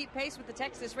trying to keep pace with the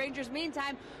Texas Rangers.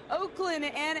 Meantime, Oakland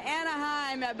and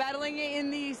Anaheim battling in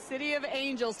the City of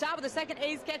Angels. Top of the 2nd,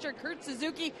 A's catcher Kurt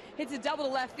Suzuki hits a double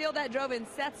to left field. That drove in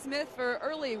Seth Smith for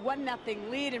early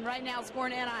 1-0 lead. And right now,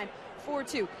 scoring Anaheim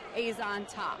 4-2. A's on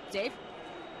top. Dave?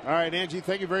 All right, Angie,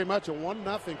 thank you very much. A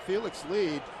 1-0 Felix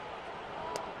lead.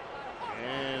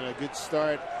 And a good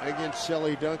start against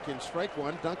Shelley Duncan. Strike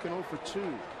one. Duncan 0 for 2.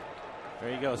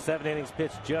 There you go. 7 innings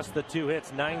pitched, just the 2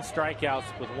 hits, 9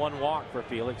 strikeouts with 1 walk for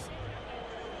Felix.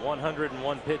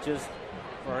 101 pitches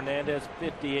for Hernandez,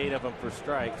 58 of them for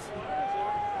strikes.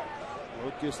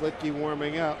 Lucas Litke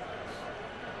warming up.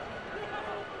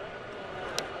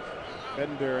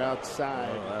 Bender outside.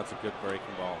 Oh, that's a good breaking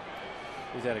ball.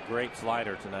 He's had a great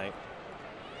slider tonight.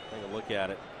 Take a look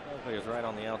at it. Looks like it's right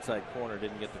on the outside corner.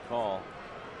 Didn't get the call.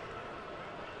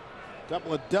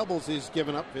 Couple of doubles he's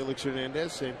given up, Felix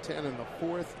Hernandez. Same 10 in the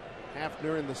 4th,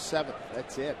 Hafner in the 7th.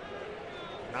 That's it.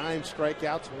 9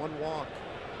 strikeouts, 1 walk.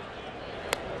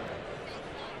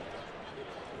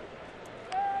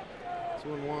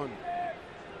 Two and 1.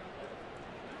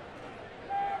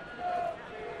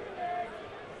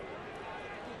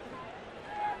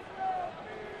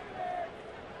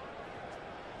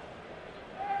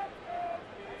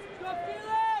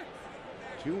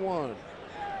 Two one.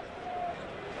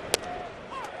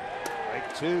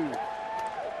 Strike 2.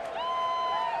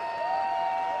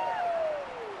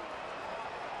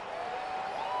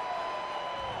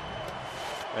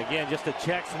 Again, just a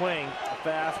check swing. A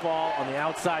fastball on the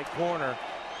outside corner.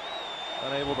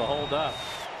 Unable to hold up.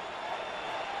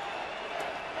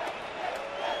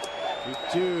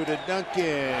 2-2 to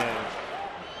Duncan.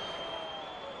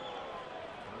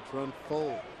 Run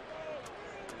full.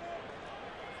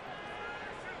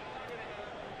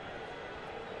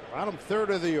 Bottom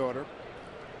 3rd of the order.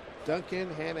 Duncan,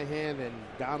 Hanahan, and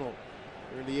Donald.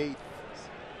 They're in the 8th.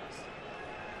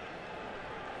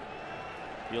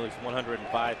 Felix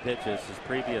 105 pitches. His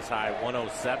previous high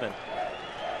 107.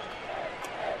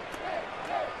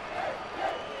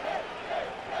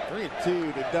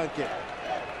 3-2 to Duncan.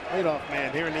 Leadoff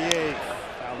man here in the 8th.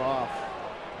 Fouled off.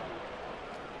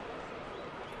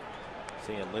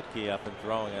 Seeing Litke up and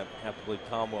throwing. I have to believe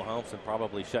Tom Wilhelmsen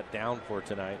probably shut down for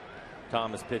tonight.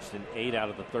 Tom has pitched in 8 out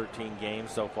of the 13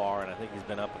 games so far, and I think he's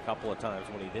been up a couple of times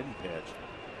when he didn't pitch.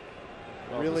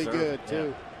 Well really deserved. good,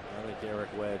 too. Yeah. I think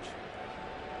Derek Wedge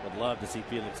would love to see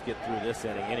Felix get through this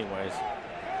inning anyways.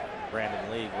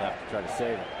 Brandon League left to try to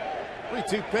save it.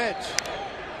 3-2 pitch.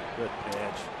 Good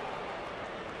pitch.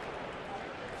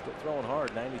 Still throwing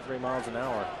hard, 93 miles an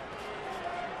hour.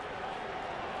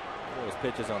 Those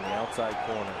pitches on the outside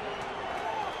corner.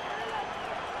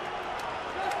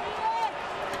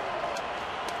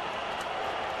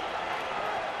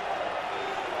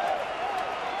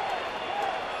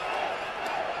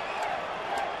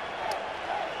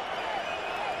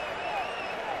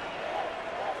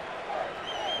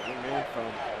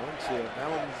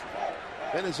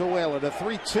 Venezuela to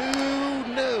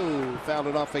 3-2. No. Fouled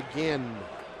it off again.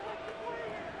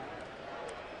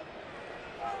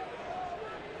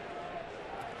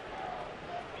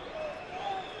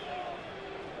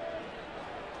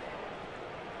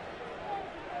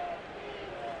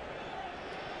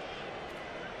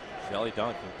 Shelley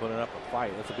Duncan putting up a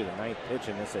fight. This will be the 9th pitch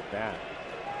in this at bat.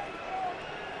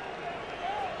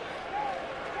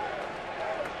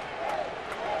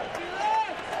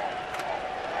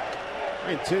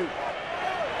 Two.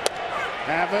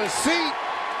 Have a seat.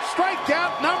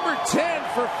 Strikeout number 10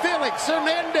 for Felix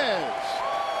Hernandez.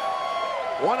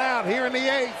 1 out here in the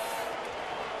 8th.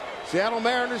 Seattle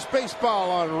Mariners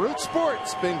baseball on Root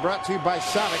Sports, being brought to you by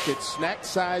Sonic. It's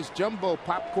snack-sized jumbo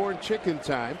popcorn chicken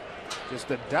time. Just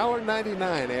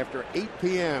 $1.99 after 8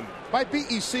 p.m. By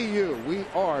BECU. We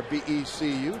are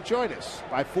BECU. Join us.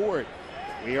 By Ford.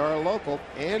 We are local.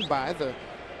 And by the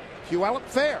Puyallup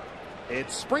Fair.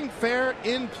 It's Spring Fair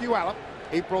in Puyallup,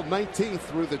 April 19th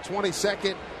through the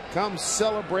 22nd. Come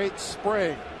celebrate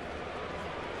spring.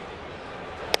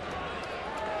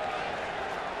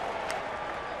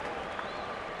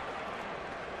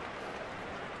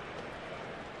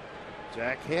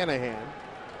 Jack Hanahan,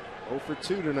 0 for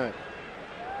 2 tonight.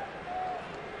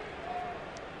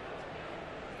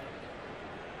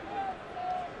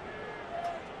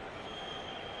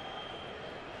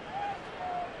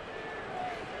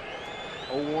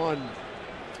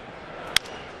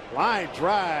 Line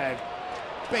drive,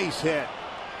 base hit.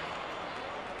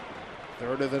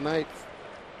 3rd of the night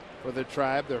for the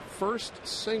Tribe. Their first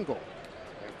single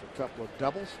after a couple of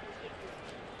doubles.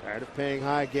 Tired of paying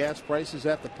high gas prices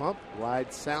at the pump?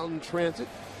 Ride Sound Transit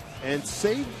and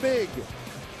save big.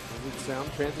 Visit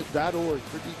soundtransit.org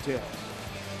for details.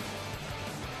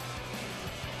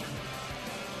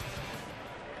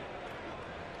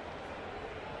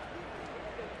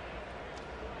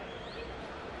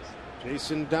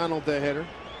 Jason Donald, the hitter,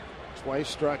 twice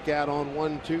struck out on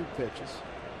 1-2 pitches.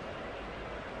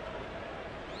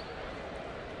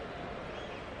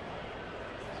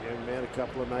 The young man a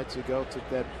couple of nights ago took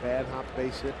that bad hop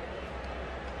base hit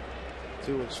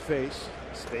to his face,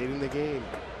 stayed in the game.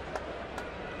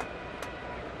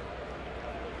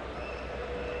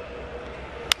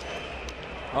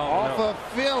 Off of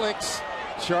Felix,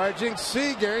 charging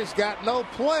Seager. He's got no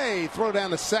play. Throw down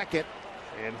to second.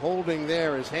 And holding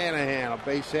there is Hanahan, a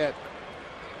base hit.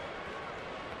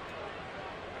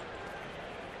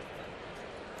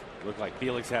 Looked like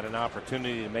Felix had an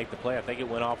opportunity to make the play. I think it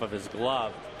went off of his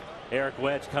glove. Eric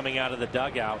Wedge coming out of the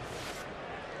dugout.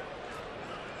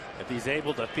 If he's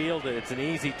able to field it, it's an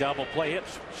easy double play. Hit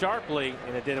sharply,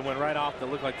 and it did. It went right off that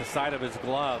looked like the side of his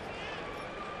glove.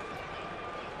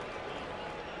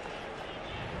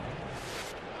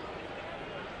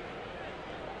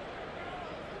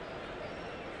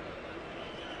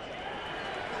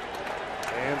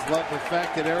 Fans love the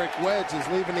fact that Eric Wedge is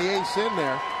leaving the ace in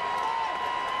there.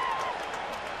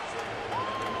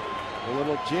 A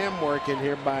little jam work in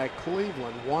here by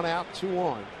Cleveland. 1 out, 2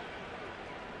 on.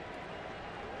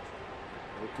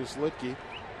 Lucas Litke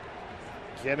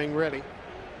getting ready.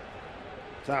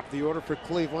 Top of the order for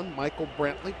Cleveland, Michael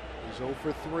Brantley. He's 0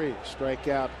 for 3.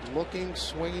 Strikeout looking,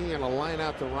 swinging, and a line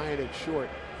out to Ryan at short.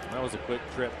 That was a quick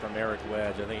trip from Eric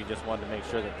Wedge. I think he just wanted to make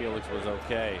sure that Felix was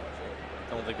okay.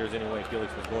 I don't think there's any way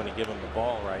Felix was going to give him the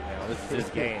ball right now. This is his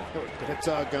game. That's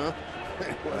all gone.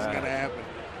 It wasn't going to happen.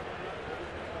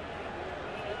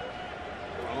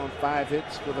 On 5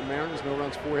 hits for the Mariners. No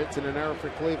runs, 4 hits, and an error for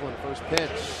Cleveland. First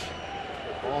pitch.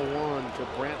 Ball 1 to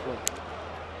Brantley.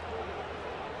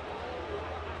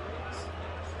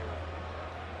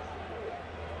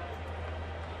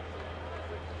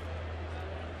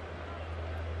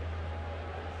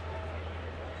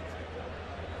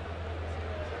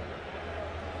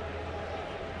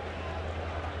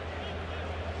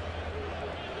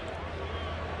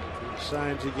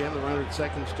 Signs again. The runner at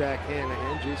second, Jack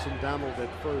Hanahan. Jason Donald at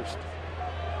first.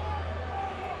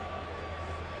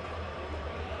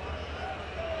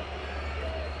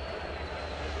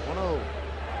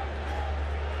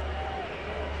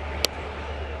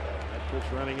 That pitch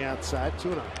running outside.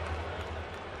 2-0.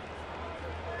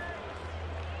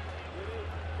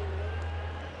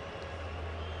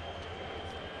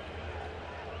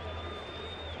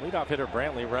 Leadoff hitter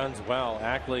Brantley runs well.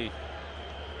 Ackley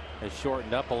has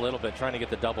shortened up a little bit, trying to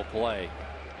get the double play.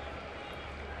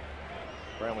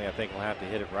 Brantley, I think, will have to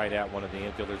hit it right at one of the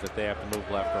infielders. If they have to move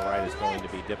left or right, it's going to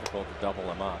be difficult to double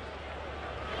him up.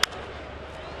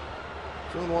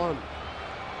 2-1.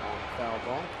 Foul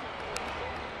ball.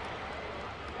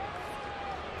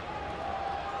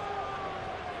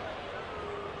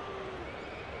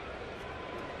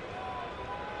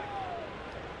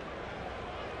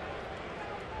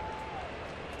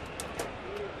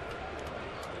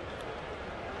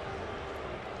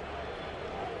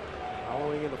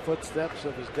 Following in the footsteps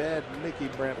of his dad, Mickey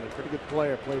Brantley. Pretty good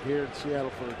player. Played here in Seattle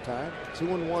for a time.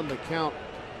 2-1 the count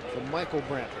for Michael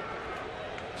Brantley.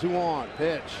 2 on.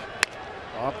 Pitch.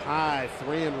 Up high.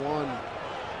 3-1.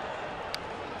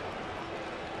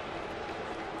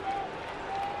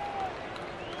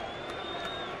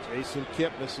 Jason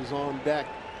Kipnis is on deck.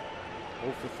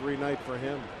 0 for 3 night for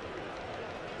him.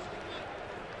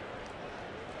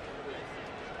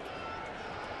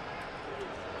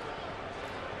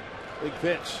 Big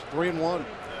pitch, 3-1.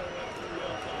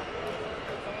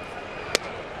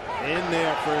 In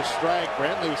there for a strike.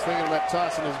 Brantley was thinking about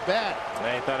tossing his bat.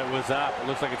 They thought it was up. It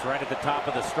looks like it's right at the top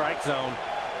of the strike zone.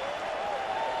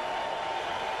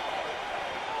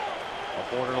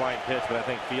 A borderline pitch, but I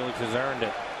think Felix has earned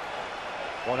it.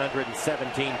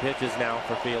 117 pitches now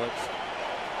for Felix.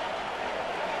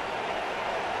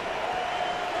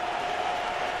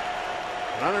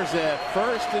 Runners at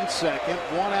first and second,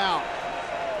 1 out.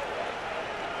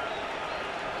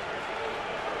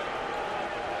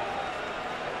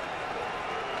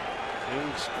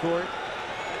 Kings Court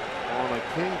on a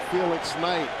King Felix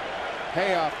night.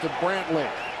 Payoff to Brantley.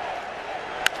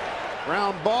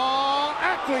 Ground ball.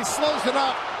 Ackley slows it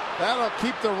up. That'll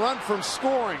keep the run from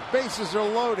scoring. Bases are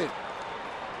loaded.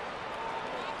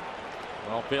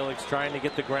 Well, Felix trying to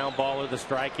get the ground ball or the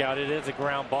strikeout. It is a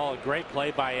ground ball. A great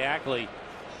play by Ackley.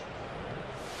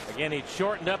 Again, he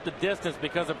shortened up the distance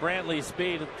because of Brantley's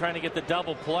speed, trying to get the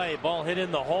double play. Ball hit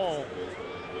in the hole.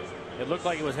 It looked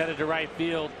like it was headed to right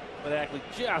field, but actually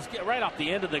just get right off the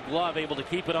end of the glove, able to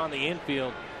keep it on the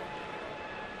infield.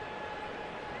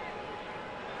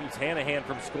 Keeps Hanahan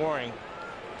from scoring,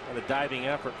 and a diving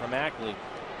effort from Ackley.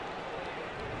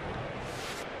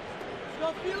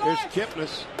 Here's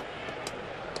Kipnis.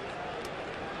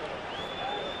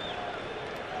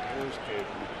 Here's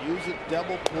Kipnis. Use it,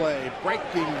 double play,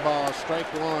 breaking ball,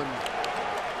 strike one.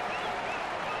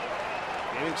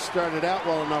 Inning started out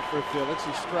well enough for Felix.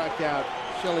 He struck out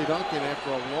Shelley Duncan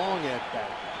after a long at bat.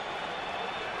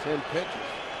 10 pitches.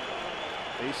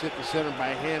 Base hit to center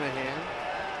by Hanahan.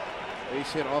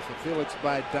 Base hit off of Felix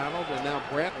by Donald, and now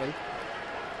Brantley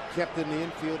kept in the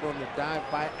infield on the dive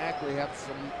by Ackley.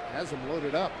 Has him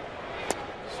loaded up.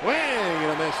 Swing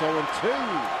and a miss. 0-2.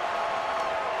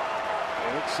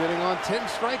 Felix sitting on 10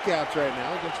 strikeouts right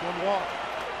now against 1 walk.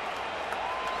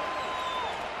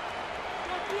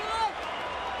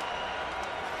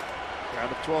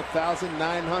 Crowd of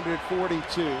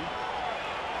 12,942.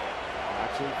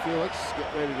 Watching Felix get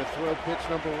ready to throw pitch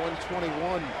number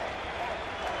 121.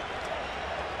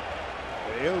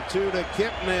 The 0-2 to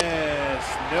Kipnis.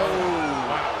 No.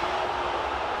 Wow.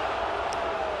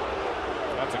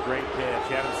 That's a great pitch.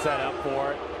 He had him set up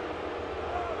for it.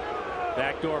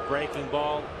 Backdoor breaking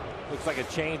ball. Looks like a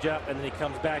changeup, and then he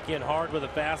comes back in hard with a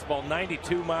fastball.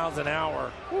 92 miles an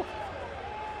hour. Whew.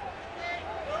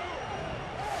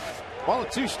 Ball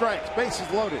at 2 strikes. Bases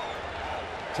loaded.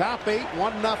 Top 8,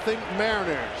 1-0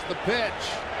 Mariners. The pitch.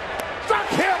 Struck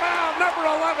him out. Number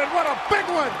 11. What a big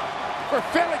one for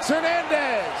Felix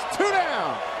Hernandez. 2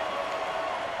 down.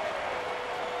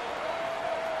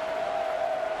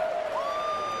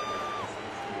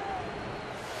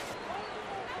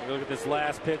 Look at this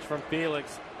last pitch from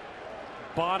Felix.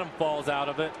 Bottom falls out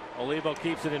of it. Olivo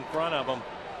keeps it in front of him.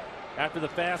 After the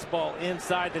fastball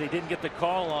inside that he didn't get the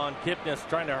call on, Kipnis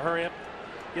trying to hurry up,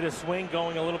 get his swing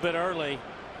going a little bit early.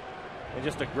 And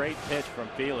just a great pitch from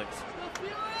Felix.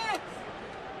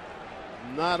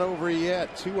 Not over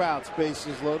yet. 2 outs,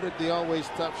 bases loaded. The always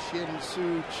tough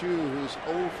Shin-Soo Choo, who's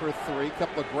 0 for 3.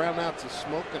 Couple of ground outs of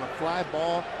smoke and a fly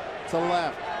ball to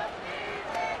left.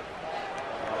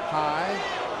 High.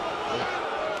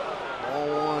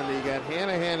 0-1. You got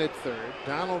Hanahan at third.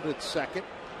 Donald at second.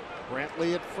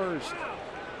 Brantley at first.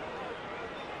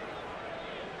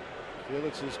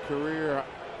 Felix's career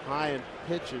high in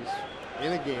pitches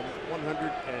in a game,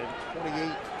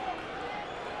 128.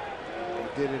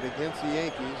 He did it against the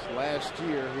Yankees last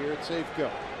year here at Safeco.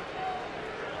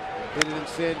 He did it in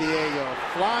San Diego.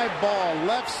 Fly ball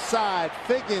left side.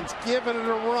 Figgins giving it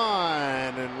a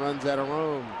run and runs out of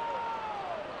room.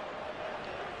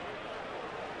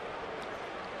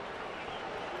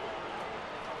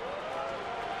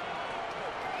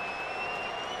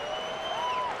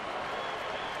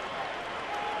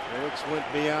 Felix went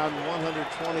beyond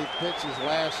 120 pitches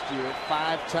last year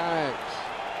 5 times.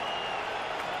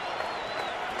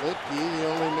 Lipke, the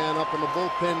only man up in the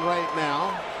bullpen right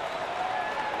now.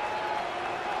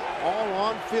 All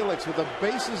on Felix with the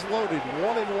bases loaded,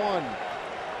 1-1.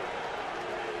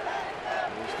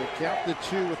 Here's to count the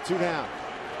 2 with 2 down.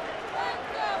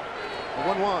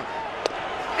 1-1.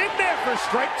 In there for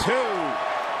strike 2.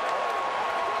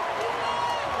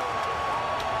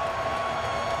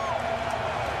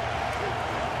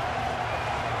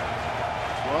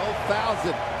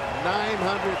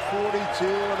 12,942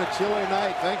 on a chilly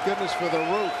night. Thank goodness for the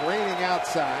roof. Raining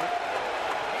outside.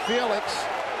 Felix,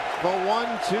 the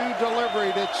 1-2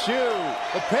 delivery to Choo.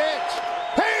 The pitch.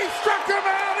 He struck him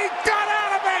out. He got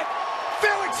out of it.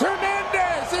 Felix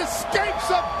Hernandez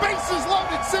escapes a bases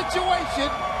loaded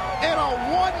situation in a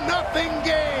 1-0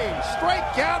 game.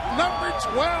 Strikeout number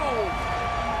 12.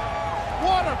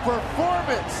 What a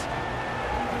performance.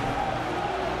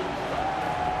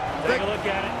 Take a look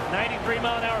at it.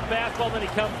 93-mile-an-hour fastball. Then he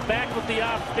comes back with the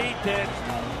off-speed pitch.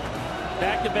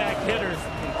 Back-to-back hitters.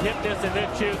 And Kipnis and then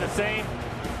Choo, the same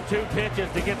 2 pitches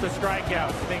to get the strikeout.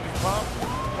 You think he's pumped?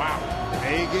 Wow.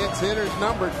 He gets hitters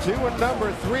number 2 and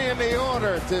number 3 in the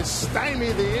order to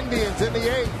stymie the Indians in the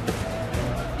 8th.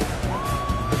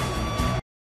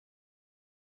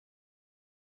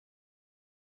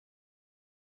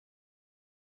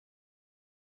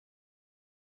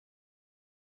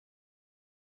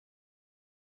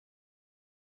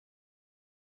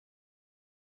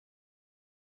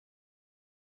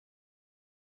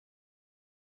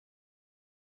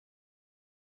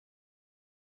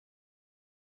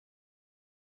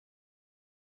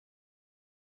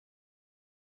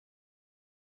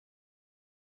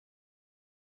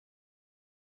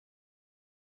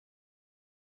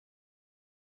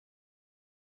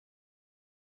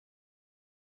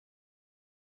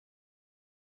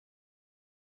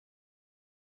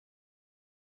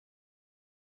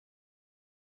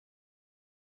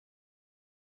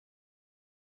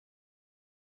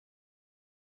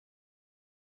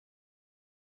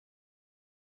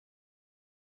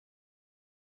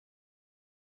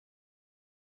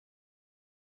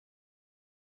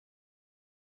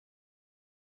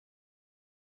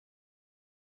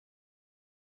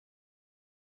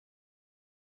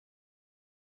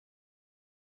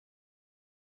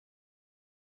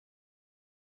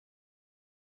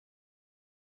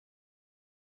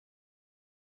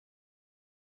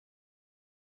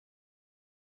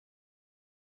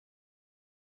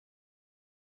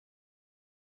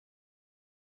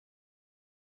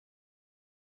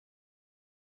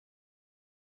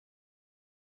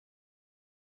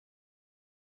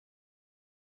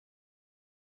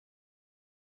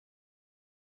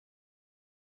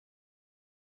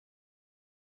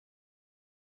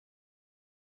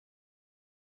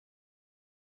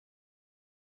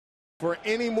 for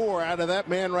any more out of that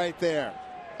man right there.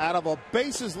 Out of a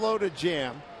bases loaded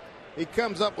jam, he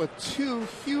comes up with 2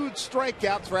 huge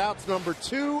strikeouts for outs number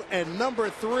 2 and number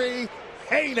 3.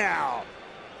 Hey now,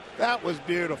 that was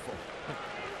beautiful.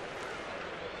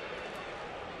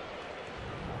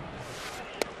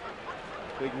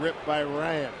 Big rip by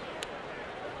Ryan.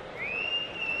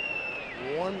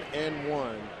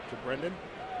 1-1 to Brendan.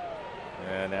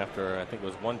 And after, I think it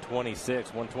was 126,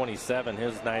 127,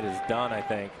 his night is done, I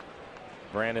think.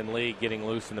 Brandon Lee getting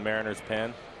loose in the Mariners'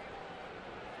 pen.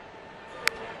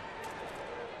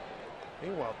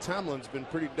 Meanwhile, Tomlin's been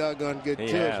pretty doggone good too.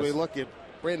 Has. As we look at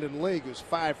Brendan Lee, who's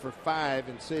 5 for 5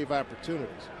 in save opportunities.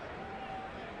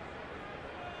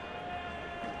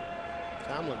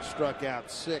 Tomlin struck out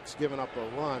 6, giving up a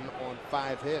run on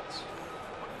 5 hits.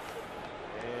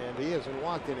 And he hasn't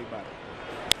walked anybody.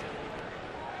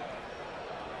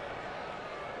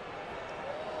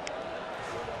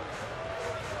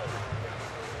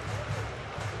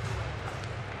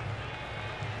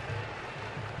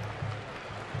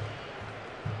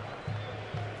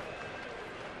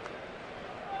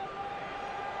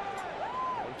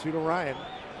 To Ryan.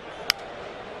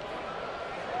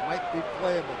 Might be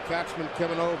playable. Kochman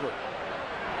coming over.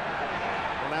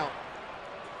 1 out.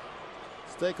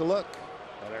 Let's take a look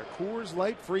at our Coors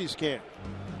Light freeze can.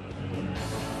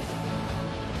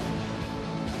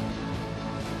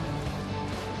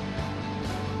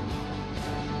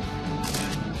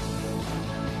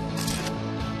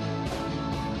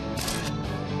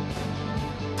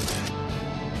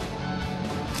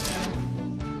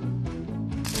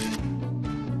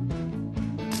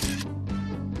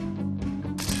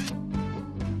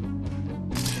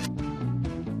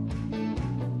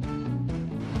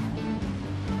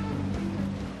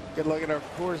 Good look at our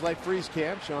Coors Light freeze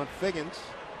can. Sean Figgins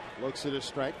looks at his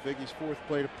strike. Figgy's 4th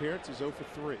plate appearance is 0 for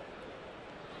 3.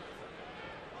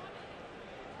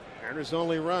 Mariners'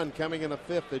 only run coming in the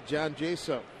 5th at John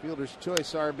Jaso. Fielder's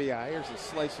choice RBI. Here's a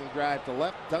slicing drive to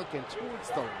left. Duncan towards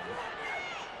the line.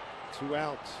 2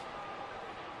 outs.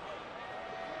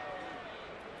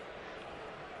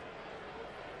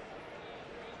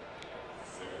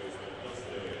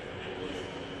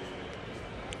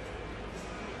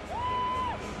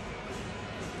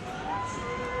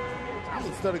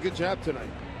 Tomlin's done a good job tonight.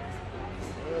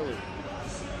 Really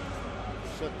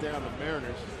shut down the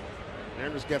Mariners.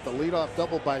 Mariners got the leadoff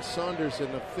double by Saunders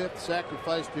in the 5th,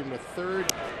 sacrificed him the 3rd.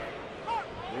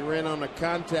 He ran on a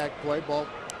contact play, ball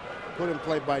put in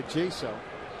play by Jaso.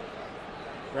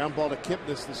 Ground ball to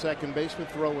Kipnis, the second baseman.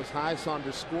 Throw was high.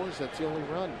 Saunders scores. That's the only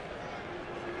run.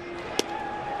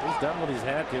 He's done what he's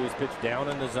had to. He's pitched down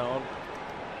in the zone,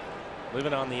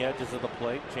 living on the edges of the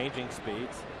plate, changing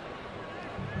speeds.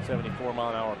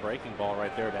 74-mile-an-hour breaking ball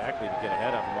right there to Ackley to get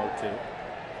ahead of him.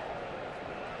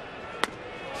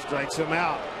 0-2. Strikes him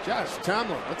out. Josh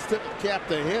Tomlin, let's tip the cap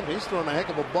to him. He's throwing a heck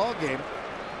of a ball game.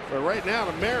 But right now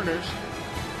the Mariners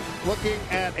looking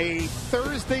at a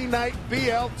Thursday night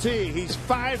BLT. He's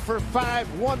 5 for 5,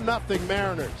 1-0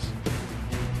 Mariners.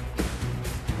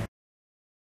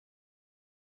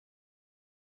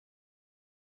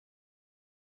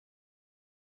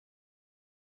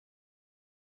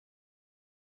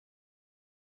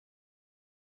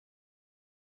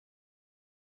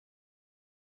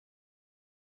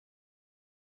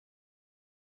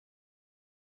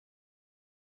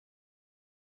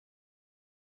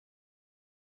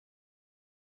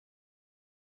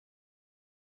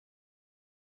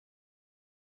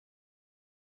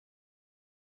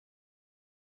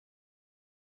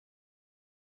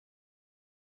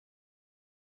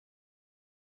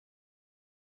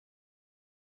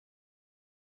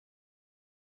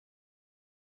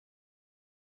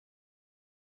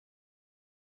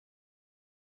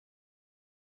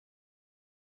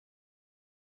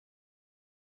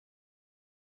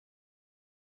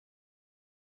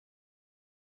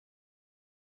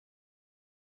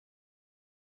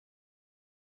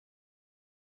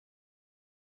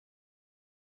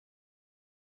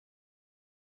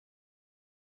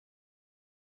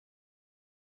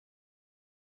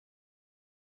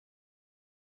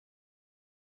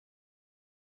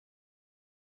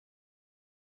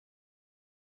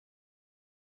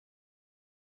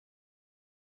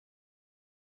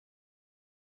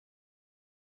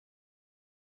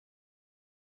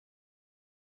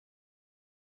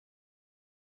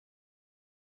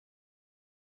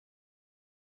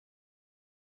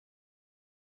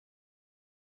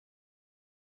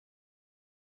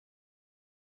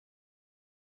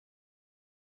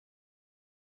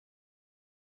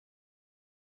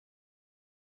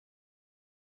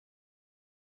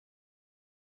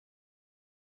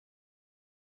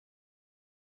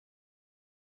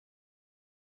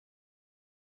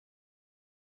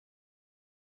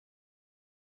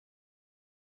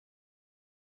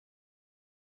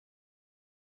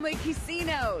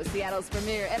 Casino, Seattle's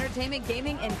premier entertainment,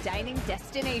 gaming, and dining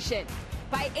destination.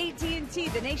 By AT&T,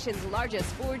 the nation's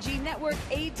largest 4G network.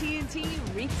 AT&T,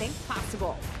 rethink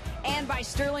possible. And by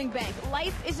Sterling Bank,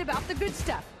 life is about the good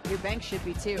stuff. Your bank should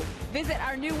be too. Visit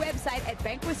our new website at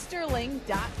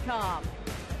bankwithsterling.com.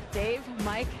 Dave,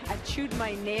 Mike, I've chewed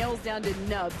my nails down to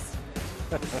nubs.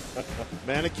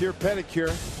 Manicure,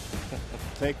 pedicure.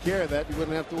 Take care of that. You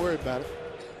wouldn't have to worry about it.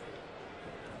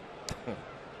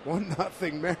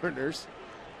 1-0 Mariners.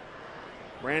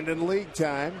 Brandon League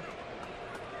time.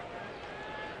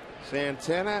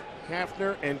 Santana,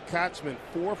 Hafner, and Kotzman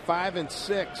 4, 5, and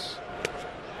 6.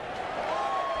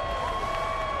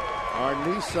 Our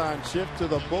Nissan shift to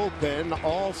the bullpen.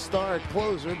 All-star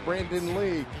closer Brandon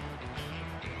League.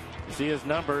 You see his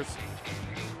numbers.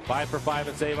 5 for 5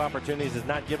 in save opportunities. Has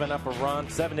not given up a run.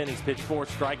 7 innings pitched, 4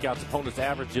 strikeouts. Opponent's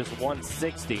average just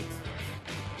 160.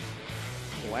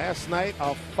 Last night,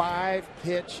 a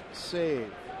 5-pitch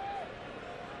save.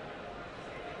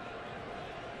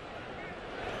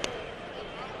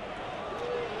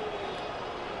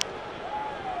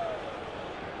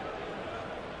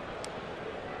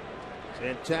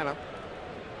 Santana,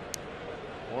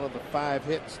 one of the 5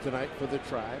 hits tonight for the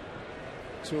Tribe.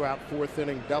 2-out, 4th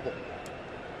inning double.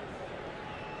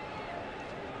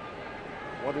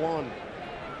 1-1.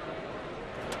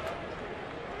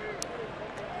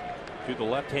 To the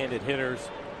left-handed hitters,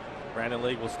 Brandon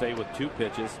League will stay with 2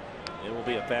 pitches. It will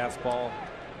be a fastball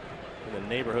in the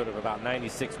neighborhood of about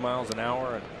 96 miles an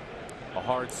hour and a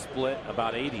hard split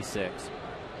about 86.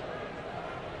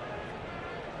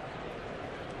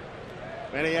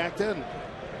 Manny Acton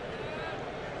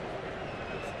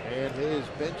and his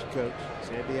bench coach,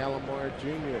 Sandy Alomar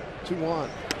Jr. 2-1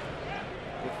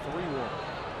 with 3-1.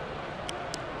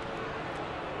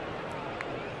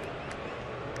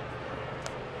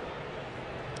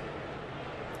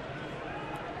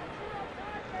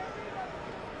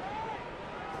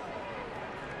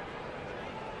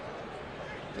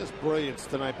 Just brilliance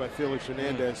tonight by Felix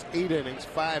Hernandez. 8 innings,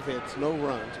 5 hits, no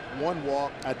runs, 1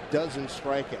 walk, a dozen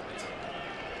strikeouts.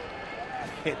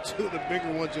 And 2 of the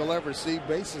bigger ones you'll ever see,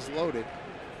 bases loaded.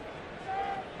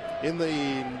 In the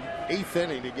 8th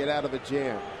inning to get out of a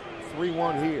jam.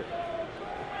 3-1 here.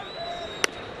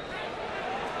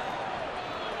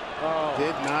 Oh.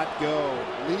 Did not go.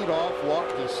 Lead off walk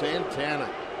to Santana.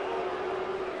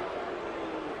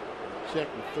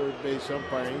 Checking third base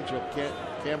umpire Angel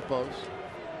Campos.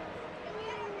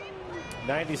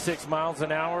 96 miles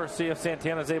an hour. See if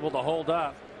Santana's able to hold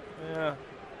up. Yeah.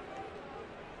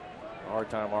 Hard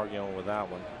time arguing with that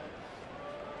one.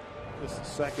 This is the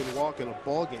second walk in a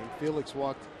ball game. Felix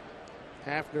walked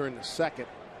Hafner in the second.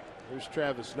 Here's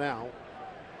Travis now.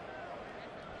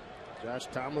 Josh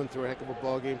Tomlin threw a heck of a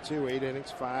ball game too. 8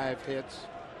 innings, 5 hits,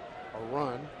 a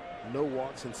run, no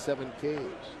walks, and 7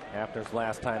 Ks. Hafner's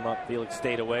last time up, Felix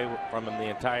stayed away from him the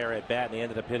entire at bat, and he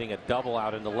ended up hitting a double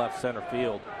out into left center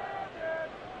field.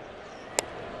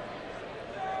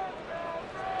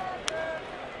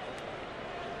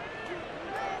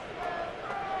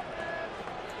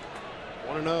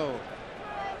 No.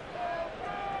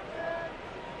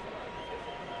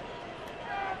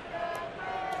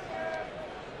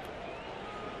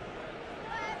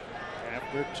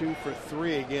 After 2 for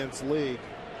 3 against League.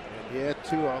 And yeah,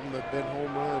 2 of them have been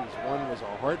home runs. One was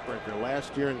a heartbreaker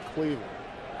last year in Cleveland.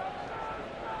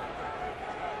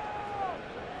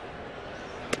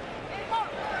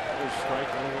 There's strike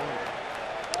 1.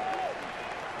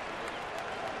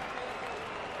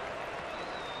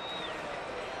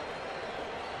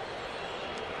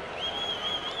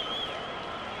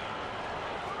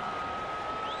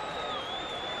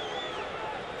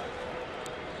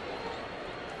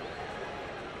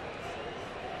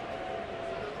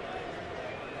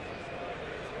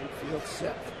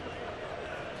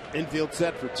 Infield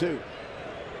set for 2.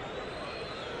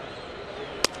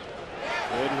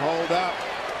 Couldn't hold up.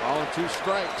 All in 2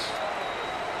 strikes.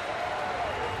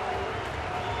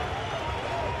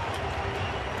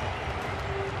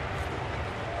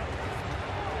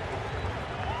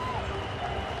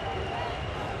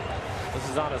 This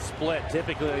is on a split.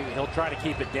 Typically, he'll try to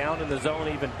keep it down in the zone,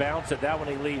 even bounce it. That one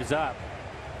he leaves up.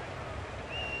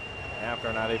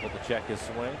 After not able to check his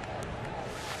swing.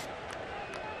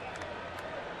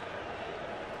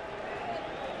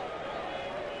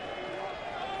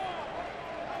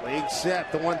 League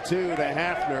set, the 1-2 to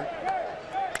Hafner.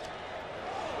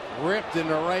 Ripped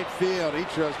into right field.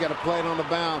 Ichiro's got to play it on the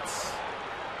bounce.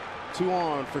 2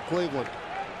 on for Cleveland.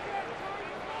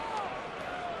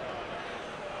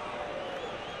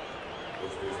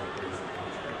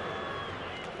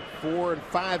 The 4 and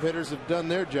 5 hitters have done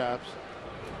their jobs.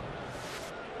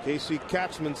 Casey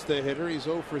Katzman's the hitter. He's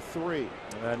 0 for 3.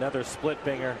 And another split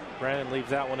finger. Brandon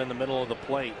leaves that one in the middle of the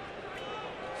plate.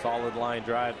 Solid line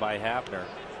drive by Hafner.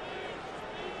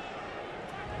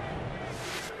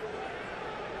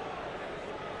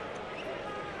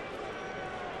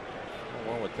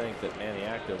 One would think that Manny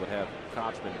Acta would have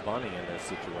Kochman bunting in this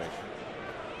situation.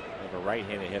 They have a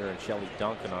right-handed hitter and Shelley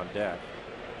Duncan on deck.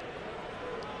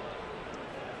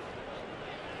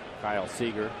 Kyle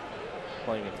Seager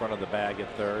playing in front of the bag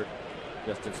at third.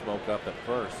 Justin Smoke up at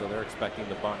first, so they're expecting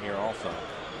the bunt here also.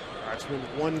 Kochman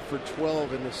 1 for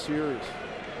 12 in the series.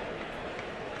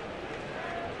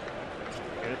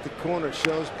 And at the corner,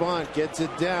 shows bunt, gets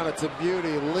it down. It's a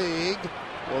beauty. League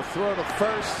will throw to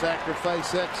first,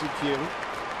 sacrifice execute,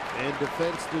 and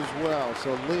defensed as well.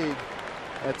 So League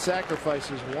at sacrifice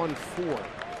is 1-4.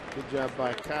 Good job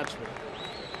by Kochman.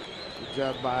 Good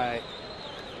job by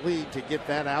League to get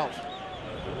that out.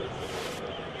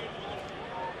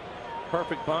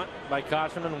 Perfect bunt by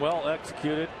Kochman and well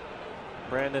executed.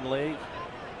 Brandon League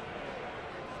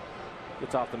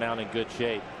gets off the mound in good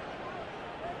shape.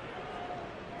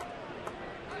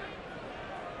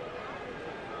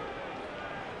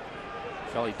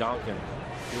 Shelley Duncan,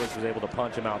 he was able to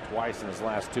punch him out twice in his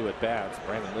last 2 at bats.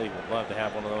 Brandon League would love to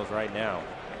have one of those right now.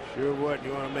 Sure would.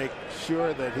 You want to make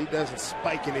sure that he doesn't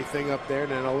spike anything up there,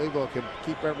 and then Olivo can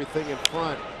keep everything in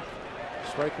front.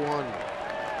 Strike one.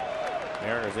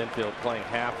 Mariners infield playing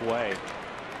halfway.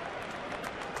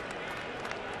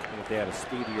 If they had a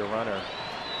speedier runner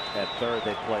at third,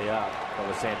 they'd play up. But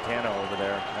with Santana over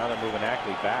there, now they're moving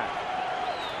Ackley back.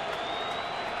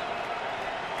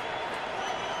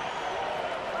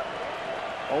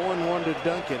 Oh, 1 to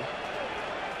Duncan.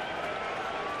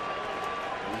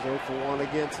 He's 0 for 1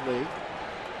 against League.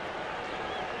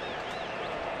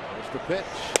 There's the pitch.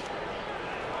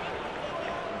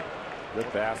 Good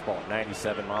fastball at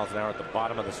 97 miles an hour at the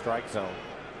bottom of the strike zone.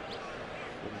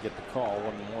 Didn't get the call.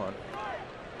 1-1.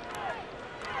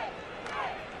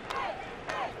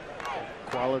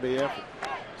 Quality effort.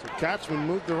 So Kochman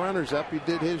moved the runners up. He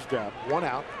did his job. 1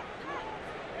 out.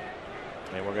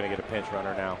 And we're going to get a pinch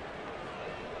runner now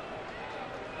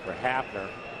for Hafner.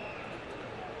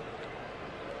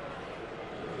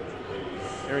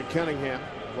 Aaron Cunningham,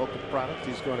 local product.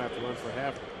 He's going to have to run for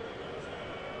Hafner.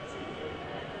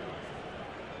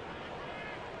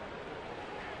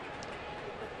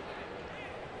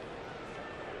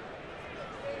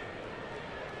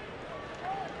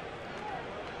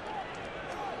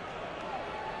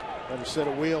 Another set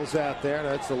of wheels out there.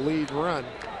 That's the lead run.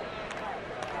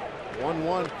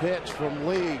 1-1 pitch from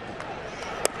League.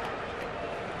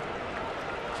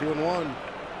 2-1.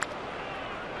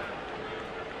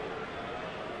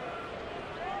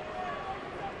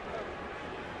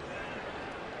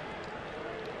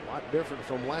 A lot different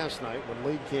from last night when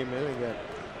League came in and got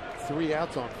 3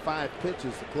 outs on 5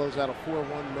 pitches to close out a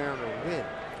 4-1 Mariner win.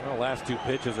 Well, last 2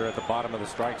 pitches are at the bottom of the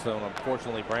strike zone.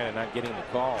 Unfortunately, Brandon not getting the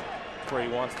call. That's where he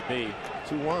wants to be.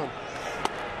 2-1.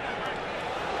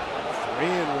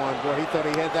 3-1. Boy, he thought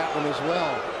he had that one as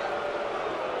well.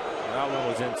 That one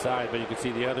was inside, but you could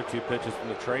see the other 2 pitches from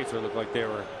the tracer looked like they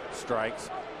were strikes.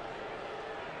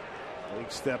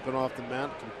 League stepping off the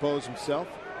mound to compose himself.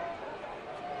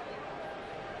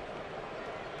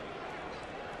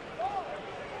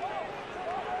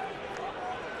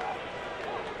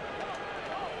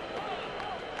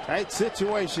 Tight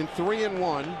situation,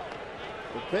 3-1.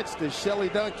 The pitch to Shelley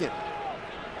Duncan.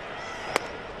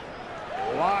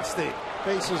 Lost it.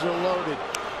 Bases are loaded.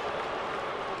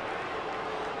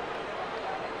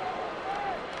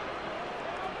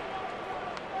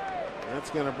 That's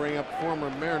going to bring up former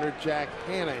Mariner Jack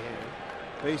Hanahan.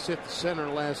 Base hit the center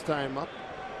last time up.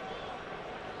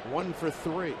 1 for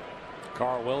 3.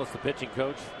 Carl Willis, the pitching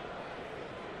coach,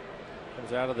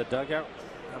 comes out of the dugout.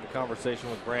 Have a conversation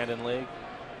with Brandon League.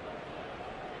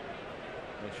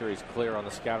 Make sure he's clear on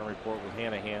the scouting report with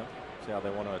Hanahan. See how they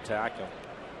want to attack him.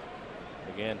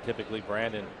 Again, typically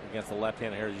Brandon against the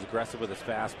left-handed hitter, he's aggressive with his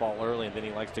fastball early, and then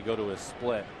he likes to go to his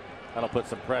split. That'll put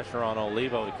some pressure on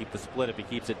Olivo to keep the split if he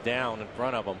keeps it down in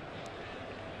front of him.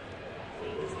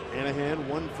 Hanahan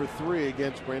 1 for 3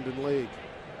 against Brandon League.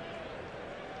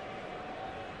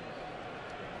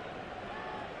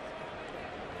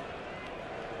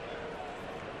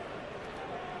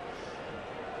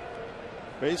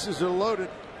 Bases are loaded.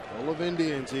 Full of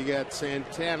Indians. You got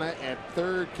Santana at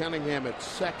third, Cunningham at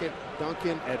second,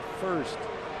 Duncan at first.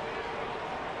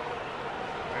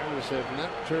 Mariners have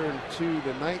not turned 2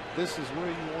 tonight. This is where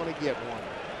you want to get one.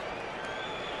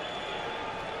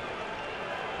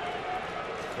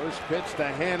 First pitch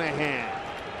to Hanahan.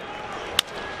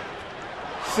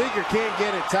 Seager can't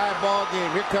get it. Tie ball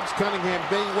game. Here comes Cunningham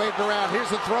being waved around. Here's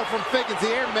the throw from Figgins. The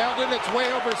air melted. It's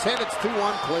way over his head. It's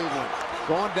 2-1 Cleveland.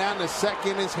 Going down to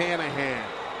second is Hanahan.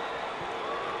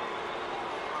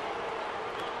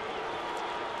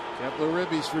 Kepler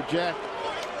ribbies for Jack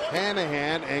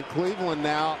Hanahan, and Cleveland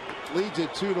now leads it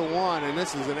 2-1, and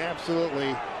this is an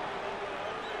absolutely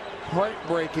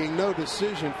heartbreaking no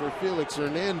decision for Felix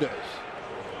Hernandez.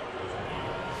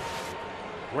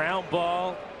 Ground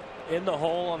ball in the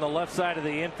hole on the left side of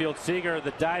the infield. Seager,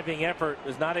 the diving effort,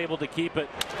 is not able to keep it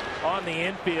on the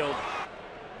infield.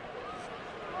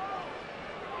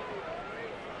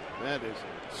 That is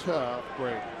a tough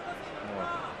break.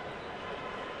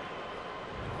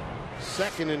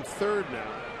 Second and third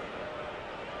now.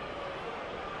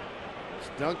 It's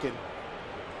Duncan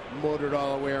motored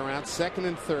all the way around. Second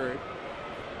and third.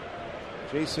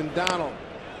 Jason Donald.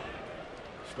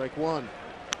 Strike one.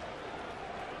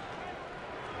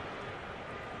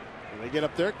 And they get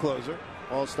up their closer,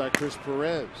 All-Star Chris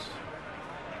Perez.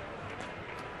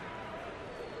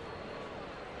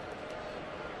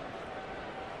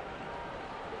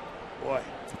 Boy.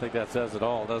 I think that says it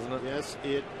all, doesn't it? Yes,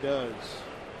 it does.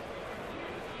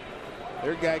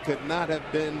 Their guy could not have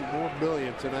been more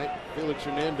brilliant tonight, Felix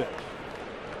Hernandez.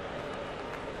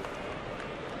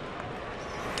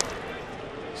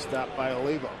 Stopped by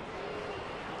Olivo.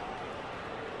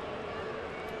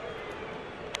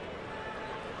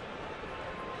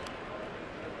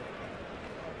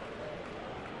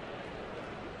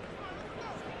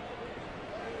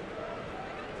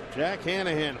 Jack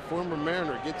Hanahan, former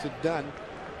Mariner, gets it done.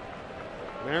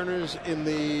 Mariners in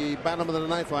the bottom of the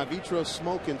ninth line. Vitro,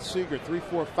 Smoke, and Seager.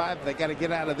 3-4-5. They got to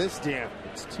get out of this jam.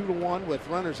 It's 2-1 with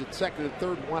runners at second and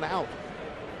third, one out.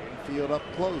 Infield up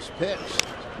close. Pitch.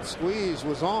 Squeeze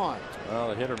was on. Well,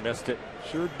 the hitter missed it.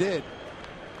 Sure did.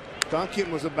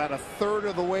 Duncan was about a third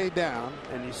of the way down,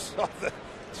 and you saw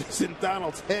Jason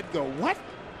Donald's head go, what?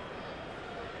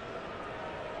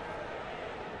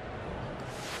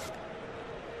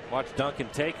 Watch Duncan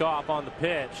take off on the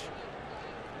pitch.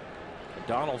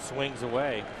 Donald swings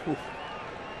away. I'm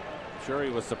sure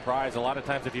he was surprised. A lot of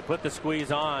times if you put the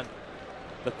squeeze on,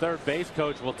 the third base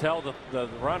coach will tell the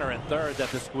runner in third that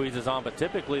the squeeze is on, but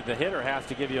typically the hitter has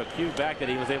to give you a cue back that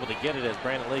he was able to get it as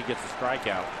Brandon Lee gets the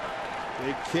strikeout.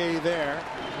 Big K there.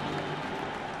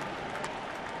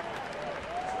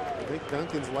 I think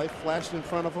Duncan's life flashed in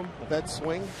front of him with that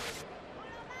swing.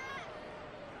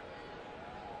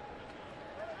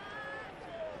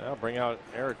 Now bring out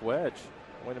Eric Wedge.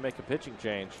 Way to make a pitching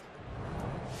change.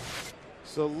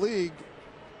 So League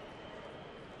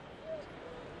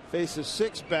faces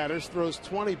 6 batters, throws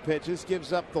 20 pitches,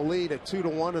 gives up the lead at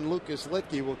 2-1, and Lucas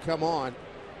Litke will come on,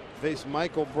 face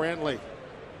Michael Brantley.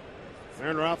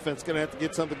 Mariner offense going to have to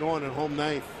get something going in home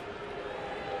ninth.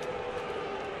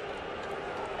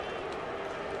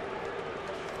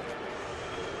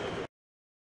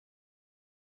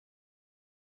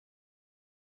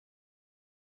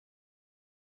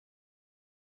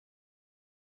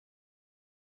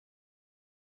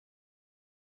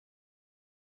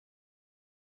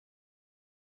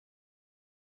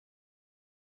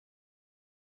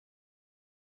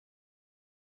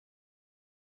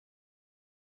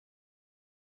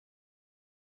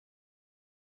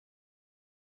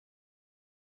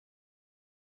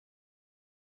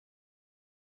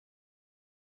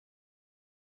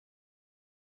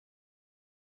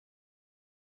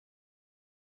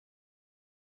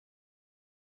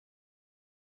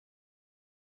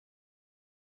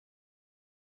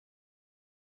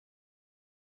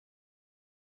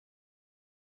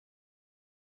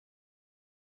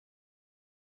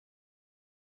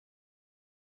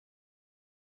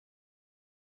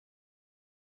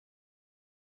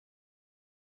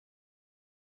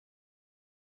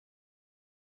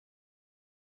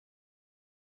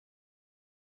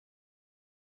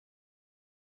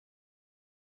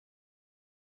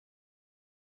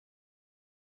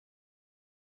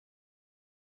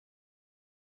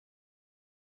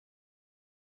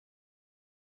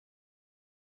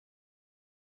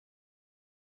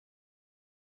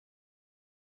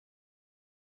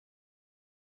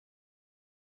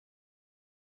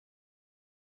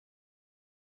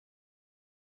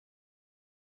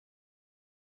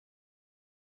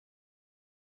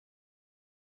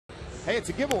 Hey, it's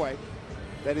a giveaway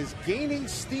that is gaining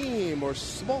steam, or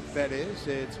smoke, that is.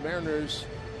 It's Mariners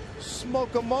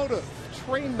Smoke-O-Motive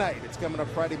Train Night. It's coming up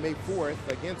Friday, May 4th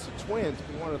against the Twins.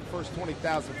 Be one of the first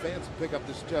 20,000 fans to pick up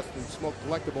this Justin Smoke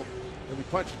collectible. And we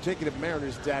punch your ticket at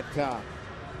Mariners.com.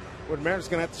 Well, the Mariners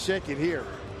going to have to shake it here.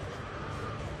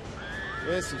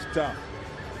 This is tough.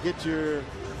 Get your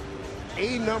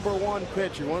a #1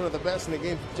 pitcher, one of the best in the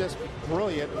game, just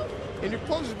brilliant. And your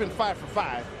closer's been 5 for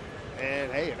 5.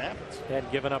 And hey, it happens. He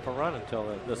hadn't given up a run until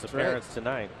this That's appearance right.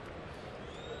 tonight.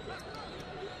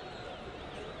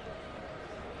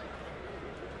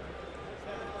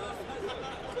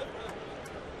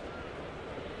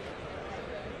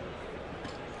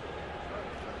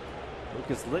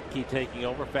 Lucas Litke taking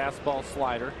over, fastball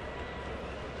slider.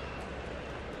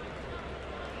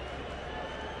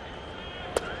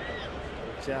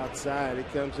 It's outside. He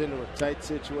comes into a tight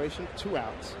situation. 2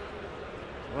 outs.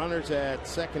 Runners at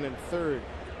second and third.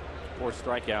 4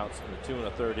 strikeouts in the 2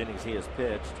 1/3 innings he has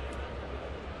pitched.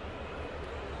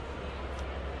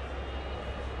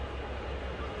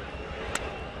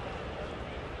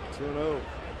 Two 2-0.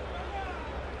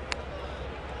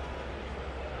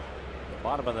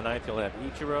 Bottom of the 9th, he'll have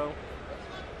Ichiro,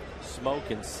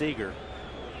 Smoke, and Seager.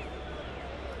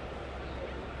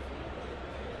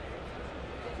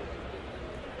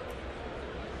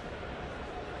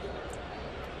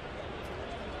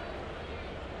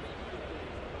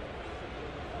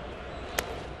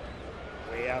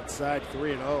 Way outside,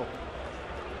 3-0.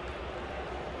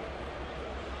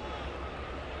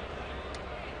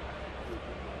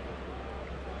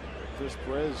 Chris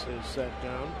Perez is set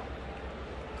down.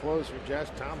 Closer Josh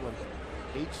Tomlin,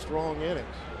 8 strong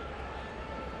innings.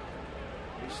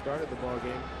 He started the ball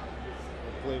game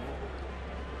in Cleveland.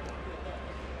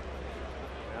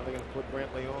 Now they're going to put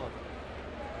Brantley on.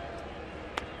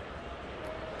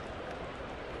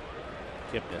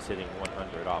 Kipnis hitting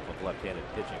 100 off of left-handed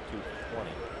pitching, 2 for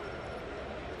 20.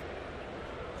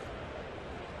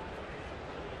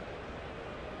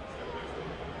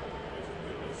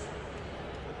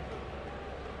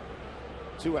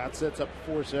 Two outs, sets up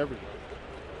to force everything.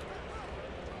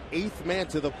 8th man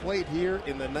to the plate here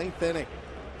in the 9th inning.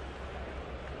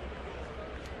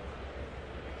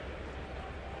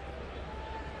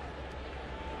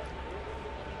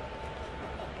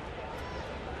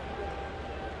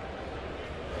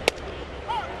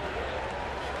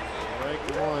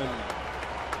 Strike 1.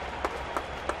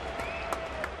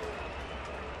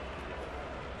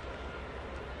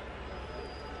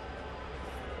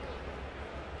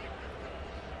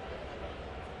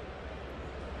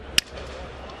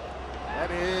 That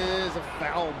is a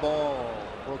foul ball.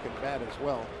 Broken bat as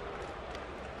well.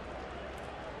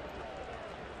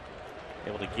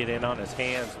 Able to get in on his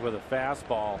hands with a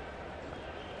fastball.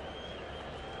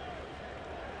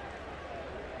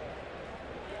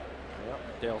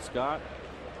 Yep, Dale Scott,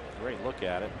 great look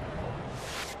at it.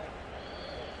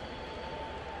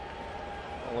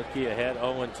 Licky ahead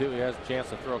 0-2. He has a chance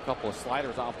to throw a couple of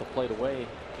sliders off the plate away.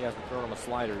 He hasn't thrown him a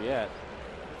slider yet.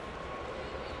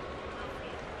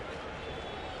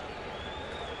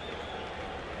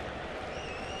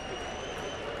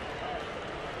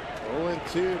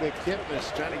 0-2 to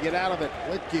Kipnis, trying to get out of it.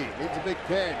 Litke needs a big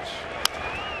pitch.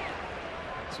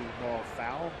 2-ball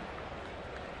foul.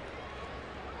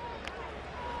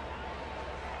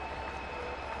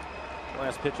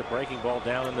 Last pitch, a breaking ball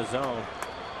down in the zone.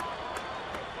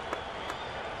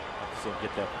 See him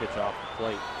get that pitch off the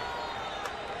plate.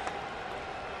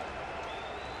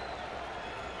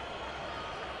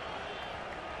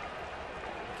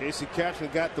 Casey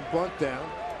Catchman got the bunt down.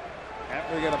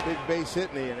 After he got a big base hit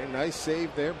in the inning. Nice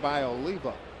save there by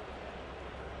Oliva.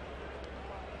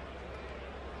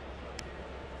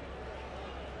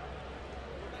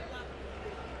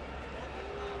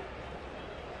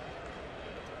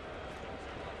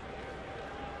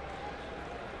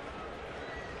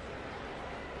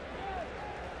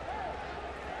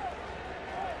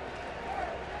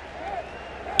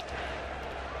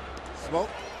 Smoke,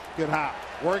 good hop.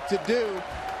 Work to do.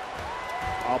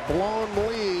 A blown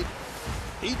lead.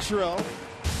 Ichiro,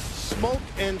 Smoke,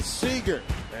 and Seager,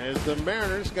 as the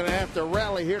Mariners going to have to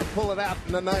rally here to pull it out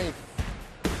in the 9th.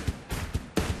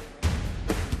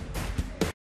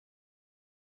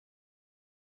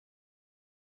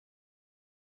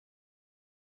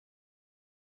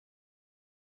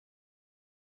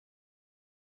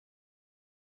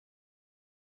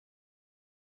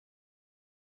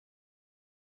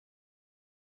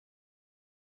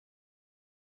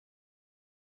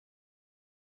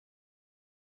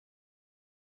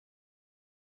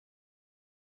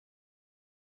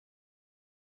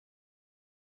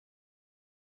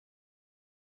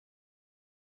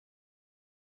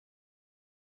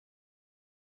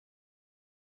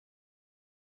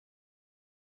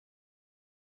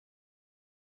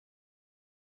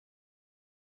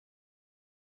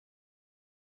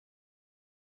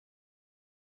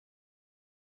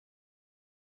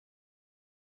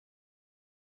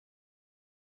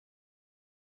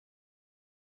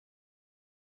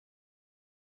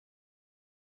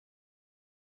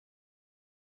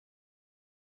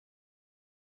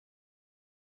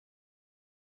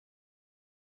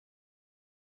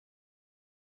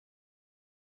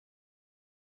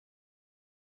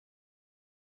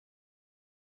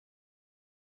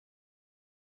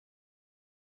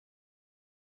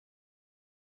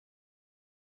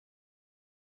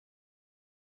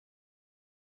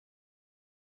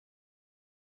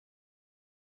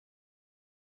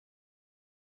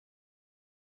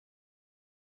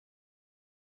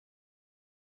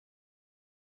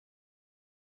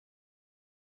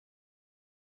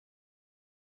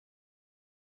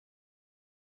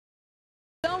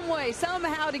 some way,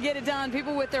 somehow to get it done.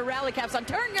 People with their rally caps on.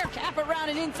 Turn your cap around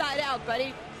and inside out,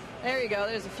 buddy. There you go.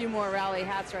 There's a few more rally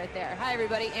hats right there. Hi,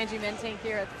 everybody. Angie Mentink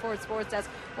here at the Ford Sports Desk.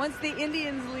 Once the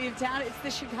Indians leave town, it's the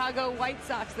Chicago White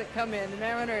Sox that come in. The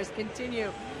Mariners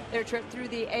continue their trip through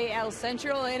the AL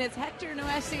Central, and it's Hector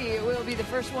Noesi will be the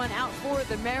first one out for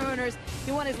the Mariners.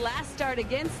 He won his last start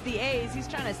against the A's. He's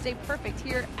trying to stay perfect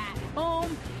here at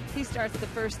home. He starts the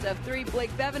first of 3.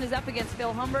 Blake Bevan is up against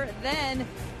Phil Humber. Then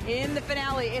in the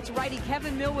finale, it's righty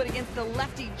Kevin Millwood against the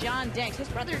lefty John Danks. His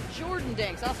brother Jordan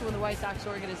Danks, also in the White Sox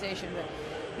organization, but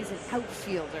he's an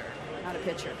outfielder, not a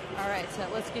pitcher. All right, so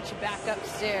let's get you back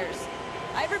upstairs.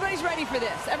 Everybody's ready for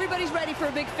this. Everybody's ready for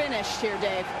a big finish here,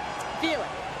 Dave. Feel it.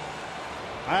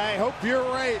 I hope you're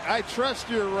right. I trust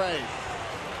you're right.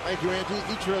 Thank you, Angie.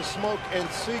 Ichiro Smoke and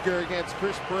Seager against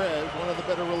Chris Perez, one of the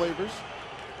better relievers.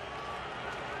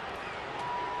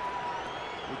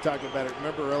 We talked about it.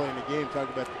 Remember early in the game, talked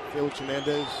about Felix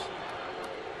Hernandez.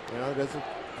 Doesn't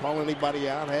call anybody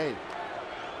out. Hey,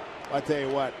 I tell you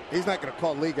what, he's not going to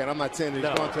call league out. I'm not saying that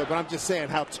he's going to, but I'm just saying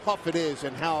how tough it is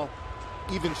and how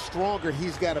even stronger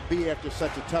he's got to be after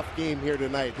such a tough game here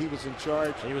tonight. He was in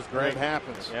charge. He was great. It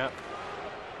happens. Yeah.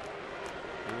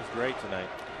 He was great tonight.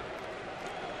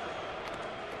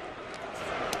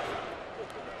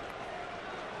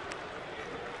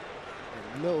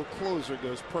 No closer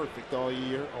goes perfect all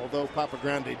year, although Papa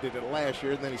Grande did it last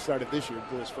year, and then he started this year and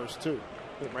blew his first 2.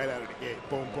 Went right out of the gate.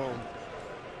 Boom, boom.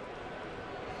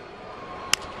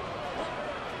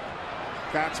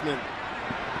 Kotzman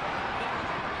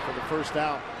for the first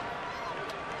out.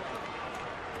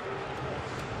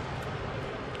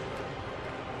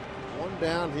 One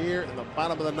down here in the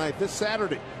bottom of the 9th this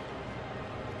Saturday.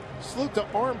 Salute to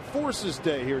Armed Forces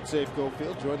Day here at Safeco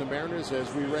Field. Join the Mariners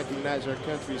as we recognize our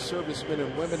country's servicemen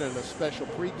and women in a special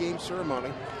pregame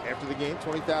ceremony. After the game,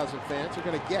 20,000 fans are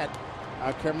going to get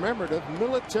a commemorative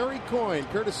military coin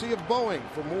courtesy of Boeing.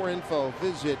 For more info,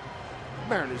 visit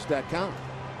mariners.com.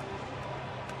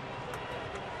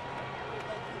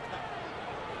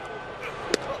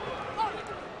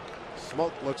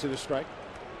 Smoke looks at a strike.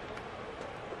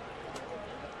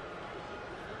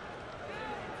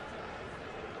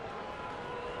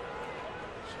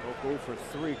 Smoke 0 for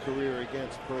 3 career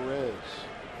against Perez.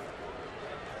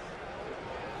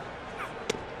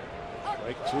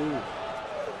 Strike 2.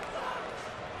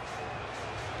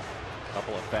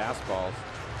 Couple of fastballs.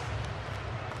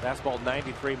 Fastball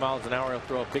 93 miles an hour. He'll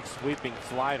throw a big sweeping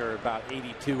slider about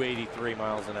 82, 83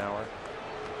 miles an hour.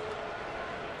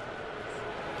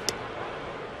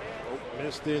 Oh,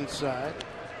 missed inside.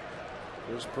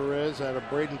 There's Perez out of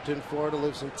Bradenton, Florida.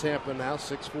 Lives in Tampa now.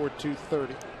 6'4",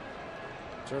 230.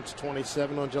 Turns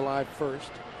 27 on July 1st.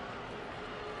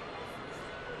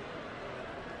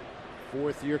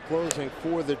 4th year closing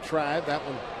for the Tribe. That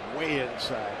one way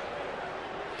inside.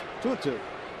 2-2.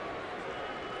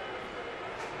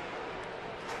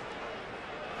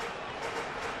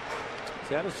 He's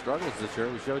had his struggles this year.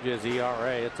 We showed you his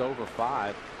ERA. It's over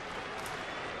 5.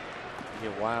 You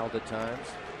get wild at times.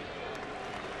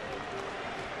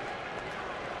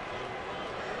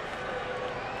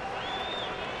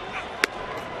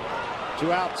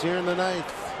 Two outs here in the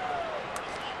 9th.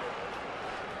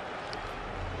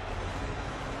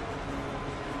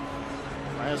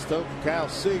 Last hope, Kyle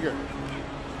Seager.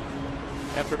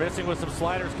 After missing with some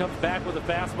sliders, comes back with a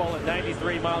fastball at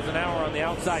 93 miles an hour on the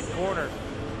outside corner.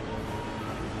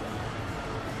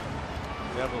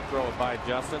 Then will throw it by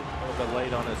Justin. A little bit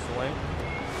late on his swing.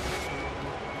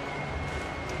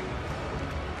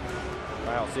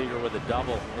 Kyle Seager with a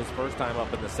double his first time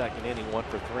up in the 2nd inning. 1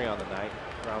 for 3 on the night.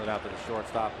 Grounded out to the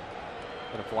shortstop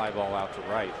and a fly ball out to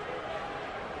right.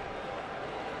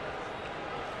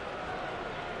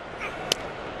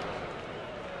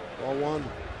 Ball 1.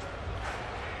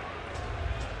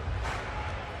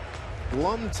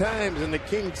 Glum times in the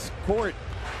King's Court.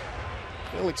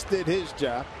 Felix did his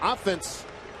job. Offense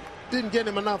didn't get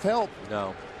him enough help.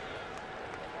 No.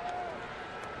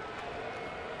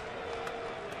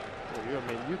 I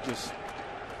mean, you just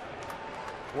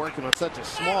working on such a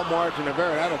small margin of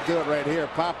error. That'll do it right here.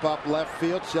 Pop up left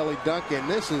field. Shelley Duncan.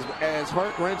 This is as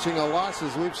heart-wrenching a loss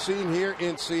as we've seen here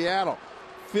in Seattle.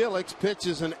 Felix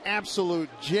pitches an absolute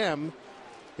gem.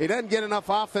 He doesn't get enough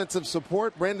offensive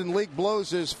support. Brendan Leake blows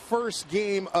his first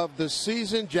game of the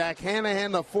season. Jack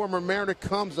Hanahan, the former Mariner,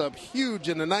 comes up huge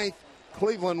in the 9th.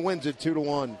 Cleveland wins it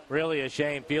 2-1. Really a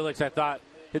shame. Felix, I thought,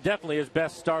 definitely his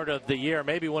best start of the year.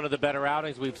 Maybe one of the better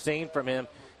outings we've seen from him.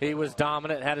 He was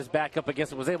dominant, had his back up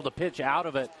against it, was able to pitch out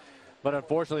of it. But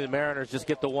unfortunately, the Mariners just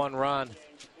get the 1 run.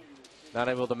 Not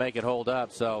able to make it hold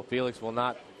up. So Felix will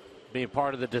not be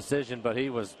part of the decision, but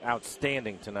he was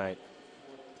outstanding tonight.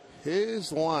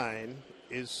 His line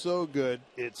is so good,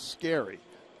 it's scary.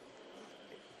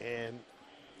 And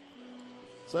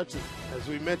such as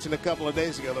we mentioned a couple of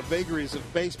days ago, the vagaries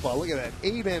of baseball. Look at that.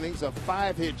 8 innings of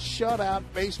 5-hit shutout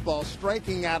baseball,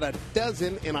 striking out a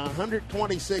dozen in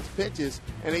 126 pitches,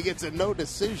 and he gets a no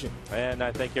decision. And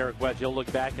I think Eric Wedge, you'll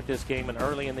look back at this game, and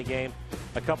early in the game,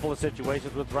 a couple of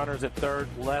situations with runners at third,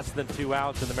 less than 2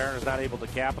 outs, and the Mariners not able to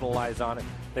capitalize on it.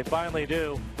 They finally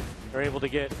do. They're able to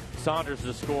get Saunders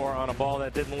to score on a ball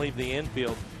that didn't leave the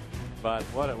infield. But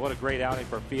what a great outing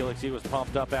for Felix. He was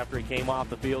pumped up after he came off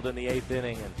the field in the 8th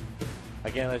inning. And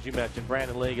again, as you mentioned,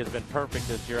 Brandon League has been perfect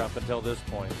this year up until this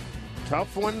point.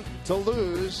 Tough one to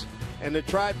lose, and the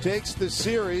Tribe takes the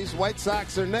series. White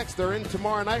Sox are next. They're in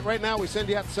tomorrow night. Right now, we send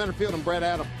you out to center field, and Brett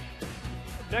Adams.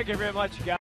 Thank you very much,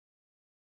 guys.